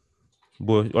 Rui.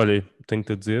 Boa. Olha,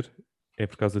 tenho-te a dizer, é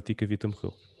por causa de ti que a Vita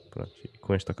morreu. Pronto, e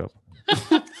com esta acaba.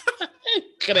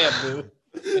 Credo!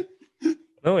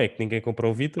 Não, é que ninguém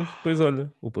comprou o Vita, depois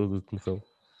olha, o produto morreu.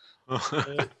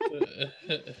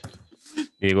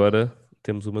 E agora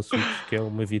temos uma Switch que é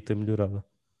uma Vita melhorada.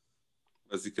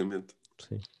 Basicamente.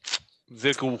 Sim.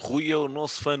 Dizer que o Rui é o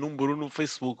nosso fã número 1 no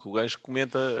Facebook. O gajo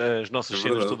comenta as nossas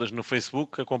cenas todas no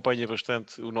Facebook, acompanha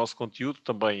bastante o nosso conteúdo,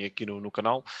 também aqui no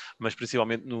canal, mas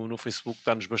principalmente no Facebook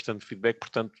dá-nos bastante feedback.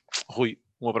 Portanto, Rui,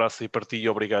 um abraço aí para ti e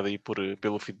obrigado aí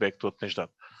pelo feedback todo que tens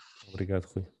dado. Obrigado,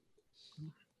 Rui.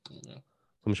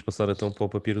 Vamos passar então para o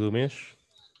papiro do mês.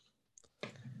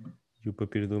 E o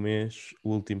papiro do mês, o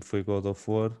último foi God of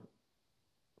War.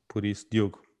 Por isso,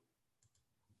 Diogo.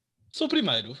 Sou o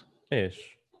primeiro.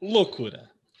 És.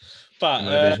 Loucura. Pá,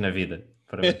 primeira vez na vida.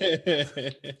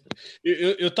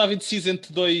 eu estava indeciso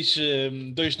entre dois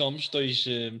nomes,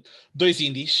 dois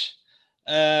indies.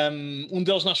 Um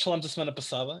deles nós falámos a semana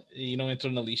passada e não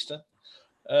entrou na lista,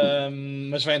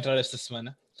 mas vai entrar esta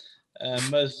semana.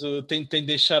 Mas tenho de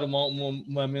deixar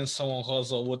uma menção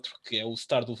honrosa ao outro, que é o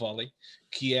Stardew Valley,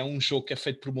 que é um jogo que é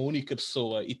feito por uma única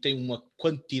pessoa e tem uma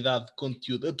quantidade de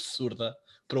conteúdo absurda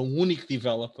para um único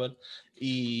developer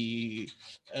e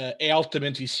é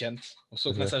altamente viciante. A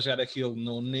pessoa começa a jogar aquilo,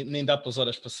 nem dá para as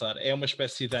horas passar. É uma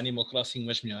espécie de Animal Crossing,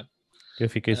 mas melhor. Eu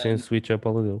fiquei sem Switch à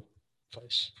pala dele.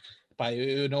 Pois. Pá,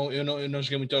 eu não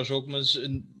joguei muito ao jogo, mas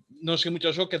não joguei muito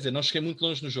ao jogo, quer dizer, não cheguei muito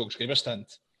longe no jogo, joguei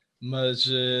bastante. mas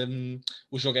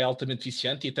o jogo é altamente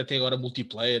viciante e até tem agora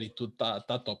multiplayer e tudo,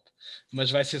 está top.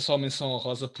 Mas vai ser só menção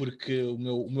honrosa porque o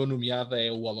meu nomeado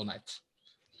é o Hollow Knight.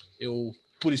 Eu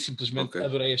pura e simplesmente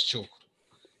adorei este jogo.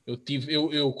 Eu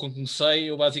quando comecei,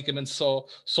 eu basicamente só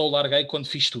o larguei quando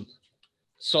fiz tudo.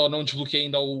 Só não desbloqueei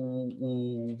ainda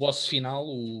o boss final,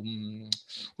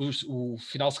 o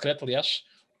final secreto, aliás,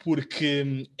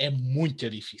 porque é muito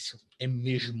difícil. É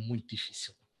mesmo muito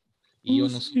difícil. E eu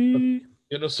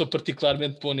não sou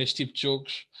particularmente bom neste tipo de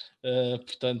jogos,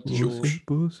 portanto...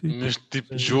 Neste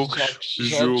tipo de jogos.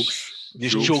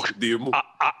 Neste jogos. Demo.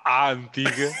 A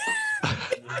antiga.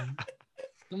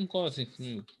 Não me conhecem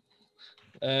comigo.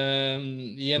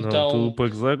 E então... Não, tu para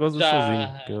gozar gozas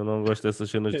sozinho, que eu não gosto dessas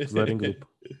cenas de gozar em grupo.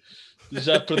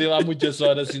 Já perdi lá muitas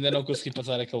horas e ainda não consegui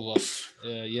passar aquele boss.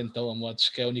 E então a modos,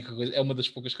 que é a única coisa, é uma das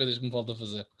poucas coisas que me falta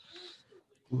fazer.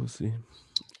 Sim.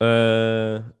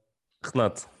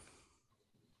 Renato.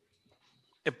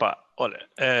 Epá, olha,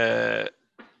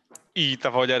 e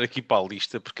estava a olhar aqui para a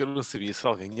lista porque eu não sabia se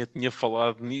alguém tinha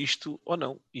falado nisto ou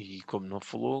não. E como não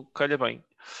falou, calha bem.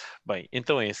 Bem,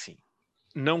 então é assim.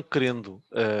 Não querendo,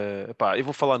 eu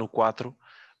vou falar no 4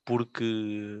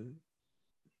 porque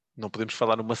não podemos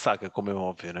falar numa saga, como é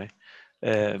óbvio, não é?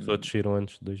 Os outros saíram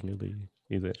antes de 2010.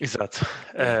 Exato.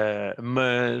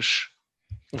 Mas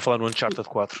vou falar no Uncharted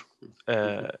 4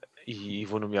 e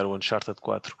vou nomear o Uncharted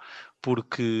 4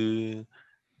 porque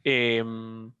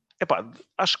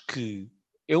acho que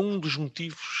é um dos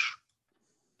motivos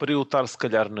para eu estar se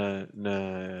calhar na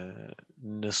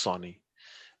Sony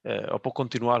ou para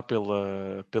continuar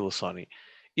pela Sony.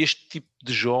 Este tipo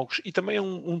de jogos, e também é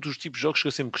um dos tipos de jogos que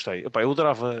eu sempre gostei. Eu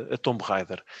adorava a Tomb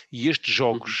Raider, e estes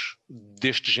jogos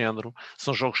deste género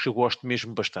são jogos que eu gosto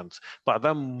mesmo bastante.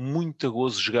 Dá-me muito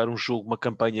gozo jogar um jogo, uma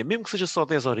campanha, mesmo que seja só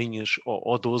 10 horinhas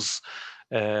ou 12.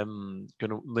 Eu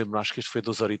não me lembro, acho que este foi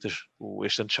 12 horitas,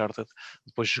 este Uncharted.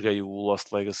 Depois joguei o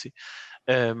Lost Legacy,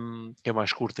 que é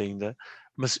mais curto ainda.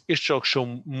 Mas estes jogos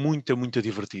são muito, muito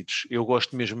divertidos. Eu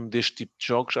gosto mesmo deste tipo de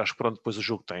jogos. Acho que pronto, depois o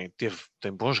jogo tem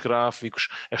bons gráficos,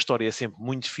 a história é sempre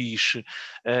muito fixe.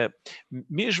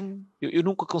 Mesmo, eu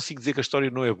nunca consigo dizer que a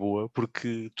história não é boa,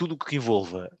 porque tudo o que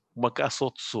envolva uma caça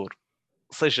ao tesouro,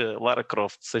 seja Lara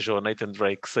Croft, seja o Nathan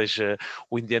Drake, seja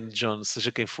o Indiana Jones,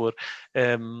 seja quem for,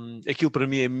 aquilo para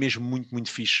mim é mesmo muito, muito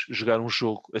fixe jogar um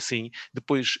jogo assim,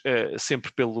 depois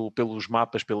sempre pelos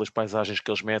mapas, pelas paisagens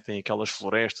que eles metem, aquelas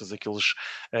florestas, aquelas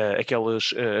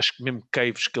mesmo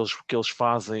caves que eles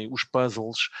fazem, os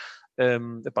puzzles.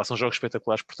 São jogos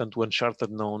espetaculares, portanto o Uncharted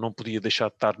não podia deixar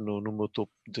de estar no meu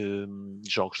topo de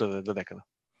jogos da década.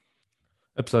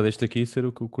 Apesar deste aqui ser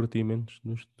o que eu curti menos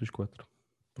dos 4.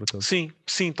 Sim,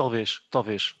 talvez.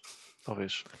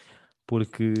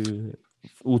 Porque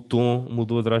o tom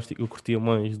mudou drástico. Eu curtia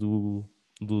mais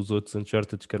dos outros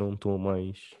Uncharted, que era um tom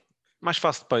mais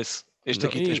fast pace. Este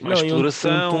aqui tens mais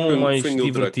exploração. Um tom mais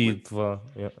divertido, vá.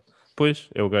 Yeah. Pois,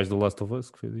 é o gajo do Last of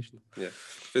Us que fez isto. Yeah.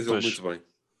 Fez ele muito bem.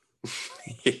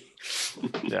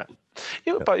 Yeah.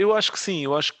 Eu acho que sim,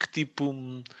 eu acho que tipo...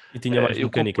 E tinha mais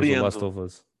mecânicas do Last of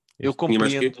Us. Eu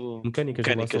compreendo... Mecânicas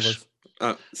do Last of Us.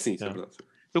 Sim, isso é verdade.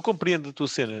 Eu compreendo a tua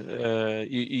cena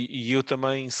e eu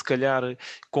também, se calhar,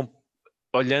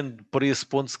 olhando para esse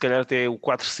ponto, se calhar até o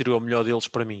 4 seria o melhor deles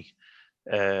para mim.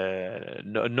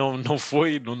 Não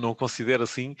foi, não considero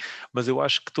assim, mas eu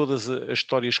acho que todas as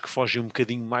histórias que fogem um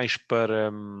bocadinho mais para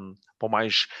o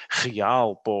mais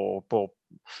real, para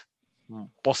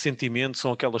o sentimento,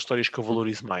 são aquelas histórias que eu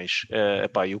valorizo mais.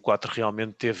 E o 4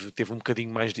 realmente teve um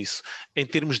bocadinho mais disso. Em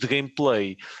termos de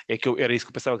gameplay, era isso que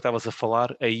eu pensava que estavas a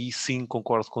falar, aí sim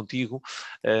concordo contigo.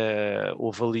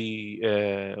 Houve ali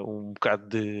um bocado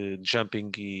de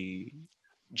Jumping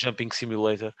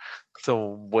Simulator, que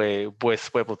são bué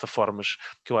plataformas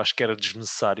que eu acho que era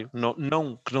desnecessário.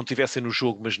 Não que não tivessem no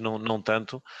jogo, mas não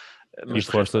tanto. Mas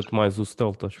força-te mais o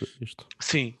stealth, acho isto.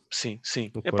 Sim.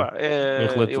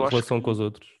 Em relação com os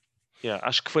outros.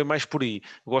 Acho que foi mais por aí.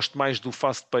 Gosto mais do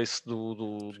fast pace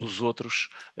dos outros,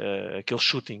 aquele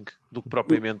shooting, do que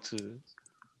propriamente...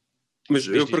 Mas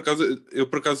eu por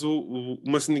acaso,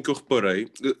 uma cena que eu reparei,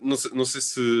 não sei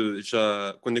se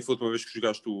já, quando é que foi a última vez que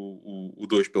jogaste o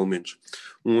 2, pelo menos,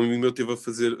 um amigo meu teve a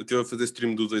fazer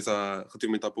stream do 2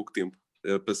 relativamente há pouco tempo,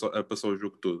 a passar o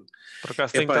jogo todo. Por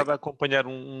acaso tenho estado a acompanhar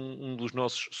um dos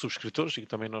nossos subscritores, e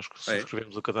também nós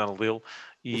subscrevemos o canal dele,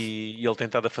 e ele tem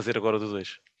estado a fazer agora do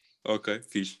 2. Ok,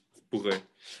 fixe, porrei.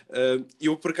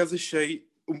 Eu por acaso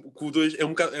achei que o 2 é um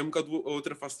bocado a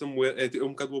outra face da moeda, é um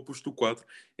bocado o oposto do 4,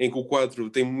 em que o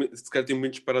 4 se calhar tem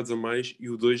momentos parados a mais e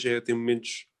o 2 tem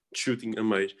momentos shooting a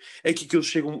mais. É que aquilo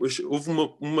houve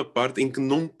uma parte em que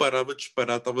não parava de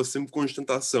disparar, estava sempre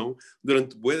constante ação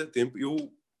durante bué de tempo.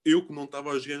 Eu que não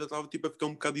estava a jogar, já estava tipo, a ficar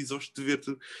um bocado exausto de ver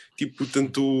tipo,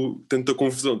 tanta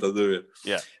confusão, estás a ver?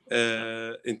 Yeah.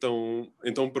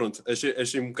 Então pronto,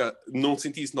 achei um bocado. Não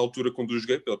senti isso na altura quando o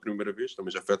joguei pela primeira vez,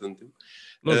 também já foi há tanto tempo.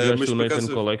 Não jogaste mas o por Nathan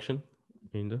acaso, Collection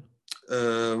ainda?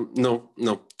 não.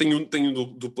 Tenho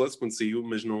do Plus quando saiu,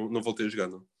 mas não voltei a jogar,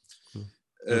 não.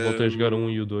 Eu voltei a jogar o 1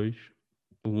 e o 2.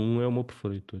 O 1 é o meu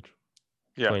preferido de todos.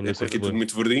 Yeah, Ainda Porque é tudo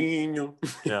muito verdinho.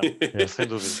 yeah, sem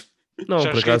dúvida. Não,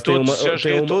 Já por joguei acaso tem todos, uma, já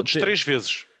joguei tem uma, todos tem, 3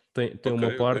 vezes. tem Ok,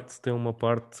 tem uma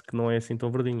parte que não é assim tão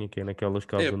verdinha, que é naquelas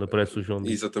casas onde aparece o João.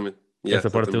 Exatamente.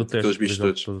 Essa parte eu exatamente. testo, Aqueles por bichos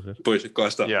exemplo, todos. estás a ver? Pois, lá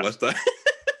está, Yeah. lá está.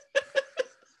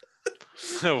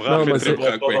 O Não, Rafa mas entrou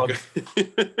é- com a cueca.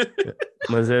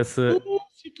 Mas essa...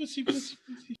 Sim.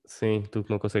 Sim, tu que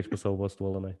não consegues passar o boss do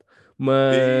Hollow Knight.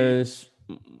 Mas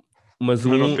o Mas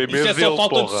não 1... tem Isso é medo só dele,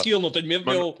 falta de porra. skill, não tenho medo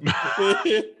Mas meu.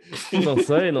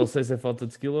 Não sei se é falta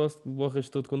de skill ou se borras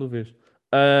todo quando o vês.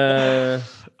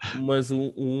 Mas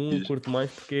o 1 curto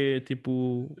mais porque é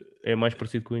tipo... É mais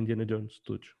parecido com o Indiana Jones de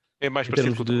todos. É mais Em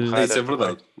parecido com termos o Tomb de- Raider Isso é também.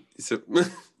 verdade. Isso é...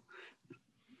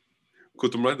 Com o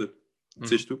Tomb Raider?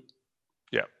 Disseste tu?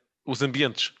 Yeah. Os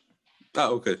ambientes.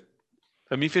 Ok.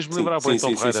 A mim fez-me Sim, lembrar sim, o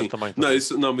Tomb sim, Raider sim. também.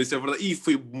 Não, mas isso é verdade. E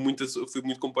foi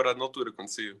muito comparado na altura quando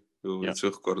saiu. Yeah. Isso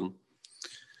eu recordo.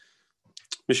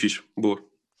 Mas fixe, boa.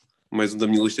 Mais um da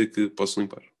minha lista que posso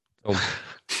limpar.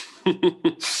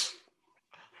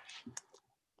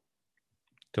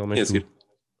 Então, É a seguir.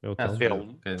 é o Ah, tal. sou eu.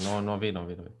 Ok, não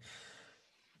vi.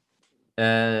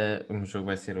 O meu jogo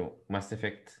vai ser o Mass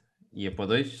Effect. Ia para o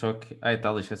 2, só que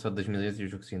tal, isto é só de 2010 e o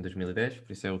jogo sim em 2010,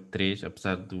 por isso é o 3,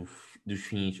 apesar dos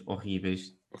fins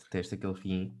horríveis, detesto aquele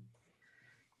fim.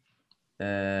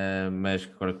 Mas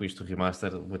agora com isto o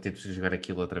remaster vou ter de jogar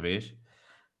aquilo outra vez.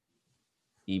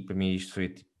 E para mim isto foi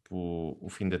tipo o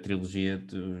fim da trilogia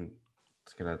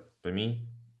se calhar para mim,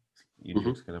 e o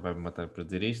jogo se calhar vai me matar para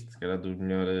dizer isto, se calhar do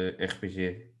melhor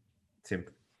RPG de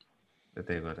sempre,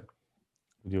 até agora.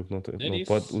 O Diogo não isso.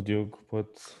 pode, o Diogo pode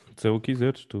dizer o que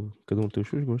quiseres, cada um tem os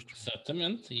seus gostos.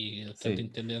 Exatamente, e até Sim. tenho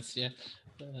tendência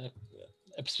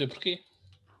a perceber porquê.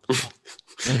 Os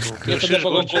Eu seus também para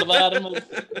gostos. concordar, mas.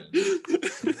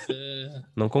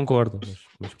 Não concordo,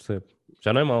 mas percebe.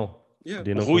 Já não é mau. Yeah.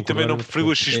 Podia O não Rui também não concordar, preferiu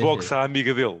a percebo. Xbox à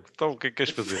amiga dele. Então o que é que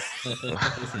queres fazer?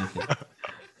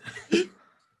 Sim.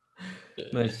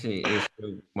 Mas sim, este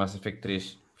jogo, Mass Effect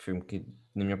 3 foi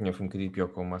na minha opinião foi um bocadinho pior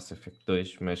que o Mass Effect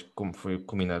 2, mas como foi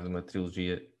culminado na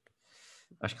trilogia,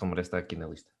 acho que ele merece estar aqui na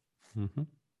lista. Uhum.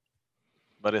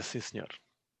 Parece sim, senhor.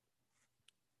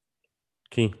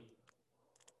 Kim.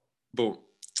 Bom,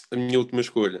 a minha última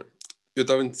escolha. Eu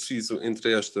estava indeciso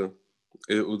entre esta,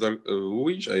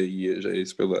 já ia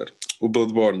spoiler, o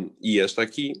Bloodborne e esta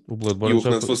aqui. O E Bloodborne o já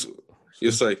Renato foi...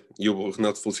 eu sei, e o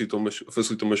Renato facilitou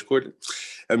uma escolha.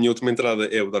 A minha última entrada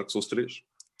é o Dark Souls 3.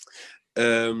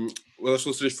 O Dark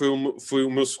Souls 3 foi o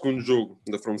meu segundo jogo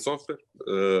da From Software.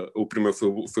 O primeiro foi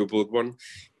o Bloodborne.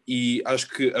 E acho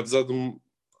que, apesar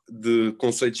de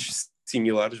conceitos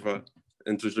similares,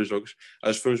 entre os dois jogos,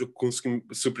 acho que foi um jogo que consegui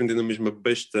surpreender na mesma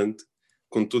bastante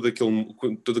com todo aquele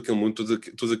mundo,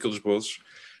 todos aqueles bosses.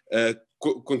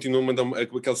 Continuou a mandar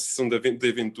aquela sessão de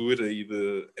aventura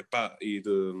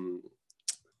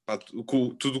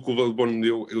tudo o que o Bloodborne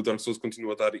deu, o Dark Souls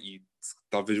continua a dar, e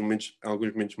talvez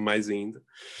alguns momentos mais ainda.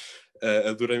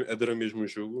 Adorei mesmo o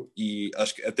jogo, e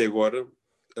acho que até agora,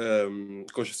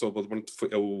 com exceção ao Bloodborne,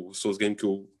 é o Souls game que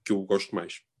eu gosto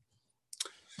mais.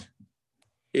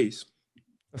 É isso.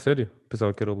 A sério?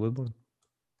 Pensava que era o Bloodborne.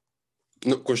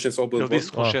 Não, com exceção ao Ele Bloodborne,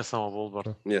 disse com exceção ao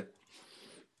Bloodborne. yeah.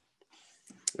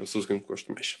 É o Souls game que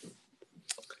gosto mais.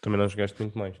 Também não jogaste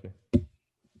muito mais, né?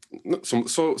 Não,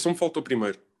 só me falta o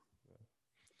primeiro.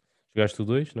 Jogaste o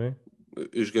 2, não é?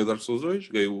 Eu joguei Dark Souls 2,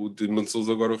 joguei o Demon Souls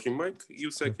agora o remake e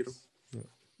o Sekiro.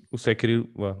 O Sekiro,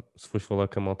 se fores falar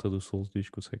com a malta do Souls, diz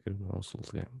que o Sekiro não é um Souls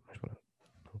game. Mas pronto,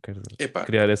 não quero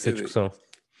criar essa discussão.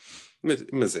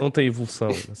 Mas é. Não tem evolução,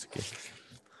 não sei o quê.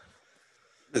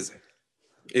 Mas é.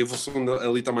 A evolução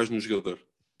ali está mais no jogador.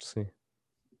 Sim.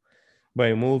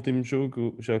 Bem, o meu último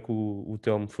jogo, já que o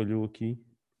Telmo falhou aqui.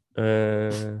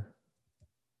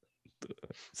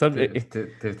 Sabe?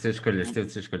 Teve de ser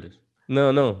escolhas.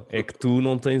 Não. É que tu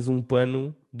não tens um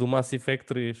pano do Mass Effect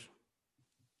 3 de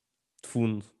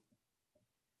fundo.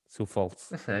 Se eu falso.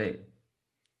 Não sei.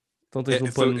 Então tens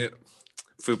um pano.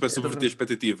 Foi para subverter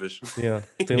expectativas. Yeah.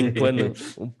 Tem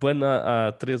um pano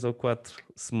há 3 ou 4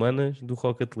 semanas do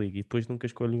Rocket League e depois nunca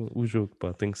escolho o jogo.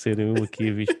 Pá. Tem que ser eu aqui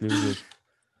a escolher o jogo.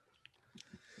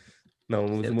 Não,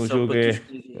 mas o meu Só jogo para tu é...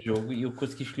 escolheres um jogo e eu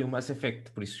consegui escolher o Mass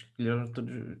Effect, por isso escolheram todos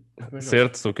os meus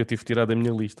Certo, só que eu tive que tirar da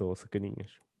minha lista, ó,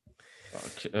 sacaninhas.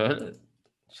 jogos. Olha,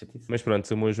 chatice. Mas pronto,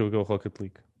 o meu jogo é o Rocket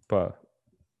League. Pá,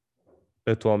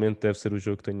 atualmente deve ser o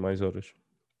jogo que tenho mais horas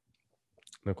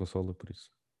na consola, por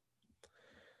isso.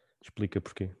 Explica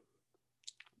porquê.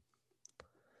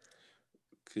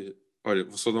 Olha,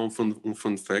 vou só dar um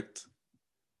fun fact.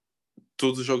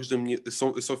 Todos os jogos da minha...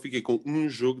 eu só fiquei com um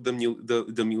jogo da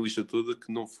minha lista toda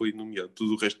que não foi nomeado.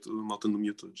 Tudo o resto, a malta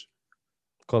nomeou todos.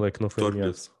 Qual é que não foi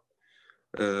nomeado?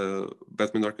 Orgulhoso.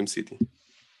 Batman Arkham City.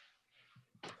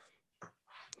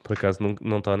 Por acaso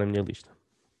não está na minha lista.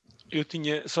 Eu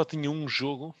só tinha um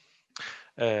jogo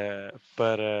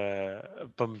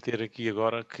para meter aqui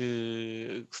agora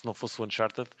que se não fosse o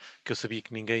Uncharted, que eu sabia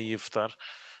que ninguém ia votar.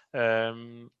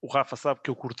 O Rafa sabe que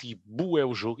eu curti bué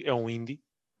o jogo, é um indie.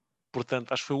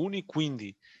 Portanto, acho que foi o único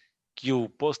indie que eu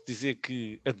posso dizer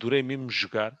que adorei mesmo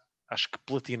jogar. Acho que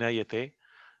platinei até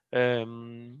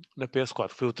na PS4.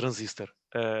 Foi o Transistor.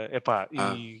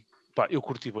 Eu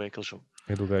curti bem aquele jogo.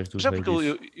 É do gajo dos Já porque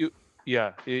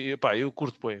Hades. eu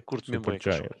curto bem, curto mesmo bem Super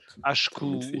aquele jogo. Giant. Acho que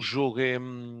Muito o fixe. jogo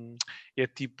é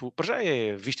tipo, para já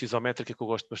é vista isométrica que eu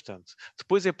gosto bastante.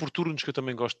 Depois é por turnos que eu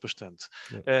também gosto bastante.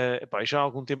 Já há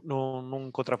algum tempo não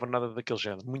encontrava nada daquele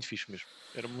género. Muito fixe mesmo.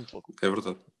 Era muito louco. É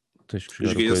verdade. Tens que Eu jogar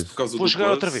o joguei esse coisa. por causa Vou do jogar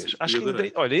Plus outra vez. Acho e que ainda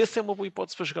adorei. olha, essa é uma boa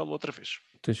hipótese para jogá-lo outra vez.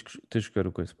 Tens que jogar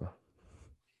o coisa, pá.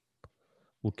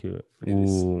 O quê? É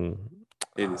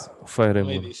É disso. O Fire No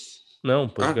meio Emblem. disso. Não,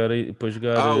 para jogar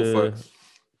o Fire.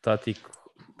 tático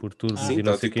por turnos Sim, e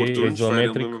não sei o tático por quê, turnos, Fire Emblem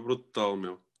isométrico. é brutal,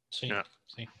 meu. Sim, Yeah.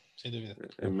 sim, sem dúvida.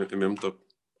 É mesmo top.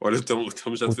 Olha, então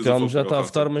já te O fez Telmo favor já ao está a Rafa.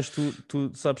 votar, mas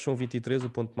tu sabes são 23 o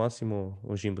ponto máximo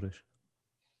ou Gimbras?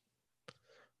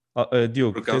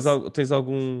 Diogo, Por acaso? tens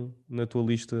algum na tua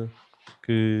lista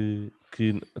que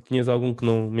tinhas algum que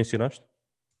não mencionaste?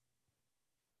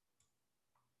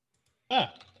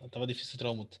 Estava difícil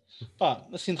tirar o mute. Pá,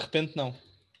 assim de repente não.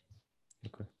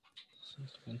 Ok. Assim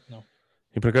de repente não.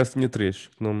 E por acaso tinha 3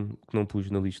 que não pus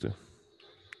na lista.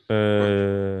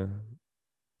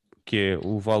 Que é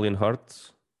o Valiant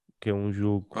Hearts, que é um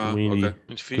jogo, um indie Ok. Muito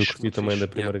que eu fixe, curti muito também fixe. da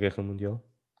Primeira Guerra Mundial.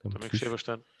 É muito Também gostei fixe.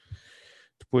 bastante.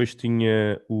 Depois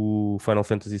tinha o Final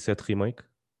Fantasy VII Remake.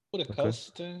 Por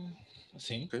acaso,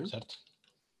 sim, Ok. certo.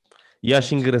 E acho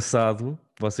Certo. engraçado,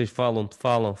 vocês falam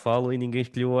e ninguém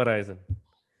escolheu o Horizon.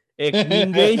 É que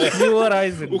ninguém escolheu o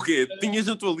Horizon. O quê? Tinhas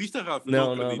na tua lista, Rafa?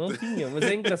 Não acredito. tinha, mas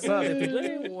é engraçado. É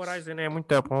tipo, o Horizon é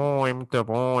muito bom, é muito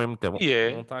bom, é muito bom.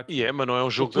 Não está aqui. Mas não é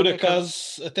um jogo Por da década.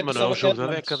 acaso, até Mas não é um pensava que jogo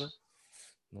era da antes. década.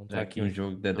 Não Há está aqui aqui. um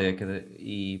jogo da década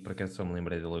e por acaso só me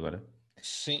lembrei dele agora.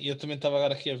 Sim, eu também estava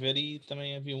agora aqui a ver e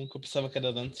também havia um que eu pensava que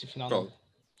era de antes e afinal não.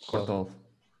 Qual? Portal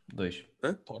 2.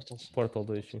 Portals. Portal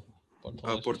 2, sim.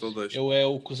 Portal 2. Eu é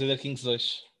o Crusader Kings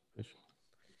 2.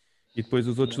 E depois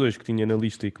os outros dois que tinha na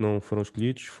lista e que não foram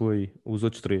escolhidos foi os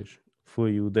outros 3.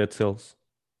 Foi o Dead Cells,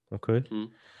 ok?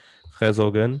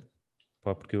 Resogun,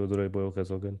 pá, porque eu adorei bem o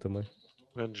Resogun também.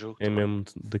 Grande jogo É também. mesmo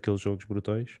daqueles jogos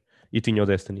brutais. E tinha o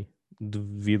Destiny,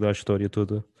 devido à história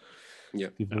toda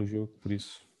Yeah. que tive no jogo, por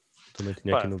isso também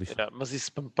tinha aqui na lista. Mas isso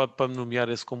para me nomear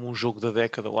esse como um jogo da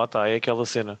década, lá está, é aquela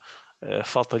cena.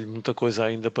 Falta-lhe muita coisa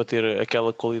ainda para ter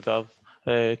aquela qualidade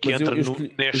que Mas entra eu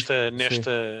escolhi-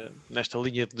 nesta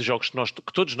linha de jogos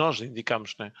que todos nós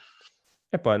indicamos, né?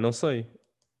 Epá, não sei.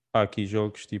 Há aqui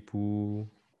jogos tipo...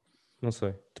 Não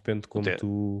sei. Depende de como Até-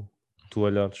 tu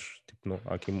olhares. Tipo, não,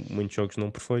 há aqui muitos jogos não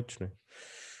perfeitos, né?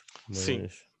 Mas Sim.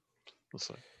 Não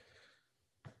sei.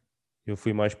 eu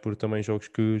fui mais por também jogos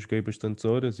que joguei bastantes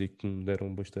horas e que me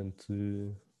deram bastante...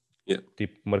 Yeah.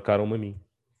 Tipo, marcaram-me a mim.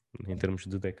 Em termos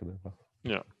de década. Vá.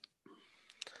 Yeah.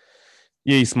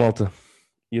 E é isso, malta.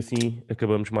 E assim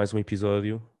acabamos mais um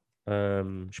episódio.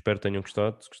 Espero que tenham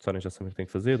gostado. Se gostarem, já sabem o que têm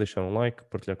que fazer. Deixar um like,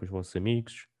 partilhar com os vossos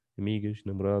amigos, amigas,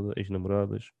 namorada,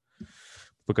 ex-namoradas.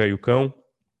 Paguei o cão.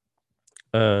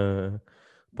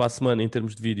 Para a semana, em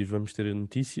termos de vídeos, vamos ter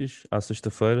notícias à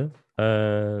sexta-feira.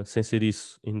 Sem ser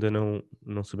isso, ainda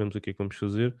não sabemos o que é que vamos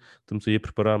fazer. Estamos aí a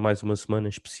preparar mais uma semana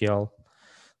especial,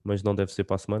 mas não deve ser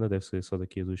para a semana, deve ser só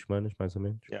daqui a 2 semanas, mais ou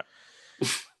menos. Yeah.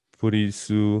 Por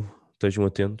isso, estejam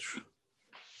atentos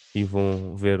e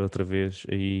vão ver outra vez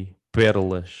aí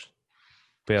pérolas.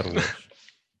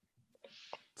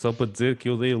 Só para dizer que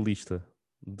eu dei a lista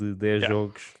de 10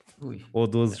 jogos Ui. ou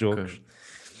 12 jogos.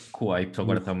 Que o hype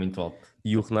agora está muito alto.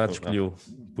 E o Renato escolheu,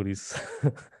 por isso.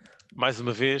 Mais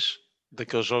uma vez,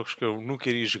 daqueles jogos que eu nunca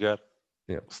iria jogar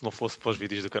se não fosse para os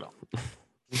vídeos do canal.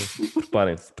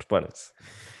 Preparem-se.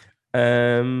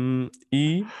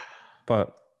 E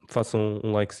pá, façam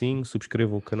um likezinho,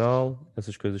 subscrevam o canal,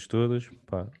 essas coisas todas.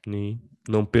 Pá, e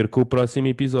não percam o próximo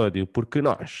episódio, porque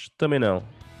nós também não.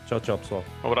 Tchau, tchau, pessoal.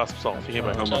 Um abraço, pessoal. Fiquem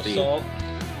bem. Tchau,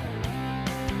 pessoal.